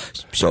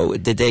 So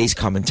the day's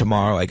coming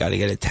tomorrow. I got to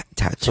get a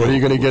tattoo. What are you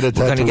going to get a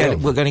tattoo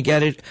We're going to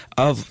get it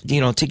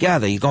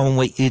together. You're going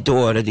with your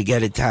daughter to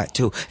get a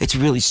tattoo. It's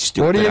really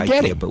stupid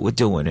idea, but we're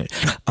doing it.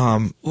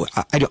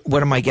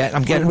 What am I getting?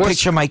 I'm getting a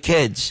picture of my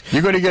kids.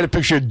 You're going to get a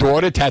picture of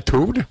daughter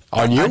tattooed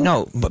on you?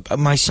 No, but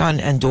my son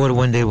and daughter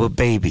when they were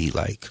baby,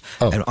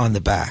 and on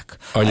the back.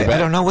 On your back? I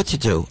don't know what to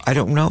do. I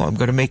don't know. I'm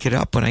going to make it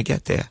up when I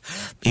get there.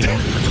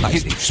 I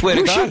swear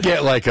to God. You should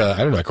get like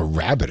a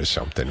rabbit or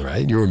something,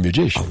 right? You're a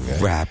magician.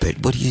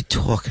 Rabbit? What are you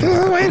talking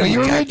about?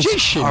 You're a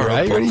magician,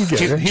 right? What do you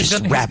get?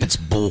 He's rabbit's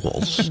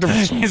balls. He's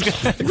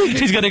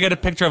going to get a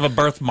picture of a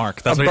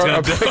birthmark. That's what he's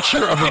going to do. A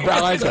picture of a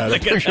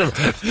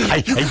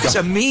That's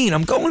a mean.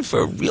 I'm going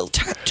for a real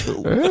tattoo.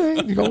 All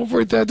right, you're going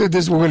for a tattoo.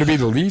 This is going to be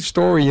the lead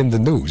story in the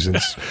news.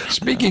 And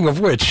speaking of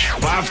which,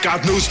 I've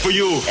got news for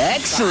you.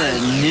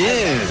 Excellent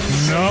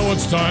news. Now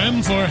it's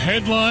time for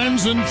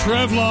headlines and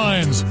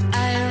Trevlines.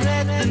 I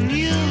read the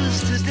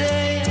news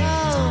today.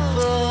 Oh,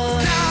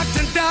 boy.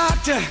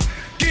 Doctor,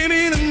 give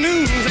me the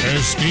news.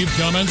 As Steve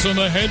comments on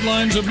the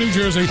headlines of New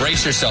Jersey.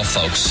 Brace yourself,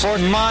 folks. For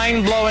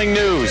mind-blowing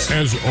news.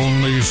 As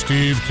only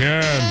Steve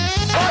can.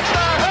 What the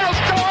hell's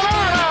going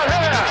on out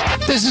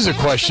here? This is a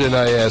question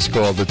I ask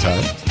all the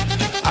time.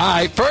 All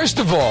right, first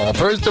of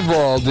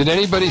all, did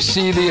anybody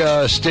see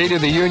the State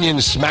of the Union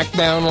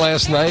SmackDown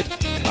last night?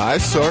 I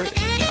saw it.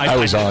 I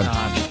was on.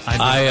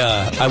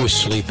 I was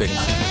sleeping.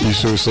 You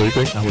were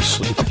sleeping? I was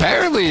sleeping.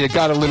 Apparently, it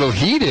got a little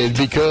heated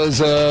because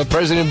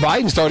President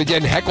Biden started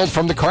getting heckled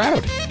from the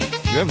crowd.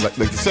 Yeah, like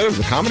you said, it was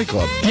a comedy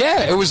club.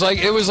 Yeah, it was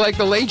like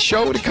the Late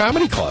Show at a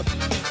comedy club.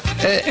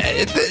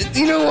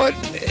 You know what?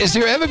 Is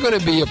there ever going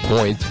to be a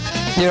point?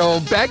 You know,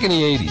 back in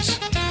the 80s.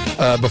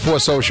 Before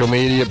social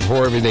media,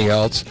 before everything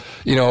else,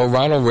 you know,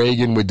 Ronald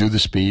Reagan would do the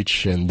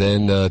speech, and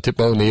then Tip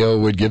O'Neill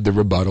would give the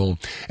rebuttal,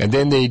 and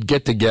then they'd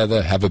get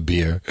together, have a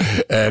beer,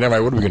 and all right,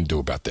 what are we going to do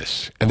about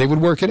this? And they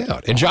would work it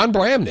out. And John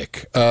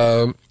Bramnick,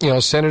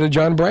 Senator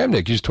John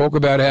Bramnick, used to talk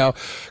about how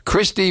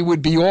Christie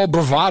would be all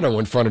bravado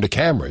in front of the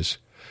cameras,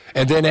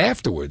 and then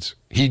afterwards,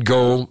 he'd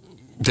go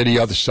to the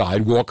other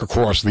side, walk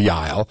across the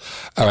aisle.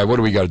 All right, what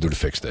do we got to do to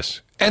fix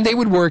this? And they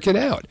would work it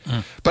out.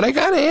 But I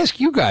got to ask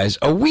you guys,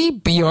 are we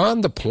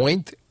beyond the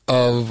point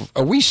of,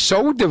 are we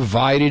so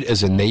divided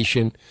as a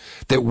nation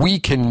that we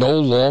can no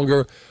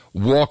longer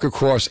walk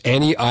across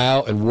any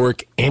aisle and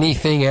work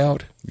anything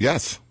out?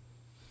 Yes.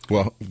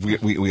 Well,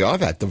 we are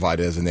that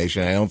divided as a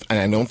nation.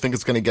 I don't think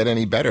it's going to get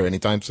any better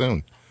anytime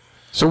soon.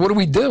 So what do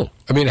we do?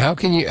 I mean, how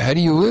do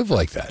you live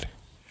like that?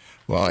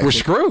 Well, we're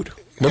screwed.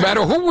 No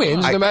matter who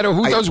wins, no matter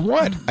who does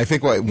what. I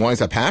think what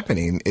winds up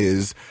happening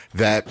is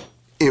that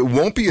it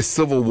won't be a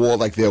civil war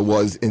like there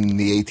was in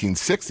the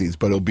 1860s,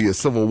 but it'll be a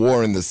civil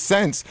war in the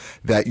sense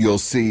that you'll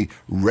see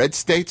red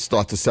states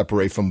start to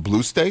separate from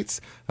blue states,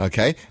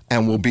 okay,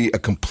 and we'll be a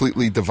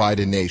completely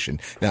divided nation.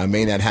 Now, it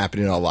may not happen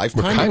in our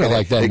lifetime. We're kind of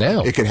like that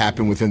now. It could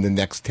happen within the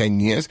next 10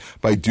 years,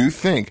 but I do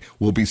think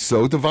we'll be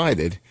so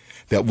divided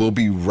that we'll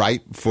be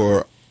ripe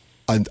for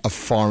a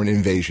foreign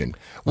invasion,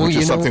 which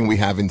is something we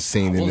haven't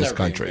seen in this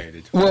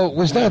country. Well,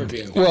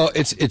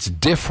 it's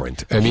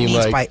different. I mean, means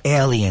like by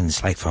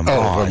aliens, like from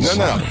Mars.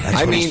 No.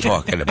 That's what he's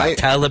talking about.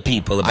 Tell the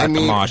people about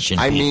the Martian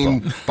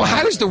people. Well,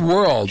 how does the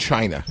world,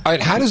 China?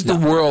 How does the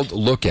world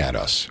look at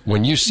us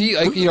when you see,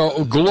 like, you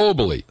know,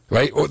 globally,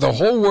 right? Or the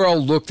whole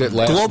world looked at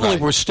last Globally, night.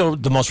 we're still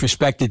the most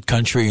respected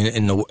country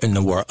in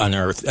the world on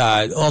Earth.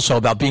 Also,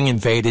 about being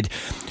invaded.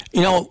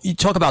 You know, you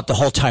talk about the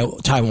whole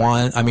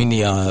Taiwan. I mean,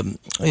 the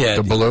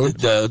balloon,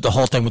 the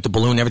whole thing with the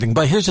balloon and everything.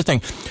 But here's the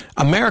thing: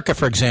 America,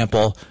 for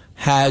example,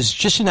 has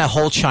just in that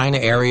whole China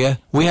area,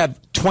 we have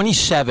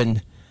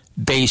 27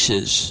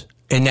 bases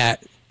in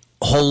that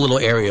whole little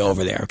area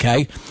over there.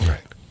 Okay, right.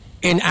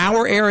 In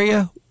our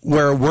area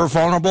where we're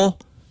vulnerable,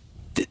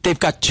 they've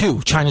got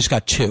 2. China's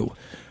got 2.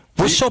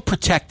 We're so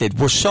protected.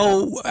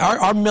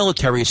 Our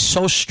military is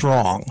so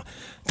strong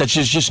that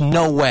there's just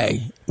no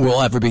way we'll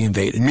ever be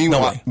invaded.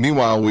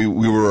 Meanwhile, we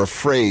were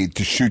afraid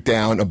to shoot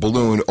down a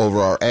balloon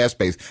over our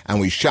airspace, and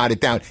we shot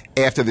it down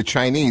after the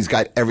Chinese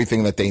got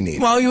everything that they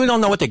need. Well, you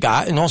don't know what they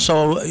got, and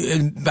also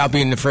about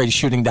being afraid of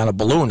shooting down a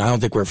balloon. I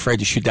don't think we're afraid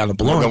to shoot down a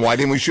balloon. Well, then why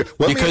didn't we shoot?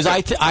 Because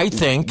I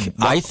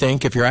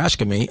think, if you're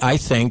asking me, I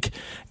think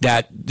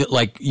that,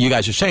 like you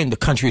guys are saying, the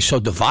country is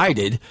so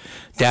divided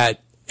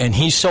that, and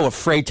he's so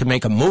afraid to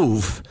make a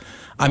move.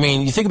 I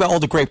mean, you think about all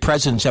the great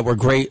presidents that were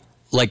great,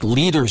 like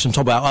leaders, I'm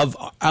talking about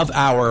of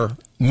our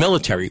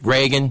military.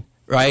 Reagan,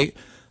 right?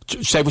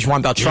 Say what you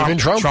want about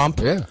Trump.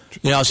 Yeah.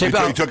 You know, say he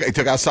about took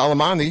out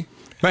Soleimani,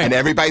 right. And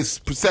everybody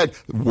said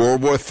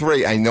World War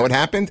III. I know what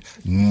happened.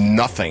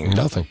 Nothing.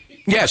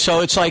 Yeah, so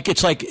it's like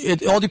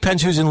it all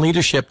depends who's in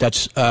leadership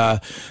that's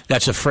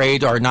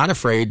afraid or not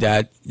afraid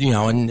that, you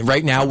know, and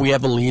right now we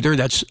have a leader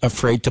that's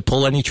afraid to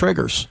pull any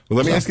triggers. Well,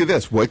 let me ask you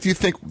this. What do you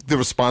think the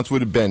response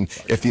would have been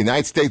if the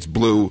United States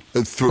flew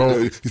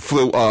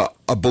a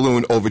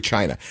balloon over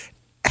China?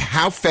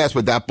 How fast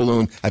would that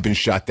balloon have been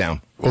shot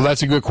down? Well,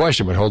 that's a good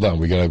question, but hold on.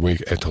 We got to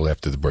wait until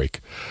after the break.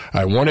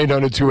 All right,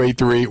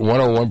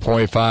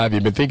 1-800-283-101.5.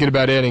 You've been thinking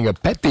about adding a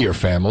pet to your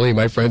family.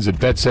 My friends at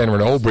Pet Center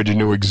in Old Bridge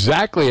knew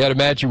exactly how to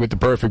match you with the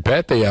perfect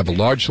pet. They have a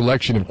large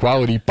selection of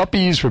quality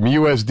puppies from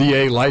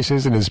USDA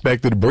licensed and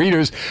inspected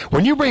breeders.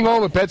 When you bring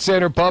home a Pet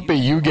Center puppy,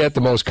 you get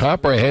the most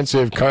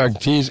comprehensive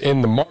guarantees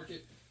in the market.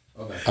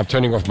 I'm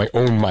turning off my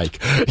own mic.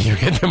 You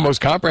get the most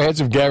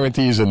comprehensive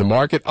guarantees in the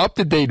market,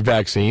 up-to-date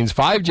vaccines,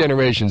 5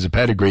 generations of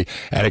pedigree,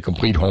 and a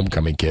complete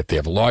homecoming kit. They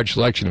have a large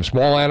selection of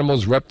small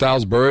animals,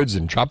 reptiles, birds,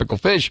 and tropical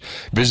fish.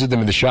 Visit them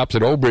in the shops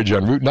at Old Bridge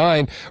on Route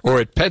 9 or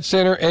at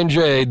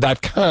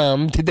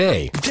PetCenterNJ.com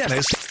today.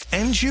 Dennis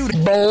and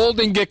Judy. Bold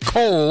and get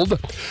cold.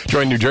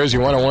 Join New Jersey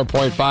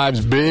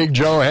 101.5's Big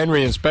Joe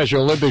Henry in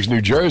Special Olympics,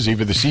 New Jersey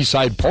for the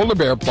Seaside Polar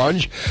Bear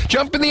Plunge.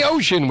 Jump in the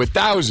ocean with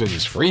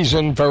thousands,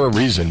 freezing for a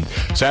reason.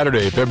 Saturday,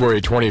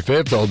 February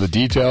 25th. All the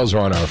details are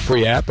on our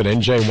free app at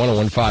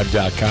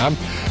NJ1015.com.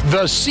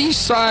 The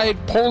Seaside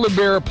Polar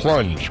Bear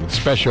Plunge with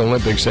Special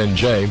Olympics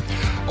NJ.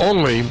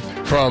 Only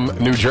from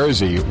New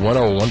Jersey,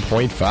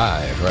 101.5.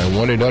 Right?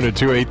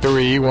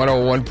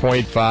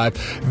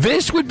 1-800-283-101.5.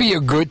 This would be a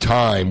good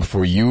time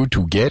for you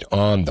to get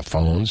on the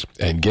phones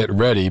and get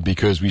ready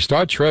because we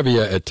start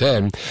Trevia at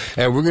 10,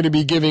 and we're going to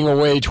be giving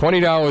away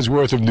 $20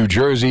 worth of New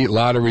Jersey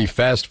Lottery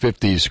Fast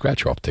 50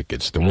 scratch-off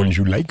tickets, the ones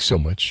you like so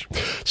much.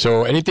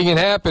 So anything can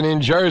happen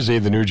in Jersey,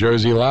 the New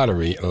Jersey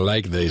Lottery,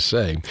 like they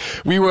say.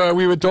 We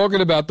were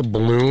talking about the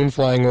balloon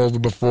flying over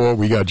before.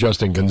 We got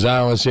Justin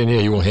Gonzalez in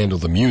here. He will handle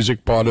the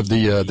music part of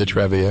the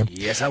Trevia.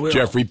 Yes, I will.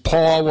 Jeffrey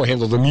Paul will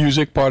handle the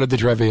music part of the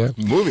Trevia.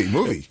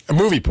 Movie. A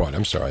movie part,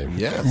 I'm sorry.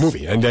 Yes.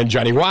 Movie. And then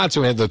Johnny Watts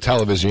will handle the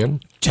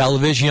television.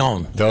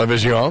 Television.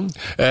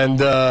 And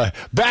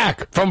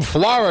back from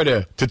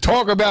Florida to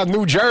talk about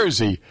New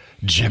Jersey,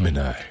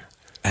 Gemini.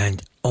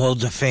 And all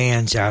the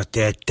fans out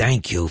there,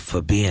 thank you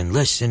for being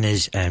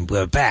listeners, and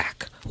we're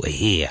back. We're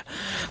here.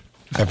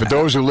 And for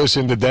those who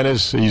listen to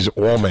Dennis, he's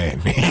all man.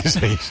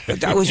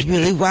 That was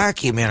really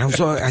wacky, man.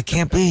 I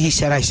can't believe he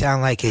said I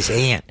sound like his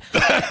aunt.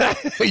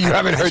 You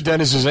haven't heard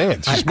Dennis's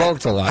aunt. She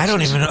smoked a lot. I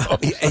don't even know.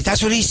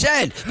 That's what he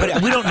said.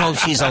 But we don't know if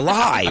she's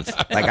alive.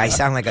 Like I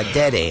sound like a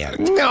dead aunt.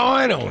 No,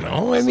 I don't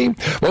know. I mean,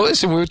 well,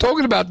 listen, we were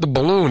talking about the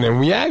balloon, and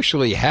we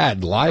actually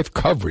had live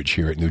coverage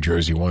here at New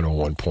Jersey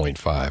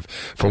 101.5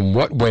 from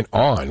what went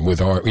on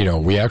with our,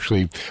 we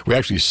actually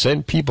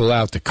sent people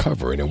out to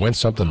cover, and it went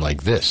something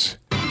like this.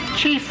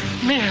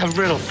 Chief, may I have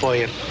a riddle for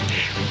you?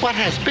 What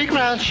has big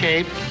round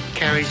shape,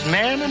 carries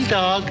man and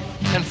dog,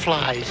 and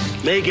flies?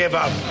 Me give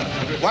up.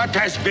 What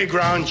has big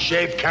round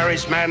shape,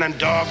 carries man and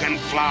dog, and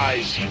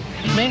flies?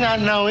 May not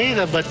know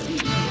either, but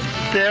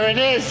there it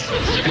is.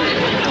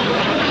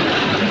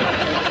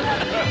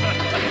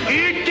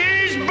 It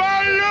is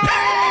balloon!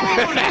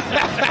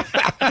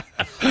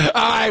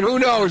 All right, who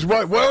knows?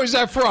 Where was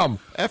that from?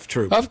 F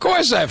Troop. Of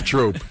course, F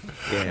Troop.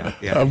 Yeah.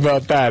 How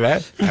about that,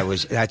 eh?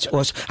 That's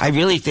awesome. I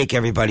really think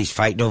everybody's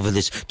fighting over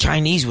this.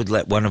 Chinese would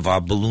let one of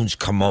our balloons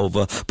come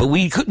over, but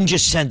we couldn't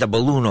just send a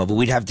balloon over.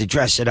 We'd have to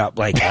dress it up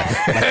like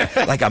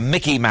a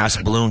Mickey Mouse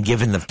balloon,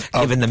 giving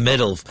the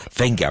middle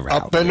finger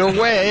out. Up and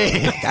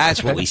away.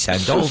 That's what we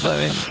sent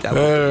over.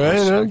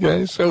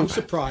 Okay. So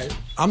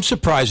I'm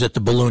surprised that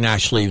the balloon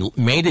actually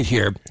made it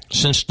here,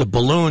 since the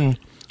balloon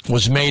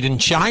was made in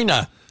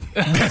China.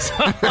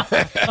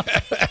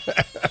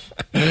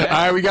 All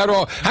right, we got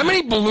all. How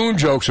many balloon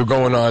jokes were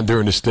going on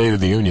during the State of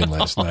the Union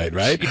last night,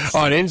 right? Geez.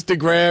 On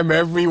Instagram,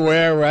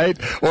 everywhere, right?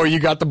 Or you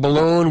got the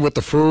balloon with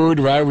the food,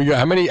 right? We got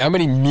how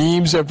many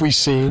memes have we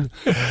seen?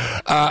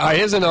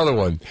 Here's another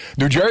one.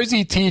 New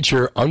Jersey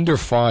teacher under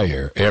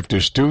fire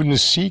after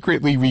students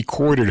secretly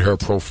recorded her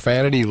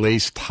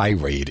profanity-laced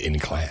tirade in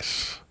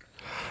class.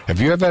 Have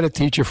you ever had a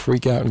teacher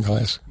freak out in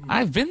class?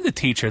 I've been the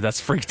teacher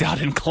that's freaked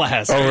out in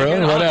class. Oh,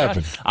 really? What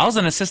happened? I was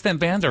an assistant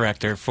band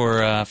director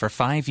for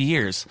 5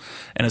 years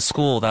in a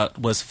school that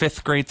was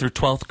 5th grade through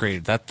 12th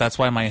grade. That's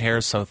why my hair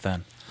is so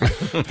thin.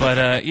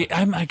 But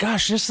my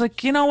gosh, just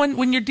like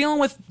when you're dealing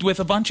with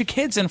a bunch of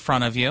kids in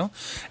front of you,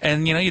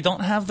 and you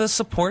don't have the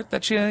support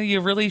that you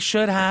really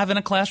should have in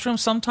a classroom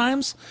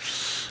sometimes.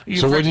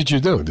 So what did you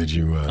do? Did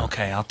you?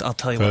 Okay, I'll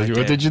tell you what I did.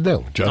 What did you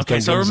do?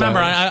 Okay, so remember,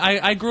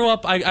 I grew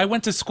up. I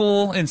went to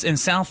school in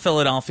South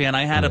Philadelphia, and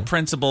I had a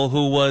principal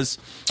who was,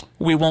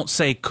 we won't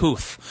say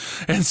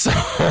couth, and so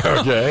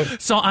okay.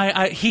 So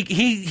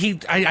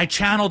I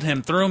channeled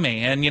him through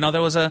me, and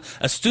there was a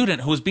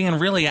student who was being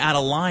really out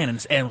of line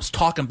and was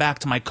talking back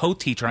to my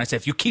co-teacher, and I said,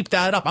 if you keep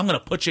that up, I'm going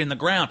to put you in the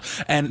ground.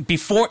 And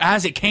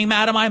as it came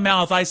out of my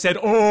mouth, I said,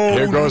 oh,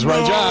 here goes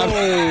my job.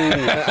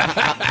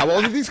 How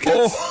old are these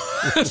kids?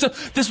 So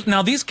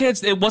these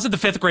kids, it wasn't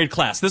the 5th grade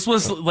class. This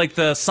was like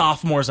the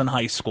sophomores in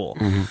high school.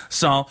 Mm-hmm.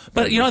 So,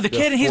 but the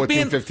kid, he's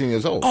 14, 15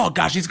 years old. Oh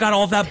gosh, he's got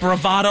all that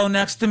bravado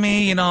next to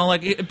me,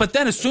 but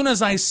then as soon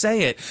as I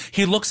say it,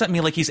 he looks at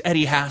me like he's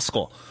Eddie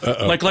Haskell.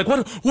 Uh-oh. Like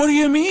what do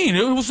you mean?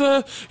 It was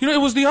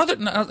it was the other.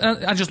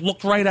 I just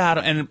looked right at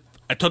him and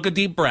I took a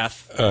deep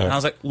breath, and I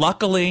was like,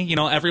 luckily,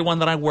 everyone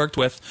that I worked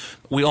with,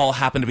 we all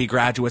happen to be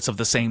graduates of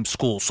the same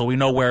school, so we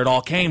know where it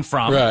all came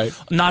from. Right.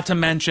 Not to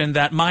mention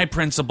that my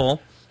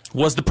principal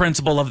was the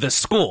principal of this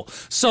school.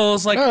 So I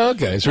was like, oh,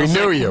 okay. So he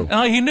knew you.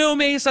 He knew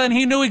me, son.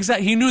 He knew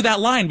that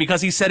line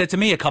because he said it to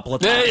me a couple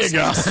of times. There you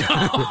go.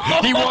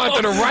 He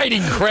wanted a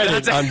writing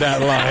credit on that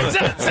line.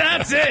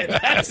 That's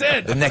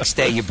it. The next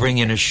day, you bring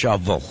in a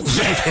shovel.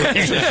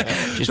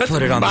 Just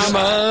put it on the side.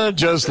 Mama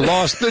just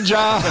lost the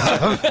job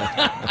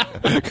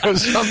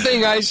because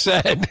something I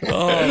said.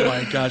 Oh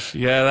my gosh.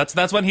 Yeah,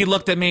 that's when he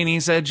looked at me and he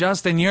said,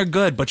 Justin, you're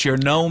good, but you're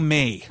no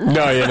me.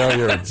 No,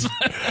 you're. All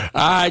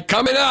right,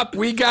 coming up,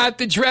 we got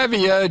the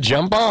Trevia.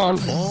 Jump on.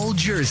 All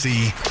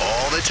Jersey,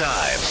 all the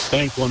time.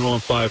 Thanks,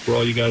 101.5, for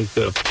all you guys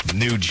do.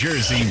 New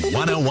Jersey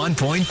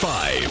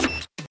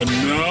 101.5. And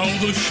now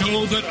the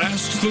show that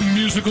asks the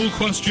musical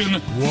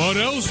question, what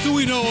else do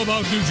we know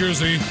about New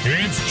Jersey?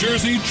 It's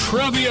Jersey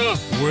Trevia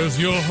with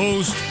your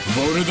host,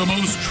 voted the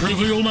most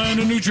trivial man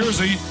in New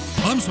Jersey.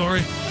 I'm sorry,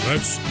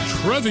 that's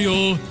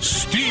Trivial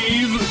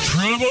Steve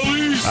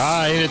Trevelise.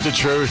 Ain't it the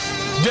truth?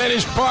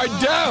 Dennis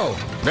Pardo,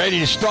 ready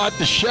to start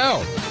the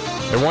show.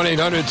 The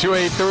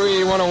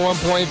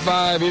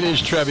 1-800-283-101.5. It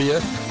is Trevia.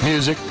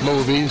 Music,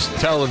 movies,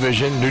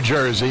 television, New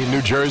Jersey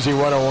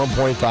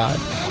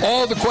 101.5.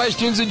 All the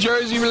questions are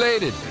Jersey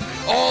related.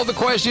 All the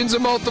questions are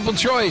multiple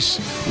choice.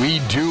 We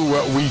do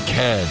what we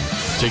can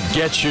to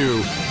get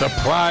you the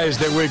prize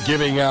that we're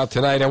giving out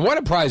tonight. And what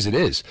a prize it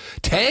is.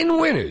 10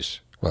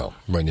 winners. Well,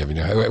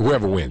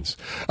 whoever wins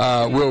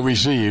will win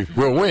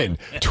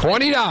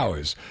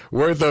 $20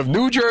 worth of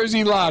New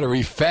Jersey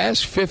Lottery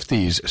Fast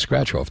 50s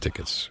scratch-off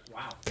tickets.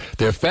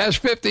 They're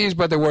Fast 50s,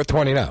 but they're worth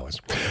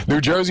 $20.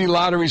 New Jersey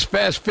Lottery's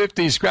Fast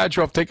 50s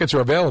scratch-off tickets are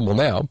available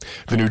now.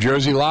 The New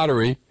Jersey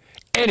Lottery,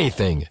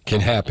 anything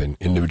can happen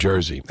in New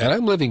Jersey. And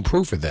I'm living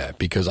proof of that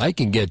because I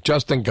can get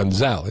Justin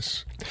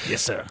Gonzalez.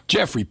 Yes, sir.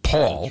 Jeffrey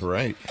Paul. That's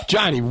right.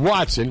 Johnny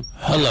Watson.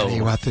 Hello.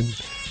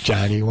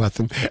 Johnny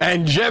Watson.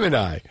 And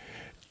Gemini.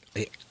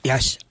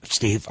 Yes,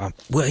 Steve.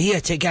 We're here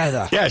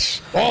together.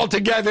 Yes, all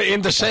together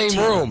in the same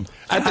room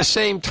at the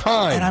same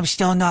time. And I'm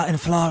still not in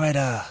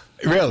Florida.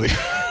 Really?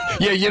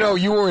 Yeah,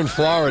 you were in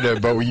Florida,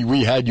 but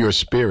we had your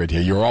spirit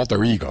here. Your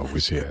alter ego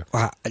was here.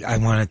 Well, I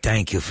want to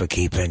thank you for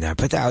keeping that.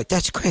 But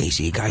that's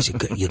crazy. You guys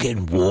you're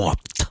getting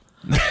warped.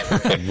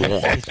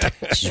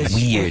 It's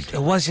weird.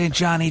 It wasn't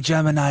Johnny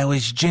Gemini. It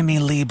was Jimmy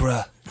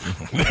Libra.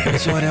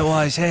 That's what it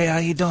was. Hey, how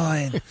you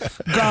doing?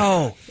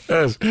 Go.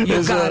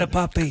 You got it,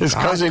 puppy. His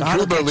cousin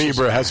Cuba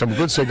Libra has some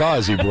good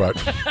cigars he brought.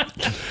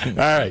 All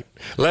right,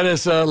 let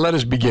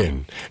us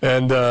begin.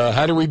 And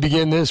how do we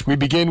begin this? We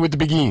begin with the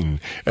begin,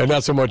 and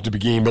not so much the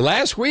begin. But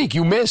last week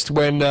you missed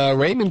when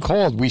Raymond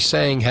called. We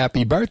sang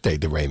 "Happy Birthday"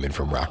 to Raymond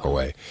from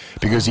Rockaway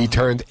because he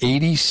turned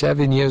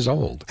 87 years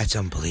old. That's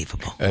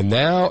unbelievable. And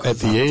now at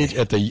the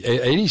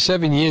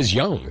 87 years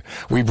young,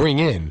 we bring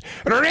in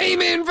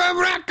Raymond from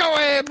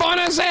Rockaway.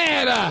 Buonasera.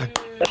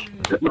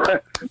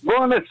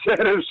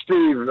 Buonasera,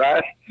 Steve.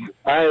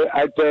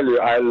 I tell you,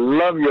 I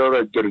love your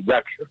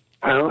introduction.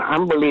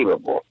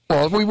 Unbelievable.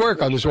 Well, we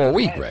work on this all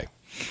week, Ray.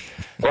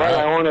 Well,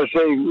 I want to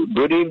say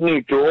good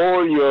evening to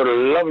all your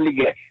lovely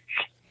guests.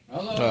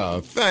 Oh,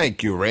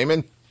 thank you,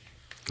 Raymond.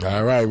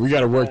 All right, we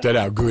got to work that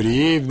out. Good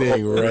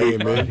evening,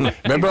 Raymond.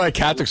 Remember like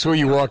Catholic school,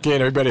 you walk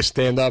in, everybody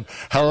stand up.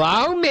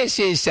 Hello,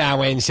 Mrs.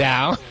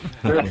 So-and-so.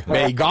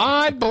 May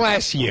God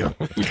bless you.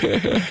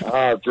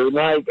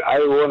 Tonight, I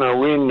want to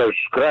win the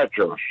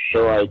scratch-off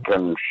so I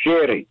can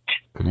share it.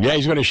 Yeah,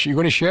 you're going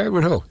to share it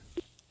with who?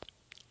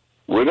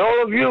 With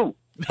all of you.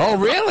 Oh,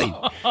 really?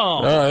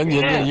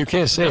 You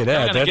can't say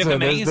that. That's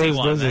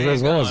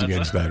laws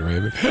against that,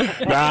 Raymond.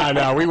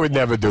 No, we would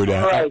never do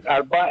that. All right,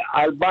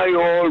 I'll buy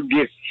you all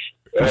gifts.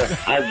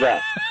 How's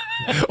that?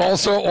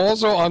 Also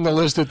on the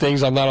list of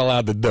things I'm not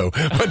allowed to do.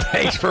 But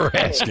thanks for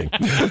asking.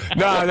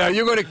 No,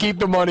 you're going to keep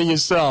the money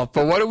yourself.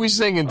 But what are we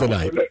singing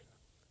tonight?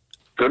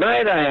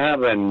 Tonight I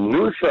have a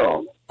new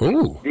song.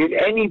 Ooh. Did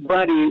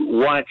anybody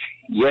watch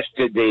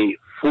yesterday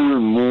Full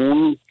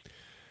Moon?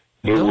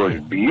 It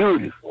was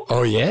beautiful.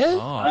 Oh,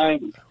 yeah?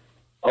 It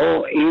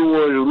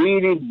was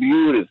really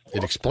beautiful.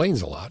 It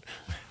explains a lot.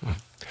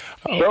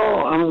 So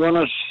I'm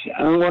gonna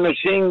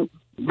sing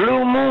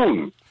Blue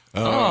Moon.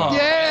 Oh.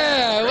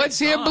 Yeah, let's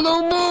hear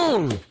Blue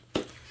Moon.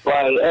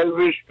 By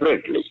Elvis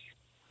Presley.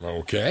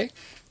 Okay.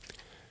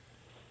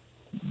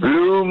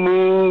 Blue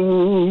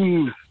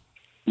moon,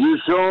 you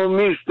saw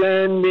me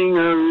standing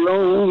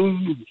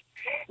alone,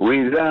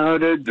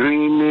 without a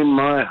dream in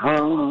my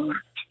heart,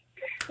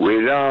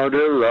 without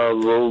a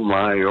love of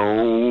my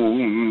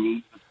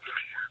own.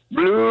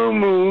 Blue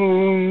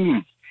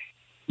moon,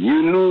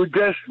 you knew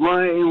just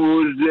what I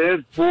was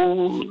there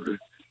for.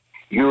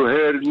 You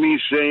heard me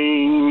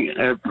saying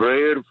a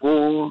prayer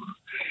for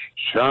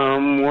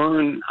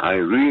someone I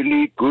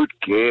really could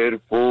care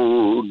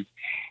for.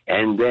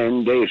 And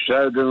then they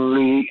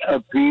suddenly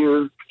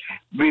appeared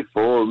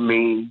before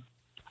me.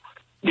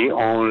 The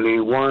only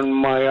one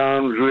my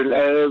arms will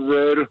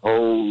ever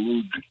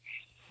hold.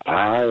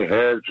 I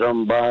heard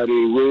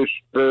somebody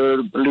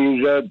whisper,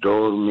 please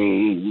adore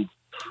me.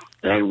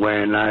 And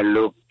when I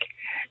looked,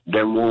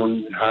 the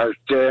moon has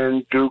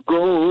turned to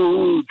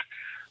gold.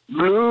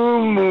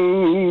 Blue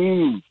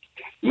moon,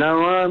 now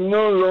I'm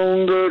no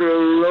longer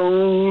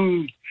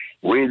alone,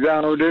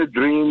 without a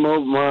dream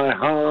of my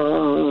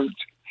heart,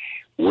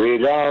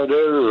 without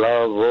a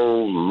love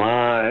of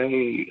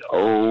my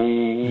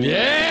own.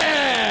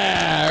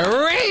 Yeah,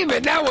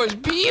 Raymond, that was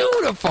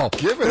beautiful.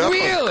 Give it up,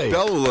 really?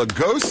 Bela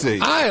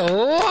Lugosi. I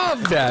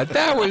love that.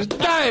 That was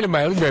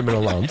dynamite. Leave Raymond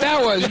alone.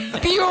 That was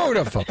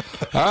beautiful.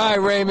 All right,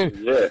 Raymond.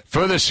 Yeah.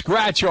 For the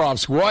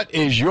scratch-offs, what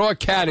is your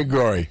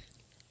category?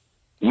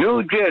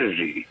 New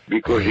Jersey,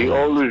 because he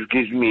always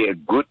gives me a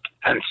good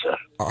answer.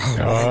 You're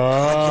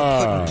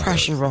putting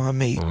pressure on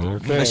me,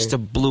 Mr.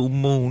 Blue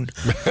Moon.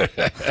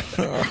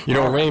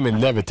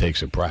 Raymond never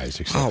takes a prize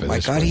except for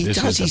this one. He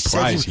this does. Is the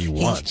prize he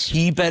wants.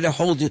 He better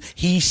hold it.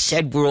 He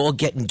said we're all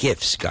getting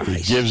gifts, guys.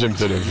 He gives them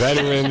to the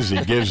veterans.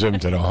 He gives them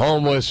to the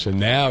homeless. And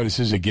now this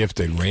is a gift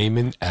that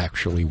Raymond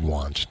actually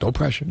wants. No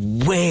pressure.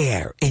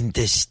 Where in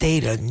the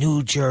state of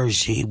New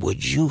Jersey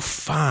would you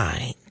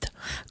find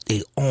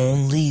the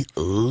only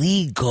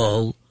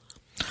legal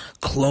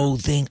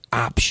clothing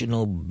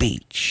optional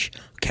beach.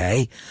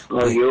 Okay?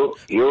 Well, you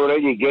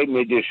already gave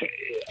me this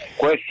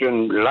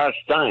question last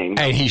time.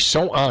 And he's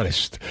so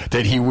honest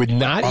that he would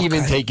not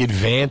even take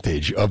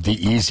advantage of the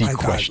easy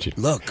question.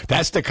 Look.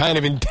 That's the kind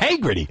of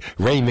integrity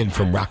Raymond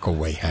from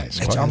Rockaway has.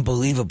 It's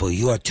unbelievable.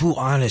 You are too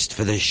honest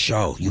for this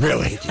show.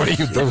 Really? What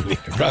are you doing here?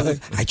 Go ahead.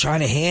 I try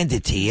to hand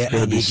it to you. You're going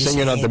to and be you just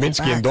singing on hand it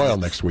Dominsky and back. Doyle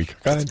next week.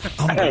 Go ahead.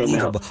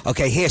 Unbelievable.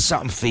 Okay, here's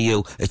something for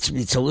you.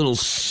 It's a little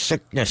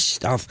sickness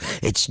stuff.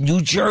 It's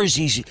New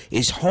Jersey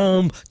is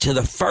home to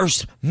the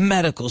first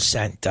medical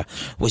center.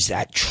 Was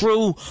that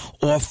true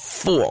or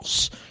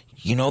false?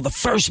 You know, the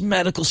first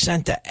medical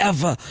center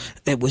ever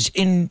that was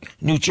in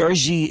New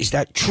Jersey. Is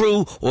that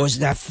true or is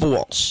that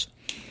false?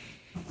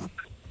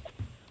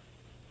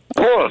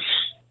 False.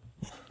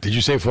 Did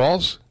you say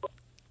false?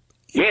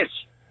 Yes.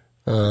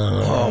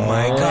 Oh,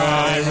 my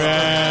God.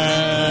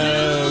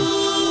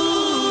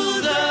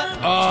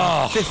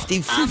 Oh.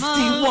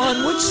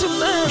 50-51. What's the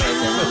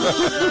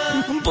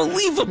matter?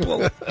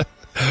 Unbelievable.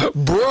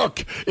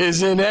 Brooke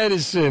is in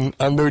Edison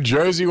on New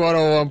Jersey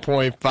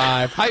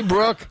 101.5. Hi,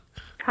 Brooke.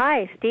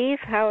 Hi, Steve.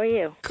 How are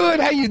you? Good.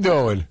 How you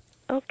doing?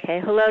 Okay.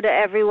 Hello to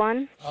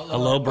everyone.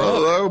 Hello, Brooke.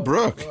 Hello,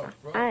 Brooke.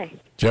 Hi.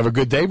 Did you have a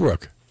good day,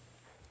 Brooke?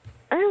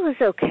 It was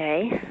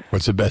okay.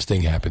 What's the best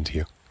thing happened to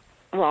you?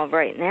 Well,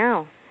 right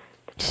now.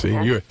 See,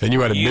 you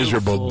had a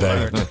miserable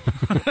day.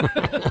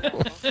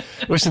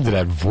 Listen to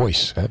that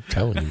voice. I'm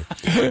telling you.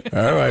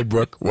 All right,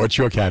 Brooke. What's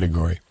your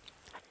category?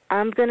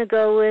 I'm going to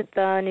go with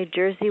New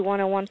Jersey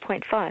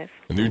 101.5.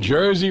 New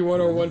Jersey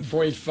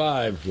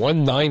 101.5.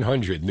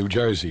 1-900 New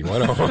Jersey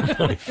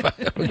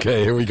 101.5.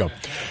 Okay, here we go.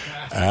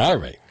 All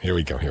right, here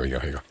we go.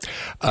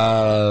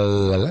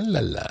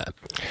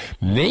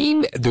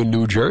 Name the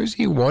New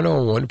Jersey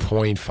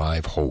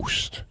 101.5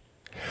 host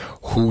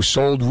who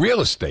sold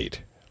real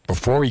estate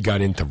before he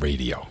got into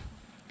radio.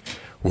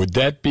 Would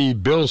that be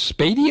Bill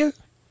Spadia,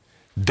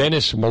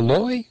 Dennis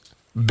Malloy,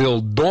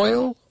 Bill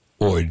Doyle,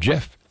 or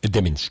Jeff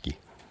Deminsky?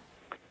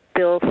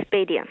 Bill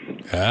Spadia.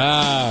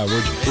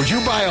 Would you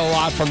buy a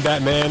lot from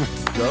that man?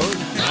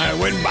 I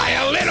wouldn't buy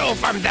a little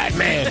from that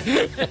man.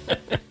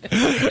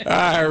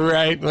 All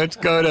right, let's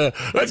go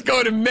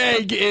to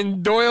Meg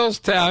in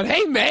Doylestown.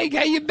 Hey, Meg,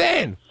 how you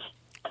been?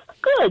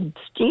 Good,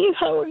 Steve.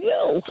 How are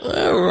you?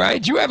 All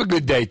right, you have a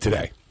good day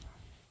today.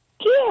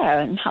 Yeah,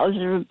 and how's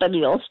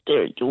everybody else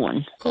there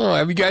doing? Oh,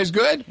 are you guys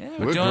good? Yeah,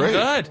 we're doing great.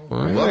 good.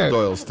 We love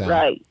Doylestown.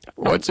 Right.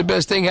 What's the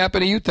best thing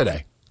happened to you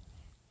today?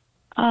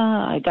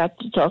 I got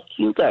to talk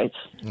to you guys.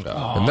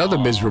 Another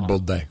miserable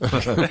day.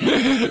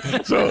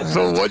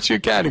 So what's your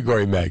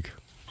category, Meg?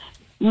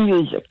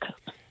 Music.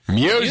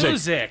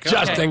 Music.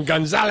 Justin Okay.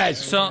 Gonzalez.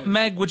 So,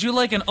 Meg, would you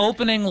like an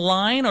opening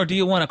line or do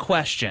you want a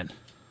question?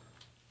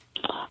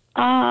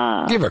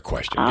 Give her a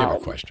question.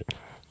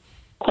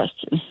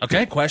 Question.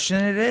 Okay,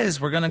 question it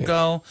is. We're going to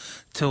go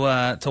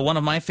to one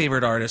of my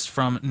favorite artists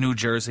from New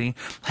Jersey.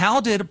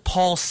 How did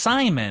Paul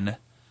Simon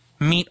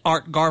meet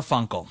Art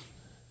Garfunkel?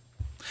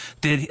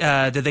 Did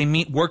they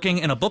meet working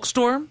in a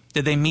bookstore?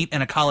 Did they meet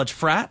in a college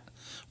frat?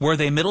 Were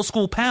they middle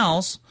school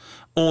pals?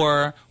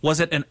 Or was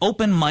it an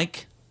open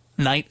mic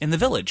night in the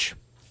village?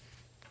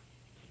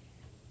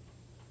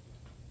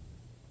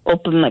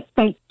 Open mic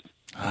night.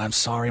 I'm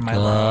sorry, my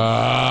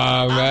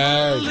love.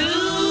 Man.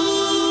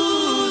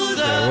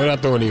 Yeah, we're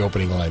not doing the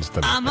opening lines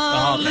today.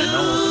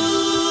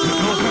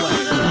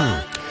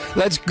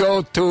 Let's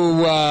go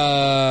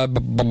to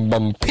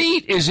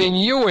Pete is in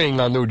Ewing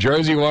on New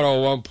Jersey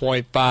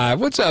 101.5.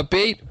 What's up,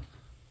 Pete?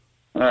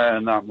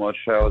 Not much.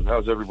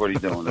 How's everybody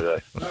doing today?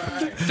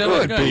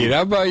 Good, Pete.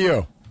 How about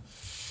you?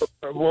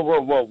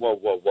 Whoa.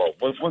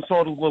 What's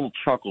all the little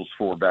chuckles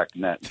for back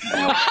in that? You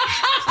know?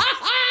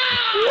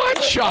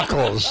 What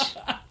chuckles?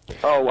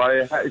 Oh,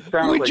 it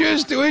sounds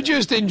We're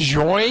just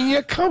enjoying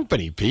your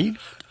company, Pete.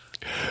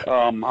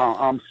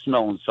 I'm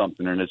smelling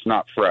something, and it's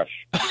not fresh.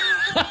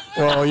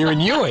 Well, you're in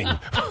Ewing.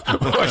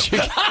 What's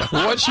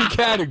your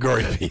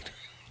category, Pete?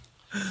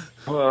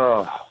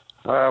 We'll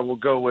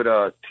go with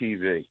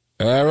TV.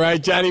 All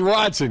right, Johnny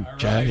Watson. Right.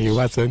 Johnny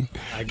Watson.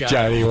 I got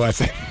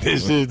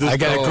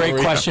a great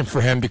question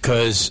for him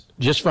because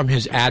just from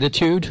his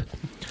attitude,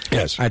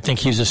 yes, I think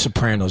he's a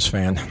Sopranos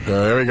fan.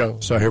 There we go.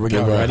 So here we go.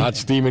 Give a Ready? hot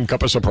steaming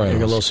cup of Sopranos.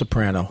 Here, a little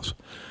Sopranos.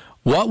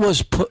 What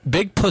was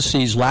Big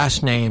Pussy's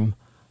last name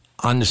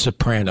on The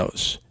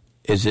Sopranos?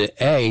 Is it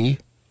A,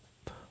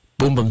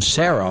 Boom Boom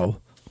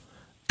Cero,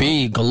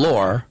 B,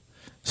 Galore,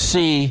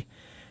 C,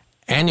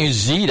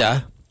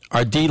 Anuzita,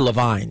 or D,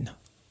 Levine?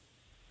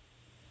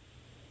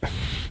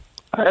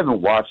 I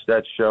haven't watched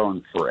that show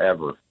in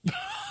forever.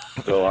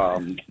 So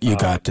you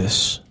got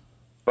this.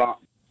 I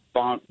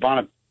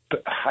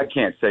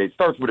can't say. It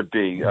starts with a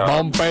B.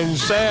 Bump and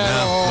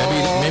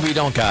Cero. Maybe you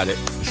don't got it.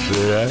 See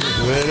that?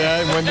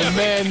 When the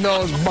man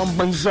knows Bump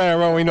and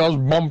Cero, he knows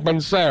Bump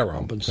and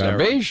Cero.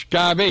 Gabish?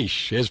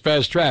 Gabish. Here's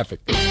fast traffic.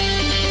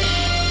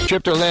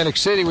 trip to Atlantic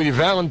City with your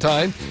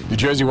Valentine. New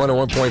Jersey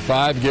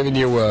 101.5 giving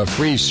you a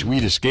free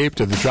sweet escape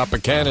to the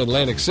Tropicana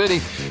Atlantic City.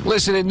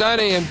 Listen at 9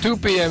 a.m., 2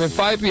 p.m., and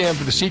 5 p.m.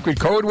 for the secret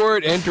code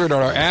word. Enter it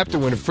on our app to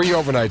win a free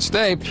overnight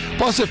stay,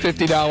 plus a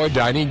 $50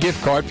 dining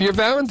gift card for your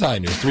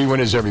Valentine. There's 3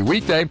 winners every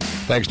weekday,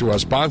 thanks to our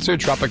sponsor,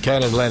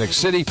 Tropicana Atlantic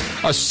City,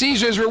 a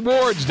Caesars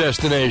Rewards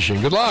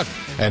destination. Good luck,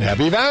 and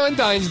happy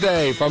Valentine's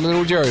Day from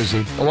New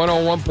Jersey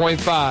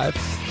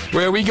 101.5.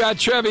 Where we got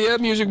Trevia,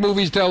 music,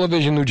 movies,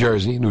 television, New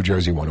Jersey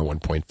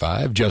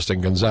 101.5. Justin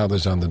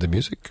Gonzalez on the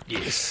music.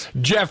 Yes.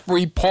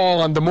 Jeffrey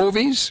Paul on the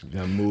movies.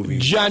 The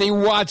movies. Johnny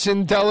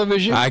Watson,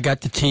 television. I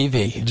got the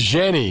TV.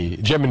 Gemini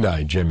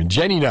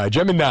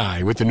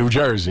with the New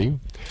Jersey.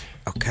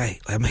 Okay,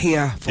 I'm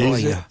here for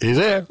you. He's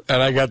there.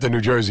 And I got the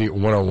New Jersey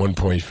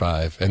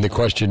 101.5. And the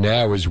question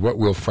now is, what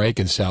will Frank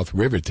in South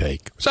River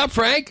take? What's up,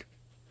 Frank?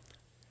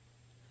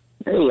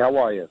 Hey, how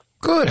are you?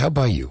 Good. How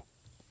about you?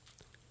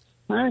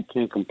 I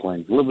can't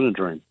complain. Living a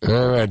dream.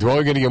 All right. Well,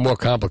 we're going to get more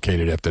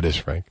complicated after this,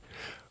 Frank.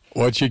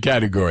 What's your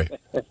category?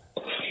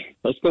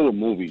 Let's go with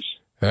movies.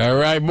 All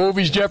right.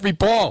 Movies, Jeffrey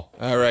Paul.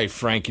 All right,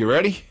 Frank, you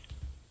ready?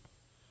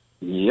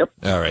 Yep.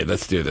 All right,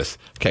 let's do this.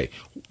 Okay.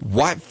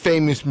 What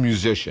famous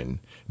musician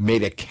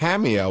made a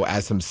cameo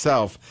as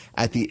himself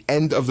at the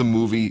end of the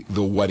movie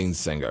The Wedding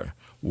Singer?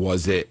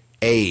 Was it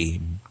A,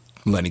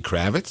 Lenny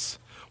Kravitz?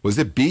 Was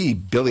it B,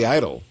 Billy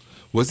Idol?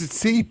 Was it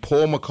C,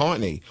 Paul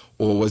McCartney?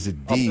 Or was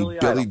it D, Billy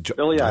Billy Idol.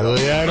 Billy Idol.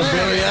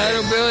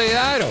 Billy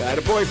Idol.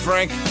 Atta boy,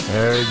 Frank.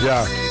 There we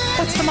go.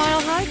 What's the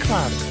Mile High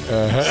Club?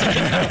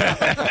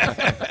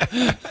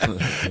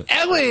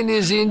 Ellen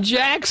is in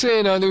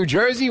Jackson on New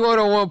Jersey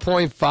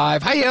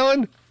 101.5. Hi,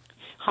 Ellen.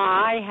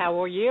 Hi,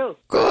 how are you?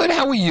 Good.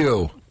 How are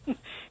you?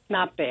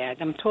 Not bad.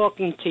 I'm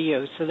talking to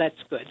you, so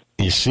that's good.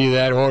 You see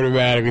that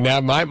automatically.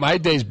 Now, my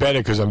day's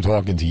better because I'm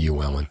talking to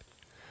you, Ellen.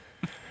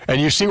 And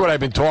you see what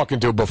I've been talking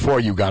to before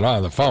you got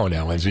on the phone,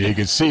 Ellen, so you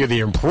can see the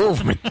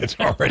improvement that's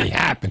already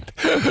happened.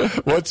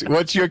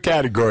 What's your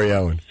category,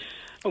 Ellen?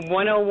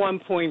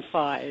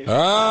 101.5.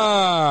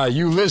 Ah,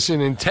 you listen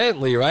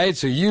intently, right?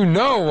 So you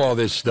know all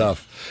this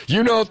stuff.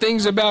 You know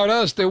things about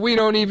us that we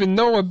don't even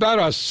know about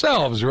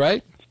ourselves,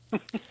 right?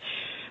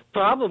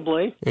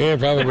 Probably. Yeah,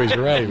 probably is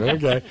right.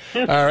 Okay.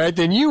 All right,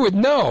 then you would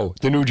know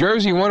the New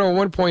Jersey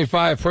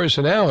 101.5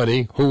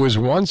 personality who was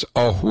once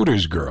a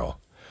Hooters girl.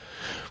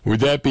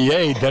 Would that be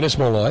A, Dennis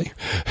Malloy,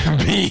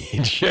 B,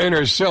 Jen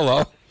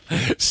Ursillo,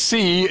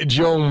 C,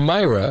 Joe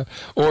Myra,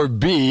 or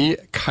B,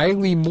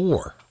 Kylie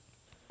Moore?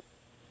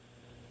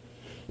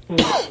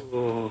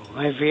 Ooh,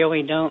 I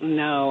really don't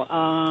know.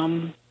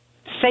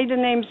 Say the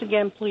names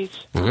again, please.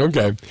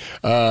 Okay.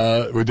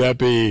 Would that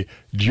be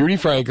Judy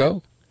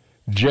Franco,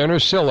 Jen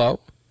Ursillo,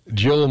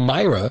 Jill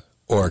Myra,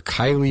 or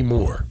Kylie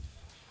Moore?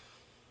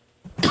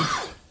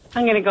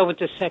 I'm going to go with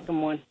the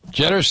second one.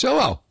 Jen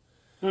Ursillo.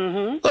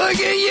 Mm-hmm. Look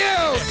at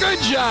you! Good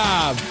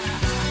job!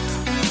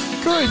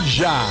 Good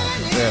job!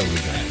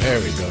 There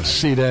we go.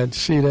 See that?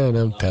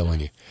 I'm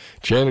telling you.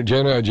 Jen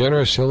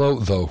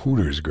Ursillo, the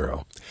Hooters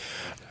girl.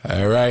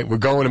 All right, we're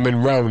going to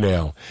Monroe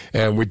now,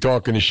 and we're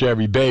talking to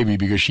Sherry Baby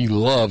because she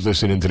loves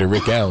listening to the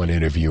Rick Allen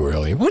interview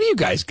earlier. What do you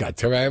guys got?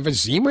 Tara, I haven't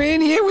seen her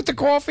in here with the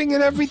coughing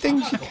and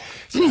everything.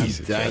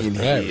 Jesus. I'm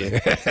dying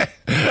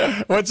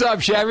here. What's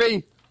up,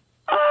 Sherry?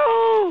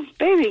 Oh,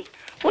 baby.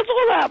 What's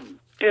all that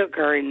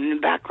bickering in the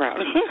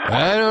background?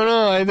 I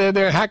don't know.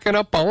 They're hacking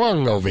up a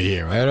lung over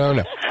here. I don't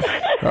know.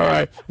 All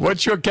right.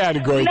 What's your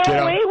category, no,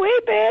 kiddo?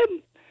 wait,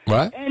 babe.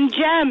 What? And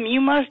Jem, you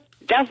must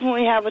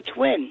definitely have a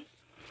twin.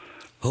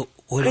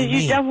 What do you Because you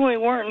mean? definitely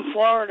weren't in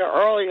Florida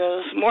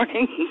earlier this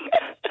morning.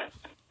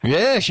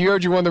 Yeah, she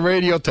heard you on the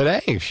radio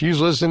today. She's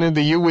listening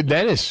to you with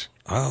Dennis.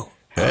 Oh.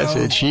 That's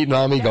it. Cheating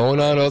on me, going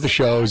on other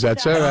shows.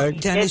 That's all right.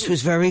 Dennis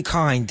was very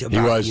kind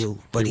about you,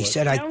 but he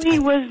said No, he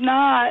was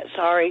not.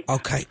 Sorry.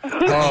 Okay.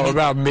 Oh,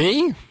 about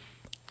me?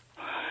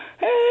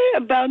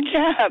 About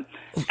Jem.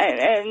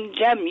 And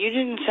Jem, you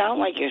didn't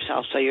sound like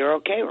yourself, so you're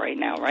okay right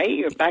now, right?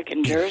 You're back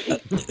in Jersey?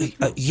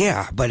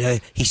 Yeah,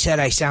 but he said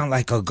I sound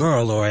like a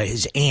girl or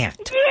his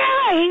aunt.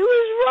 Yeah, he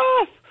was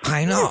rough.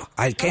 I know.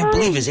 I can't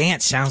believe his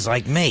aunt sounds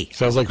like me.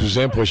 Sounds like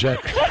Suzanne Plachette.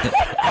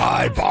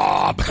 Hi,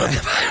 Bob.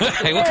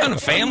 Hey, what kind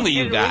of family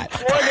you got?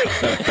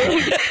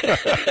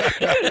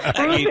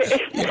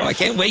 I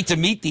can't wait to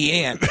meet the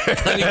aunt.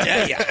 Let me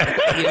tell you.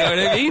 You know what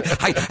I mean?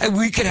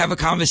 We could have a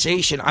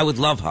conversation. I would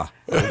love her.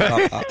 All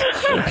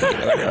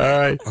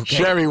right. Okay.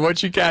 Sherry,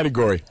 what's your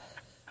category?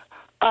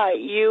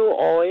 You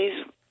always...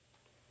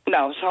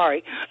 No,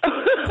 sorry.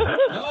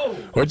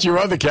 What's your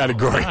other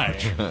category?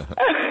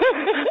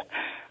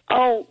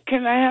 Oh,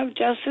 can I have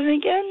Justin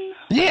again?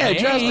 Yeah, hey.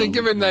 Justin,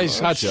 give it a nice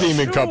hot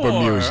steaming cup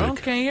of music.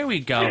 Okay, here we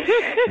go.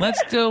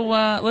 Let's do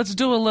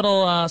a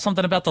little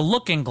something about the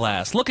Looking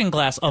Glass. Looking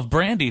Glass of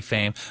Brandy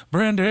fame.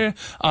 Brandy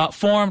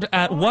formed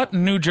at what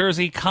New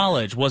Jersey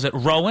college? Was it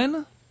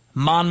Rowan,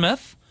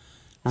 Monmouth,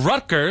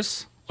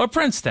 Rutgers, or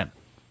Princeton?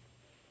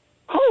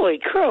 Holy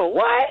crow!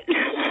 What?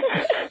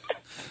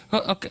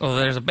 Okay, well,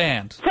 there's a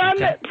band.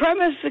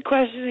 Premise the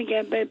question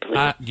again, babe,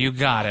 please. You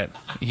got it.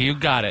 You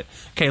got it.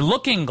 Okay,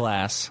 Looking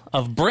Glass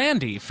of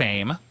Brandy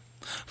fame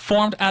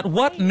formed at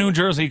what New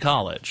Jersey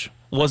college?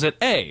 Was it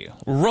A,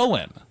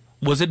 Rowan?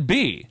 Was it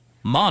B,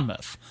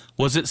 Monmouth?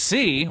 Was it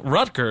C,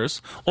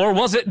 Rutgers? Or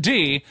was it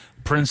D,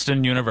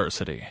 Princeton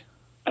University?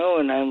 Oh,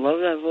 and I love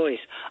that voice.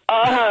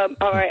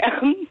 All right.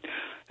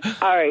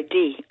 All right,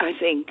 D, I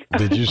think.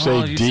 Did you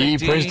say D,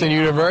 Princeton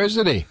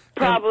University?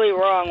 Probably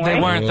wrong, right?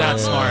 They weren't that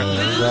smart.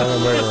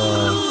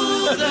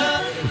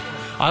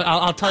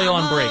 I'll tell you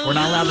on break. We're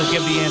not allowed to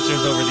give the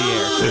answers over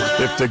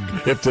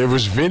the air. If there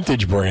was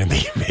vintage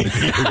brandy, maybe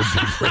it would be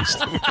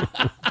Princeton.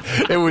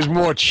 It was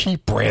more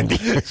cheap brandy.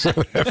 So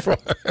therefore,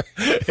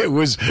 it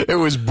was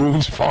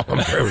Boone's Farm.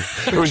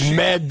 It was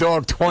Mad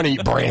Dog 20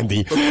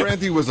 brandy. But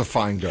Brandy was a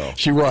fine girl.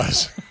 She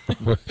was.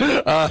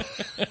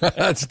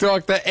 Let's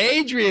talk to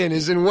Adrian.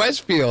 Is in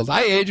Westfield.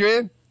 Hi,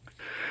 Adrian.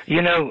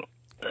 You know,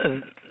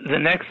 the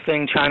next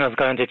thing China's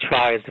going to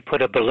try is to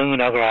put a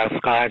balloon over our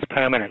skies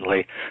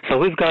permanently. So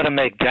we've got to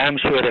make damn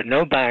sure that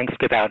no banks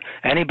give out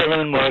any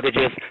balloon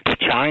mortgages to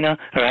China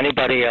or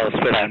anybody else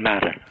for that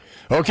matter.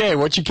 Okay,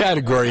 what's your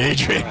category,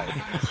 Adrian?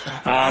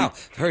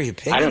 Very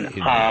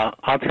opinionated.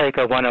 I'll take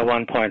a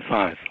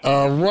 101.5.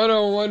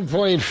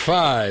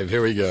 101.5.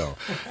 Here we go.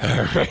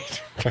 All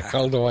right.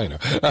 How do I know?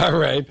 All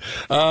right.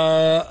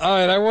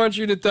 I want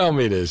you to tell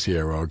me this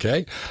here,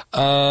 okay?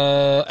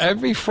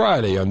 Every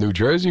Friday on New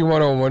Jersey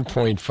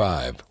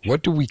 101.5,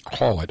 what do we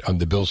call it on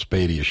the Bill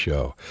Spadia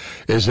show?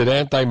 Is it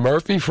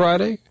Anti-Murphy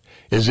Friday?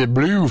 Is it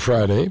Blue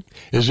Friday?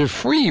 Is it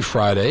Free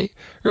Friday?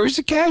 Or is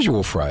it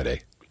Casual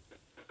Friday?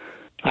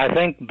 I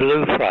think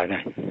Blue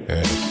Friday.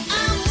 Yeah.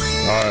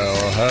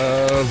 I'll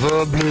have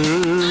a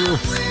Blue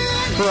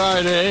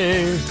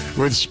Friday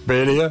with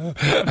Spadia.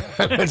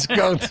 Let's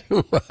go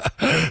to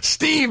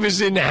Steve is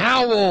in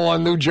Howell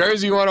on New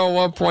Jersey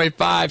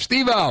 101.5.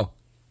 Steve-O.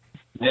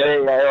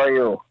 Hey, how are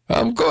you?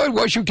 I'm good.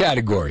 What's your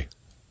category?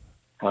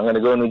 I'm going to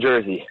go New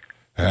Jersey.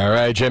 All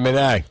right,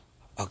 Gemini.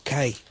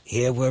 Okay,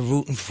 here we're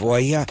rooting for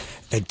you.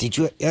 Did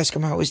you ask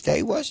him how his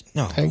day was?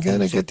 No. I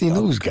gotta get the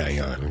news guy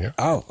on here.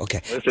 Oh,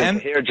 okay. Listen,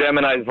 hear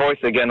Gemini's voice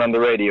again on the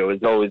radio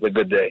is always a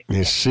good day.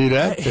 You see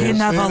that? He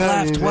never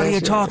left. What are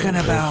you talking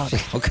about?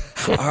 Okay.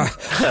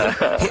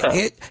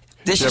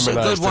 This is a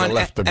good one.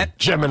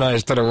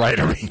 Gemini's to the right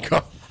of me.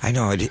 Go. I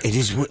know, it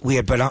is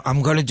weird, but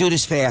I'm going to do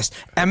this fast.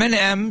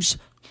 M&Ms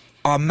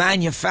are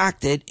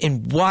manufactured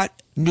in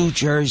what New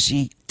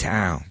Jersey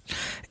town?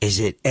 Is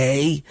it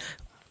A,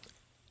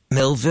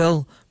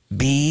 Millville,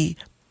 B,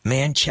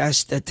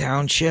 Manchester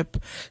Township,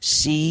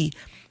 C,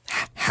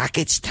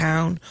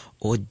 Hackettstown,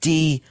 or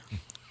D,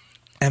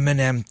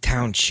 M&M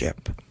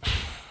Township?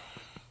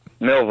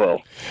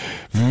 Millville.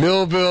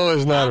 Millville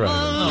is not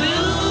right.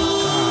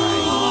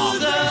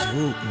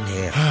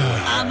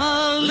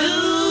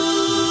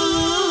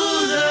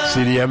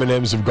 See, the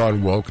M&Ms have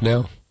gone woke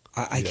now.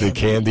 The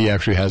candy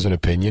actually has an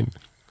opinion.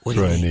 What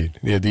do you mean?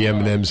 Yeah, the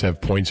M&Ms have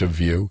points of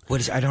view.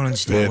 What is? I don't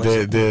understand.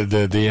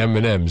 The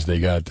M&Ms, they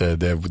got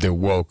they're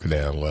woke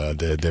now.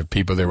 They're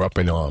people. They're up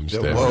in arms.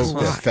 They're woke.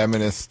 They're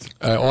feminist.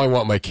 All I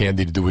want my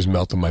candy to do is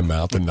melt in my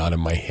mouth and not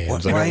in my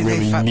hands. Why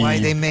are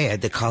they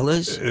mad? The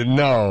colors?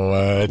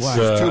 No, it's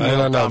too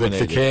no. The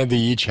dominated. candy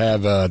each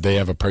have they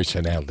have a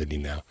personality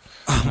now.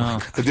 Oh my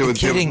God! You're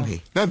kidding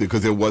me? No,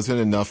 because there wasn't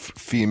enough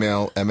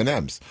female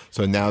M&Ms,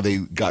 so now they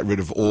got rid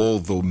of all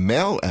the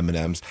male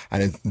M&Ms,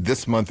 and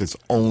this month it's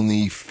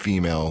only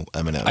female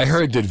M&Ms. I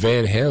heard that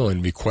Van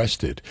Halen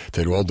requested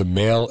that all the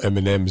male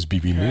M&Ms be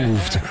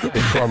removed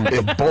from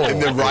the bowl.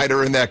 And the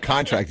writer in that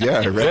contract,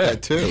 yeah, I read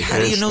that too. How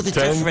do you know the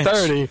difference?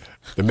 10:30.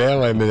 The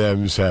male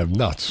M&Ms have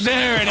nuts.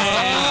 There it is.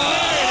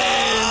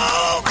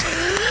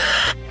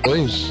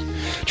 Please.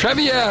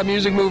 Trevia,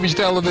 music, movies,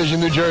 television,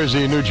 New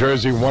Jersey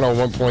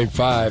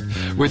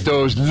 101.5 with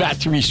those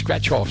lottery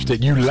scratch-offs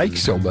that you like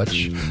so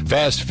much.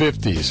 Fast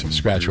 50s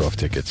scratch-off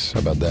tickets. How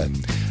about that?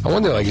 I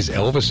wonder, is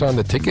Elvis on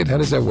the ticket? How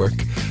does that work?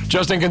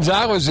 Justin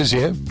Gonzalez is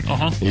here.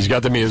 He's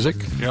got the music.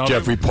 Yep.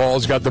 Jeffrey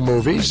Paul's got the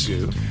movies.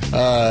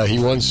 He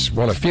once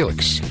won a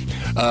Felix.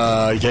 He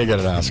can't get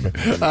an Oscar.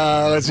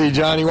 Let's see,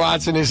 Johnny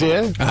Watson is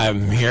here.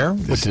 I'm here.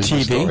 This is TV.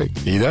 the story.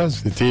 He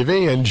does, the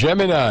TV. And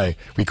Gemini.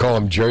 We call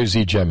him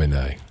Jersey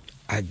Gemini.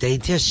 They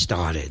just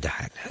started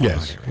that.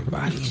 Yes,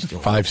 everybody's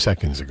doing 5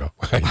 seconds ago.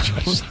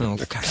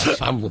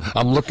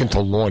 I'm looking to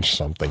launch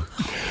something.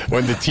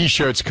 When the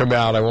T-shirts come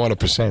out, I want a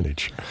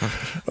percentage.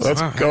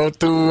 Let's go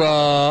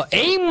to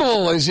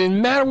Emil is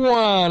in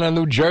Mattawan on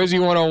New Jersey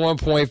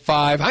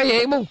 101.5. Hi,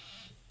 Emil.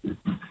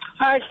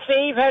 Hi,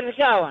 Steve. How's it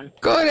going?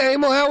 Good,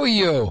 Emil. How are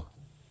you?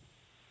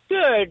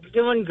 Good.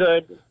 Doing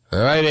good. All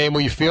right,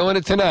 Emil. You feeling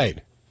it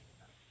tonight?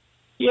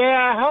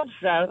 Yeah, I hope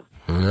so.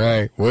 All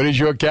right. What is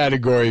your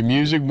category?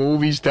 Music,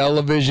 movies,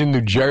 television,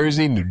 New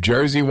Jersey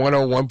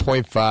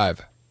 101.5.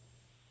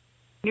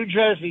 New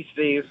Jersey,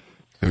 Steve.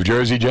 New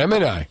Jersey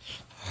Gemini.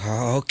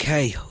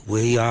 Okay,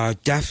 we are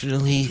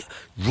definitely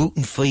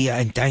rooting for you,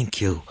 and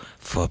thank you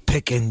for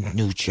picking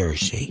New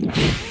Jersey.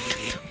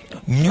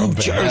 New On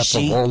behalf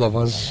Jersey. of all of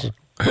us.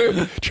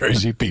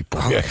 Jersey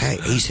people. Okay,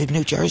 he's a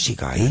New Jersey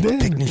guy. He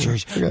picked New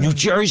Jersey. New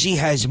Jersey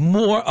has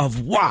more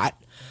of what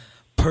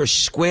per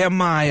square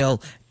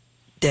mile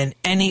than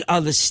any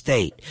other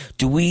state?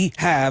 Do we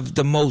have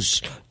the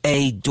most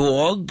A,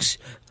 dogs,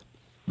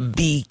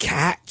 B,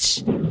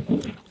 cats,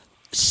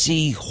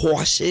 C,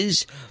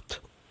 horses,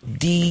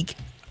 D,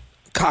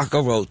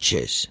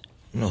 cockroaches?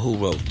 I don't know who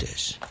wrote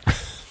this.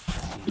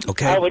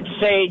 Okay. I would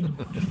say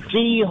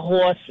D,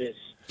 horses.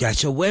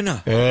 That's a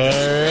winner. Look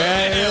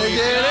at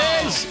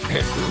this.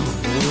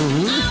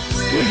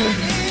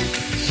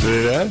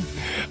 See that?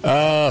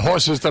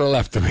 Horses to the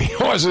left of me.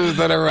 Horses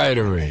to the right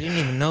of me. I didn't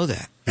even know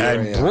that.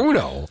 And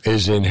Bruno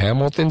is in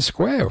Hamilton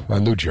Square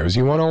on New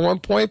Jersey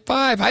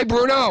 101.5. Hi,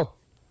 Bruno.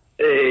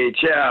 Hey,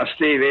 ciao,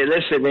 Steve. Hey,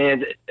 listen,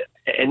 man,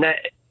 and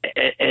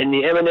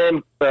the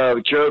Eminem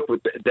joke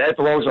that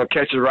belongs on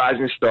Catch a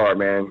Rising Star,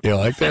 man. You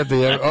like that?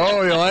 You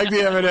like the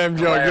Eminem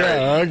joke?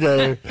 Yeah,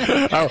 okay.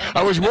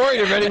 I was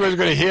worried if anyone was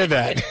going to hear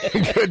that.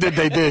 Good that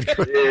they did.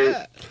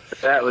 Yeah,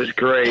 that was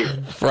great.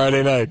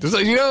 Friday night.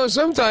 You know,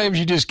 sometimes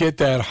you just get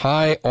that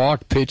high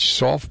arc pitch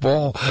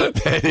softball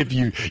that if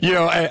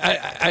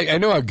I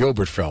know how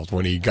Gilbert felt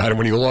when he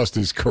lost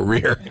his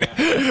career.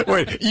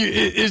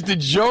 Is the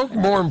joke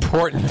more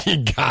important? You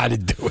got to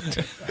do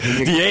it.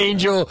 The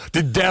angel,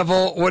 the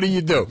devil. What do?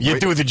 You do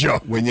the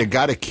joke. When you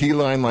got a key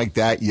line like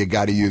that, you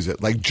got to use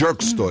it. Like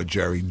jerk store,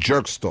 Jerry.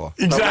 Jerk store.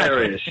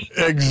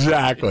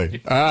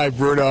 Exactly. All right,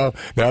 Bruno.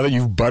 Now that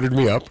you've buttered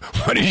me up,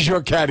 what is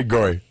your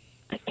category?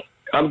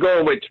 I'm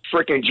going with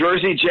frickin'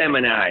 Jersey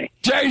Gemini.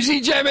 Jersey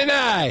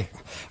Gemini.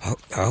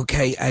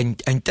 Okay, and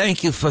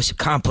thank you for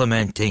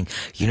complimenting.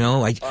 You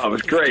know, it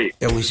was great.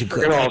 It was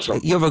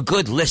awesome. You're a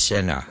good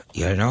listener.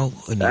 You know.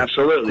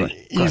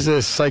 Absolutely. He's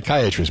a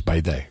psychiatrist by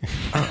day.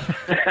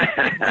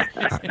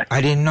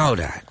 I didn't know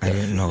that.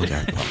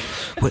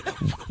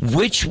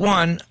 Which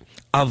one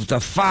of the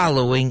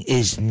following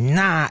is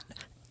not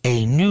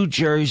a New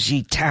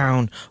Jersey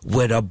town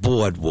with a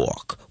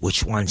boardwalk?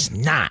 Which one's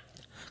not?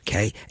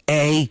 Okay.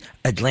 A,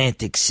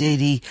 Atlantic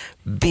City.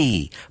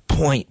 B,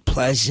 Point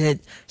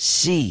Pleasant.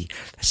 C,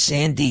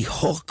 Sandy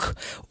Hook.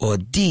 Or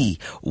D,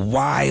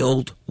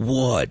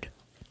 Wildwood.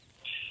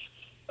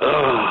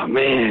 Oh,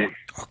 man.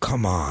 Oh,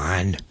 come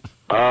on.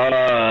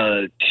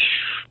 Oh,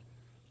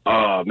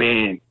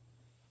 man.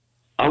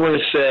 I'm going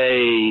to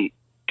say,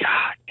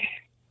 God,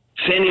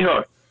 Sandy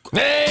Hook.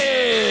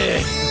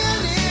 Hey!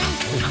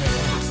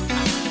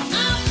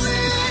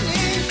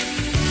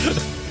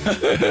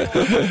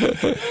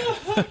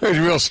 There's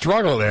a real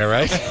struggle there,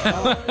 right?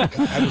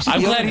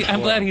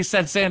 I'm glad he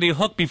said Sandy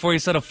Hook before he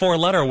said a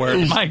four-letter word.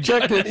 He's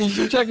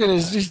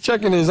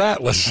checking his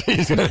atlas.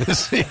 He's going to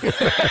see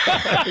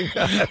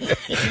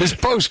his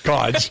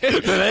postcards.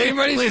 Did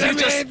anybody Please, send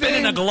he's just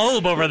spinning a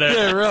globe over there.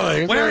 Yeah,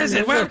 really. Where is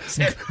it?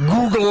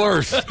 Google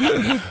Earth.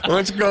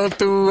 Let's go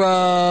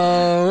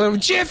to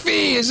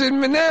Jeffy is in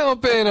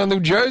Manalapan on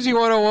New Jersey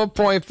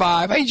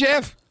 101.5. Hey,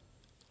 Jeff.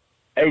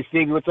 Hey,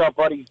 Steve. What's up,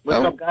 buddy?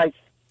 What's up, guys?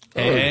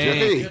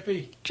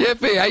 Hey,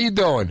 Jiffy, how you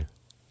doing?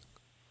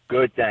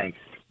 Good, thanks.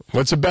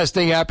 What's the best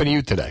thing happened to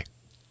you today?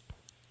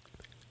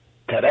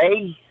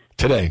 Today?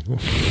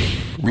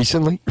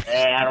 Recently?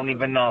 I don't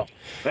even know.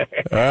 All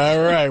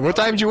right. What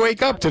time did you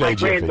wake up today,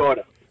 Jiffy? My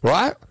granddaughter.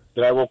 What?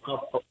 I woke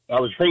up. I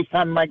was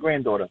FaceTiming my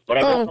granddaughter, but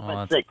I woke up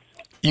at 6.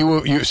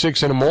 You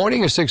 6 in the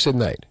morning or 6 at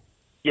night?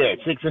 Yeah,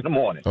 6 in the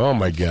morning. Oh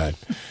my God,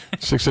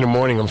 6 in the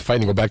morning. I'm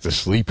fighting to go back to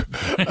sleep.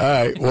 All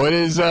right, what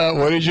is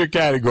your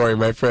category,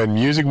 my friend?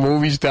 Music,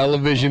 movies,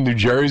 television, New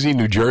Jersey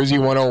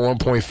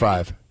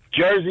 101.5.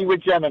 Jersey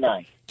with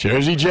Gemini.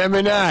 Jersey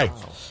Gemini.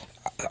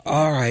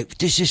 All right,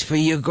 this is for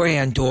your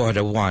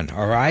granddaughter one.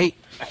 All right.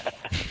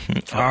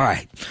 All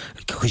right,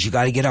 because you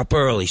got to get up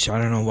early, so I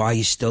don't know why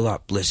you're still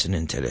up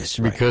listening to this.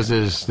 Right because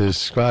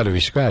there's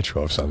lottery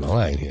scratch-offs on the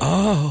line here.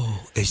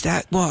 Oh, is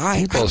that? Well,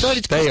 I thought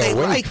it's because they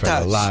liked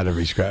us. The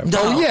lottery scratch. No.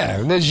 Oh yeah,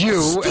 and there's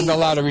you Steve. and the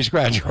lottery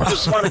scratch-offs. I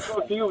just want to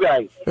talk to you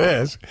guys.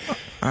 Yes.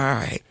 All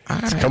right.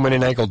 It's coming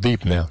in ankle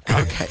deep now.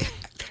 Okay.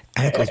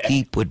 Ankle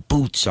deep with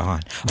boots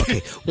on.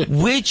 Okay.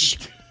 Which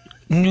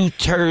New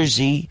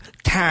Jersey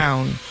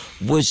town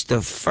was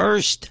the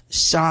first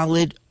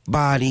solid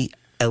body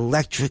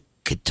electric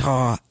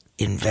guitar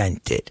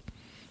invented?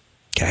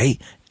 Okay?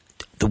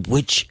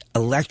 Which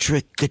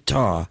electric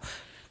guitar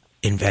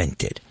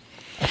invented?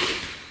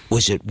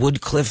 Was it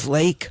Woodcliff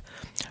Lake,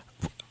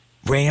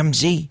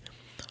 Ramsey,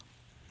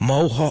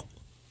 Mawa,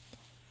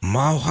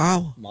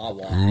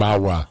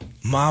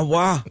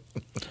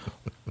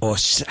 or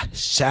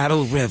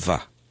Saddle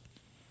River?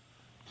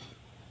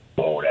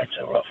 Oh, that's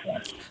a rough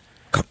one.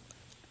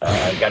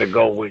 I got to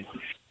go with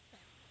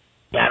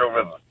Saddle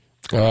River.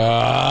 No.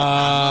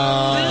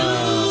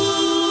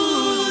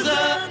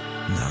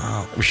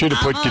 We should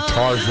have put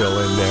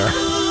Guitarville in there.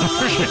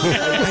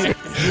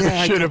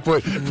 Should have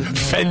put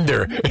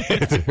Fender,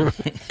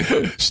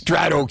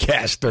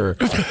 Stratocaster.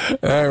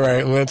 All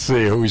right, let's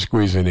see who's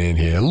squeezing in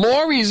here.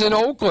 Lori's in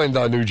Oakland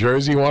on New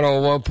Jersey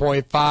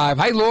 101.5.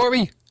 Hi,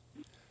 Lori.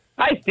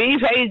 Hi, Steve.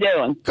 How you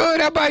doing?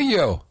 Good. How about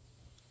you?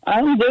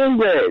 I'm doing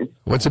good.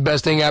 What's the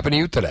best thing happened to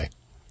you today?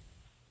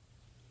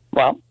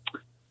 Well,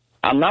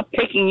 I'm not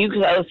picking you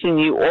because I listen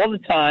to you all the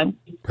time.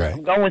 Right.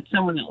 I'm going with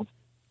someone else.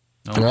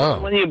 I'm Oh.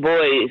 picking one of your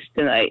boys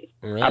tonight.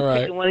 All I'm right.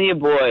 picking one of your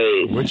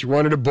boys. Which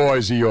one of the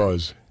boys are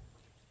yours?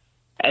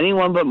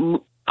 Anyone but...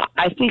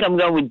 I think I'm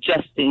going with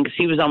Justin because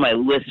he was on my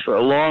list for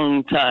a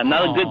long time.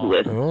 Not a good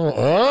list.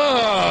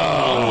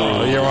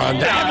 Oh, you're on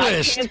that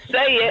list. I can't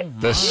say it.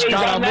 The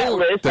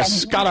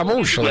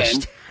Scaramouche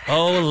list.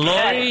 Oh,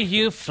 Lori,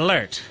 you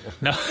flirt.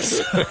 No. Okay,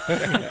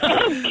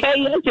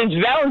 yes, it's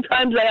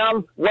Valentine's Day.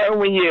 I'm flirting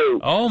with you.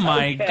 Oh,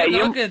 my Okay, God.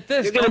 you- Look at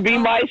this. You're going to be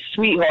my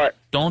sweetheart.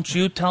 Don't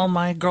you tell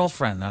my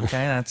girlfriend, okay?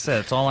 That's it.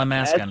 That's all I'm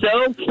asking.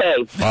 That's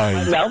okay.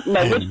 Find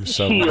him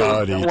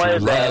somebody to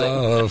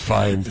love.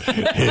 Find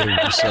him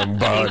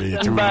somebody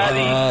to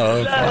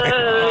love.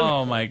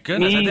 Oh, my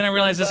goodness. I didn't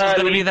realize this was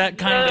going to be that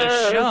kind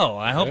of show.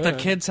 I hope the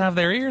kids have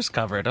their ears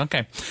covered.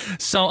 Okay.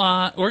 So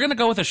we're going to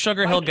go with a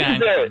Sugar Hill Gang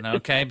one,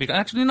 okay? Because,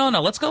 actually, no.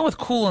 Let's go with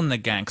Kool and the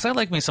Gang, because I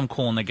like me some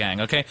Kool and the Gang,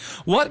 okay?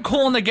 What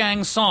Kool and the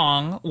Gang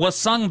song was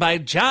sung by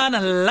John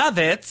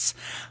Lovitz,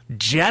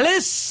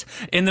 Jealous,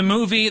 in the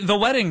movie The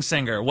Wedding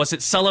Singer? Was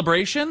it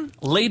Celebration,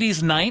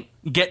 Ladies' Night,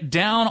 Get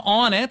Down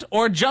on It,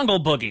 or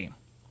Jungle Boogie?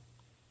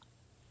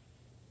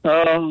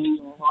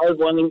 Oh, hard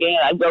one again.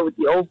 I go with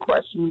the old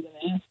question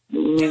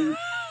you're going to ask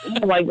me.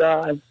 Oh, my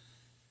God.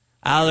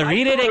 I'll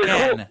read it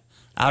again.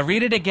 I'll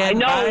read it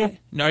again. I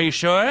know. Are you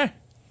sure?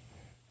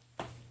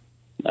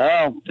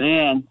 Oh,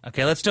 man.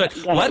 Okay, let's do it.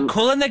 What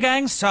Kool and the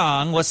Gang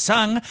song was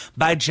sung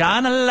by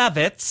John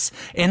Lovitz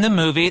in the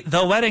movie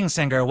The Wedding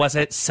Singer? Was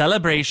it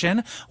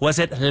Celebration? Was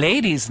it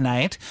Ladies'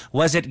 Night?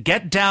 Was it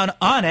Get Down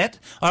on It?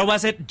 Or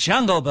was it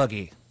Jungle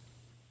Boogie?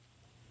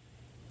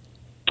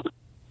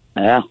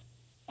 Yeah.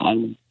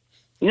 You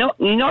know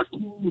what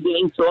Kool and the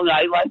Gang song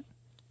I like?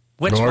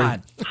 Which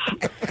one?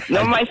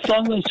 No, my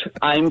song is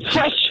I'm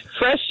fresh,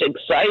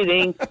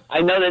 exciting. I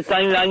know that's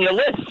not even on your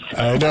list.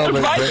 I know,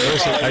 but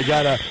listen, I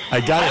gotta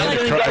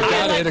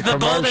hit a The commercial.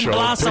 Golden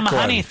Blossom Pick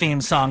one. Honey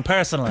theme song,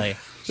 personally.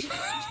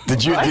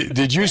 Did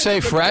you say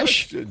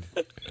fresh? You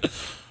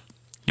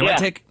want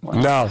to take...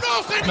 No.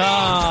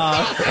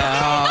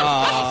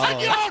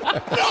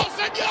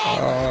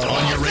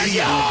 On your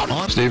radio.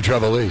 Steve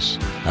Trevelise.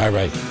 All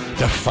right,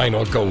 the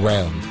final go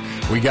round.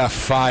 We got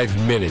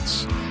 5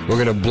 minutes. We're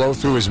going to blow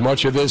through as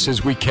much of this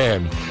as we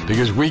can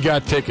because we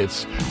got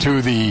tickets to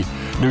the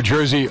New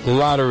Jersey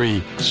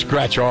Lottery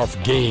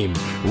Scratch-Off game.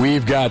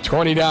 We've got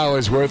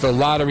 $20 worth of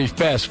Lottery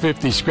Fest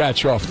 50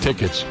 Scratch-Off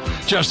tickets.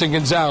 Justin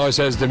Gonzalez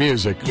has the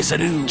music. Yes, I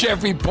do.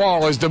 Jeffrey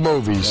Paul has the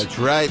movies. That's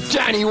right.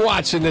 Johnny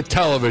Watson, the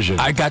television.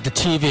 I got the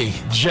TV.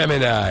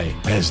 Gemini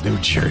has New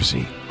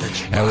Jersey.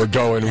 And we're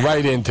going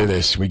right into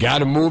this. We got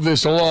to move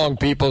this along,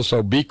 people,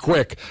 so be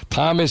quick.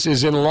 Thomas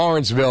is in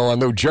Lawrenceville on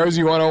New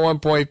Jersey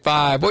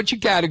 101.5. What's your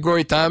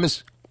category,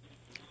 Thomas?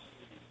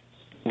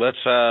 Let's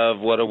have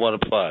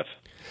 101.5.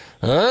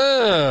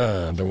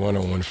 Ah, the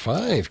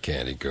 101.5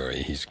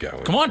 category he's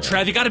going. Come on,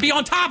 Trev, you got to be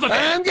on top of it.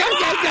 I'm going to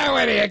get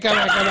going here. Come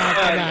on.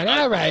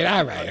 All right.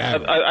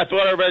 I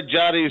thought I read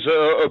Johnny's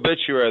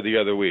obituary the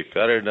other week.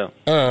 I didn't know.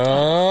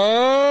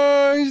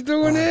 Oh, he's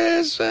doing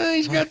this.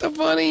 He's got the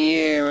funny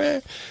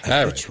here.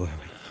 All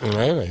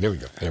right, here we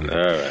go. All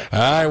right.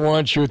 I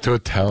want you to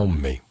tell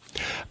me,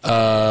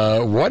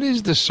 what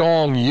is the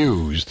song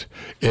used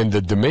in the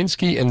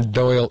Dominski and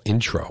Doyle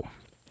intro?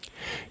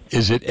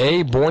 Is it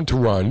A, Born to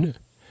Run,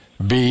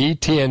 B,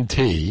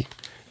 TNT,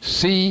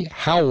 C,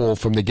 Howl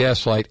from the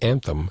Gaslight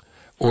Anthem,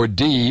 or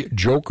D,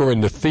 Joker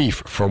and the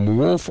Thief from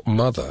Wolf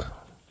Mother?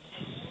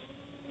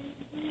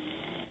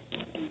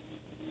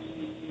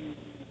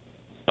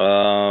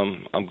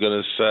 I'm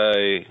going to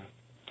say,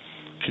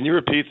 can you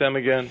repeat them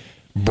again?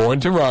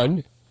 Born to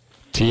Run,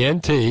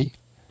 TNT,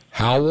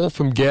 Howl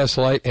from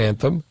Gaslight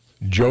Anthem,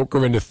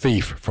 Joker and the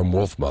Thief from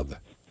Wolf Mother.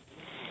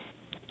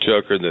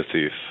 Joker and the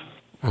Thief.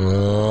 I'm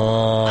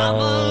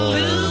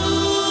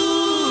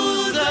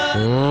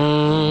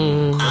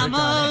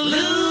a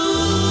loser.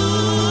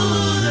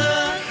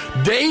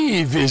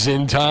 Dave is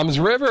in Tom's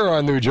River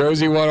on New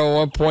Jersey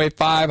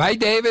 101.5. Hi,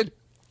 David.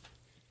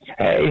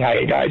 Hey, how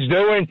you guys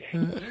doing?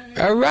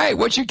 All right,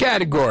 what's your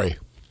category?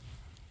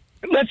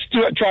 Let's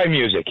try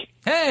music.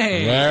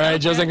 Hey! All right,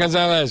 Justin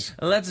Gonzalez.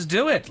 Let's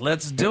do it.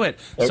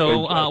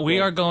 So we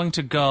are going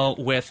to go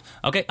with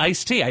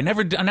Ice-T. I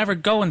never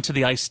go into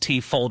the Ice-T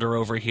folder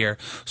over here.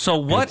 So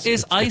what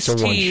is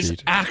Ice-T's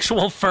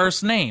actual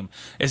first name?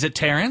 Is it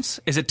Terrence?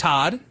 Is it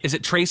Todd? Is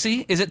it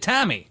Tracy? Is it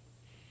Tammy?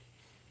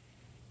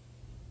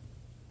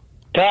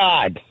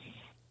 Todd.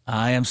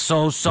 I am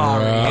so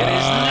sorry. It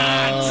is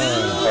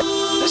not.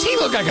 Does he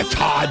look like a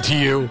Todd to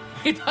you?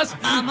 He does.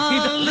 But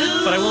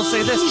I will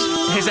say this: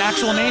 his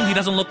actual name, he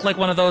doesn't look like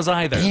one of those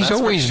either. He's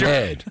always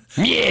mad.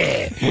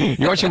 Yeah.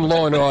 You watch him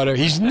Law and Order.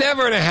 He's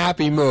never in a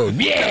happy mood.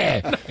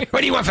 Yeah. What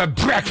do you want for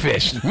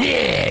breakfast?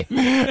 Yeah.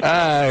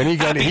 And he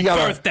got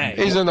birthday.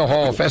 He's in the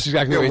hall. That's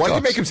exactly what he Why do you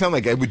talks. make him sound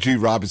like Edward G.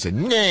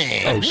 Robinson?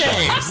 Oh,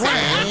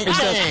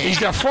 sorry. He's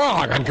the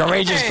frog on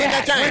Courageous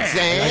Cat.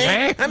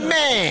 A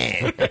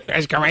man.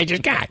 That's Courageous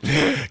Cat.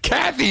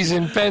 Kathy's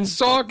in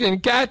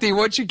Pennsauken. Kathy,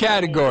 what's your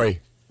category?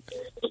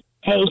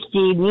 Hey,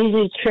 Steve,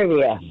 music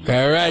trivia.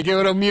 All right, give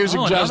it a music,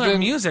 Justin. Another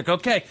music.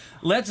 Okay,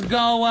 let's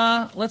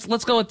go.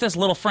 Let's go with this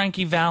little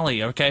Frankie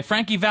Valli. Okay,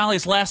 Frankie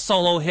Valli's last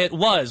solo hit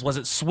was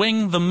it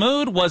 "Swing the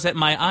Mood"? Was it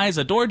 "My Eyes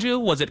Adored You"?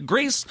 Was it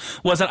 "Grease"?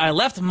 Was it "I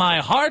Left My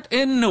Heart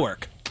in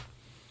Newark"?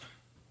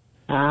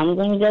 I'm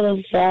going to go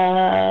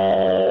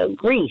with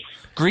Grease.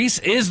 Grease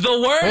is the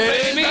word,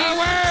 baby.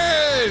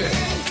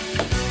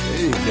 There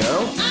you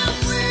go.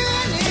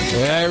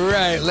 All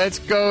right, let's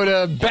go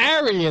to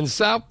Barry in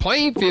South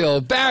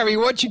Plainfield. Barry,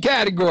 what's your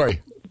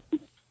category?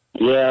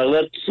 Yeah,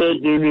 let's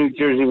do New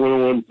Jersey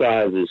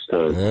 101.5 this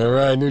time. All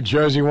right, New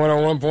Jersey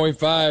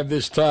 101.5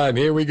 this time.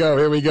 Here we go.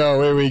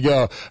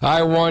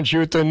 I want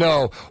you to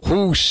know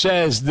who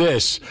says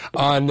this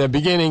on the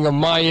beginning of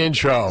my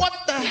intro. What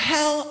the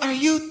hell are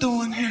you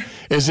doing here?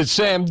 Is it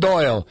Sam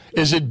Doyle?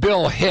 Is it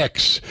Bill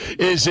Hicks?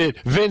 Is it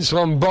Vince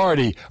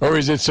Lombardi? Or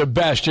is it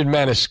Sebastian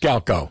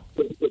Maniscalco?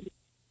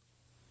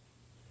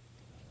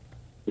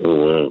 Oh,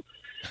 wow.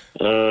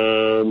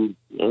 I'm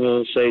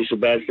going to say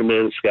Sebastian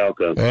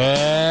Maniscalco.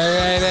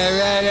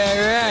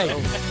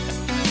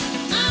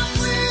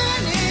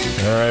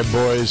 All right,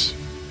 boys.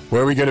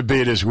 Where are we going to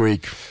be this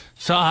week?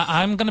 So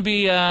I'm going to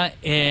be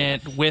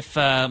with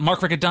Mark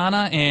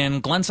Riccadonna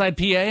in Glenside,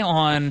 PA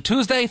on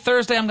Tuesday.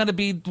 Thursday, I'm going to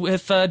be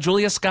with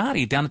Julia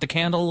Scotti down at the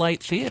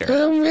Candlelight Theater.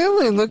 Oh,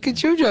 really? Look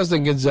at you,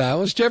 Justin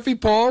Gonzalez. Jeffrey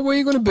Paul, where are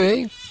you going to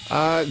be?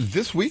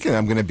 This weekend,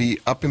 I'm going to be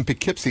up in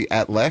Poughkeepsie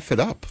at Laugh It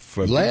Up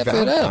for Laugh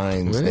It Up.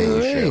 Valentine's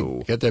Day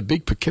show. Got that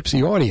big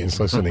Poughkeepsie audience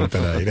listening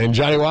tonight. And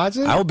Johnny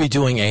Watson? I will be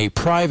doing a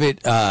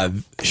private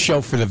show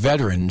for the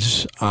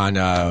veterans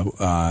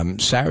on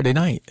Saturday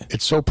night.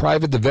 It's so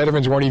private, the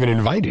veterans weren't even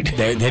invited.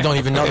 They don't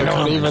even know they're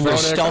coming.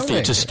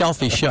 It's a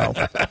stealthy show.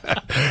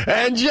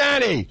 And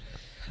Johnny?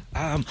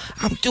 I'm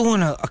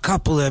doing a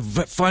couple of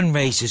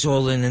fundraisers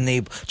all in the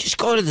neighborhood. Just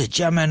go to the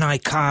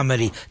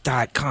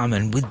GeminiComedy.com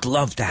and we'd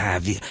love to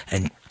have you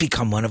and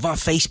become one of our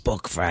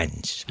Facebook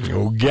friends.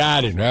 You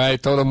got it. All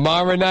right, till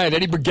tomorrow night.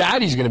 Eddie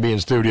Bugatti's going to be in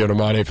studio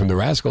tomorrow night from the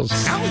Rascals.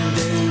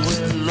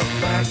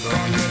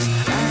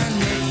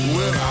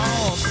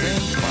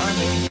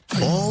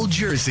 All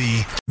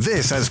Jersey.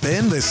 This has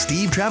been the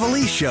Steve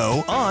Trevelise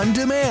Show on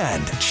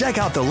demand. Check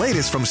out the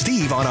latest from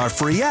Steve on our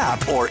free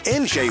app or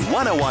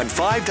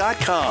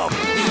NJ1015.com.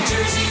 New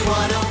Jersey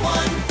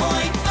 101.